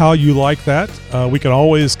how you like that. We can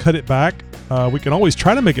always cut it back. We can always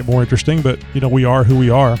try to make it more interesting, but we are who we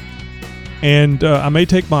are. And I may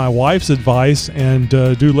take my wife's advice and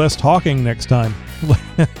do less talking next time.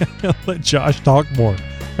 Let Josh talk more.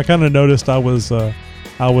 I kind of noticed I was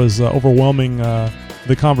overwhelming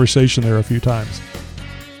the conversation there a few times.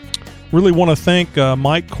 Really want to thank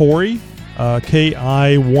Mike Corey,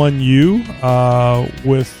 KI1U,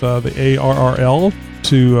 with the ARRL,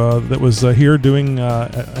 that was here doing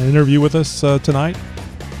an interview with us tonight.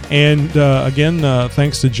 And again,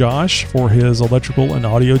 thanks to Josh for his electrical and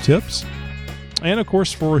audio tips, and of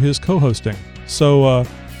course for his co-hosting. So,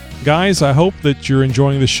 guys, I hope that you're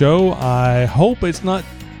enjoying the show. I hope it's not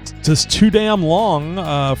just too damn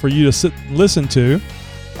long for you to sit and listen to.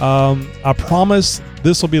 I promise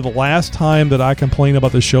this will be the last time that I complain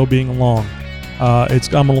about the show being long. I'm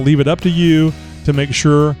going to leave it up to you to make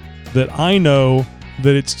sure that I know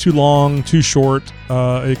that it's too long, too short,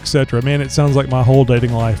 etc. Man, it sounds like my whole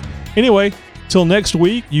dating life. Anyway, till next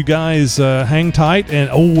week, you guys hang tight, and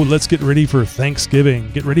let's get ready for Thanksgiving.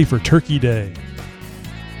 Get ready for Turkey Day.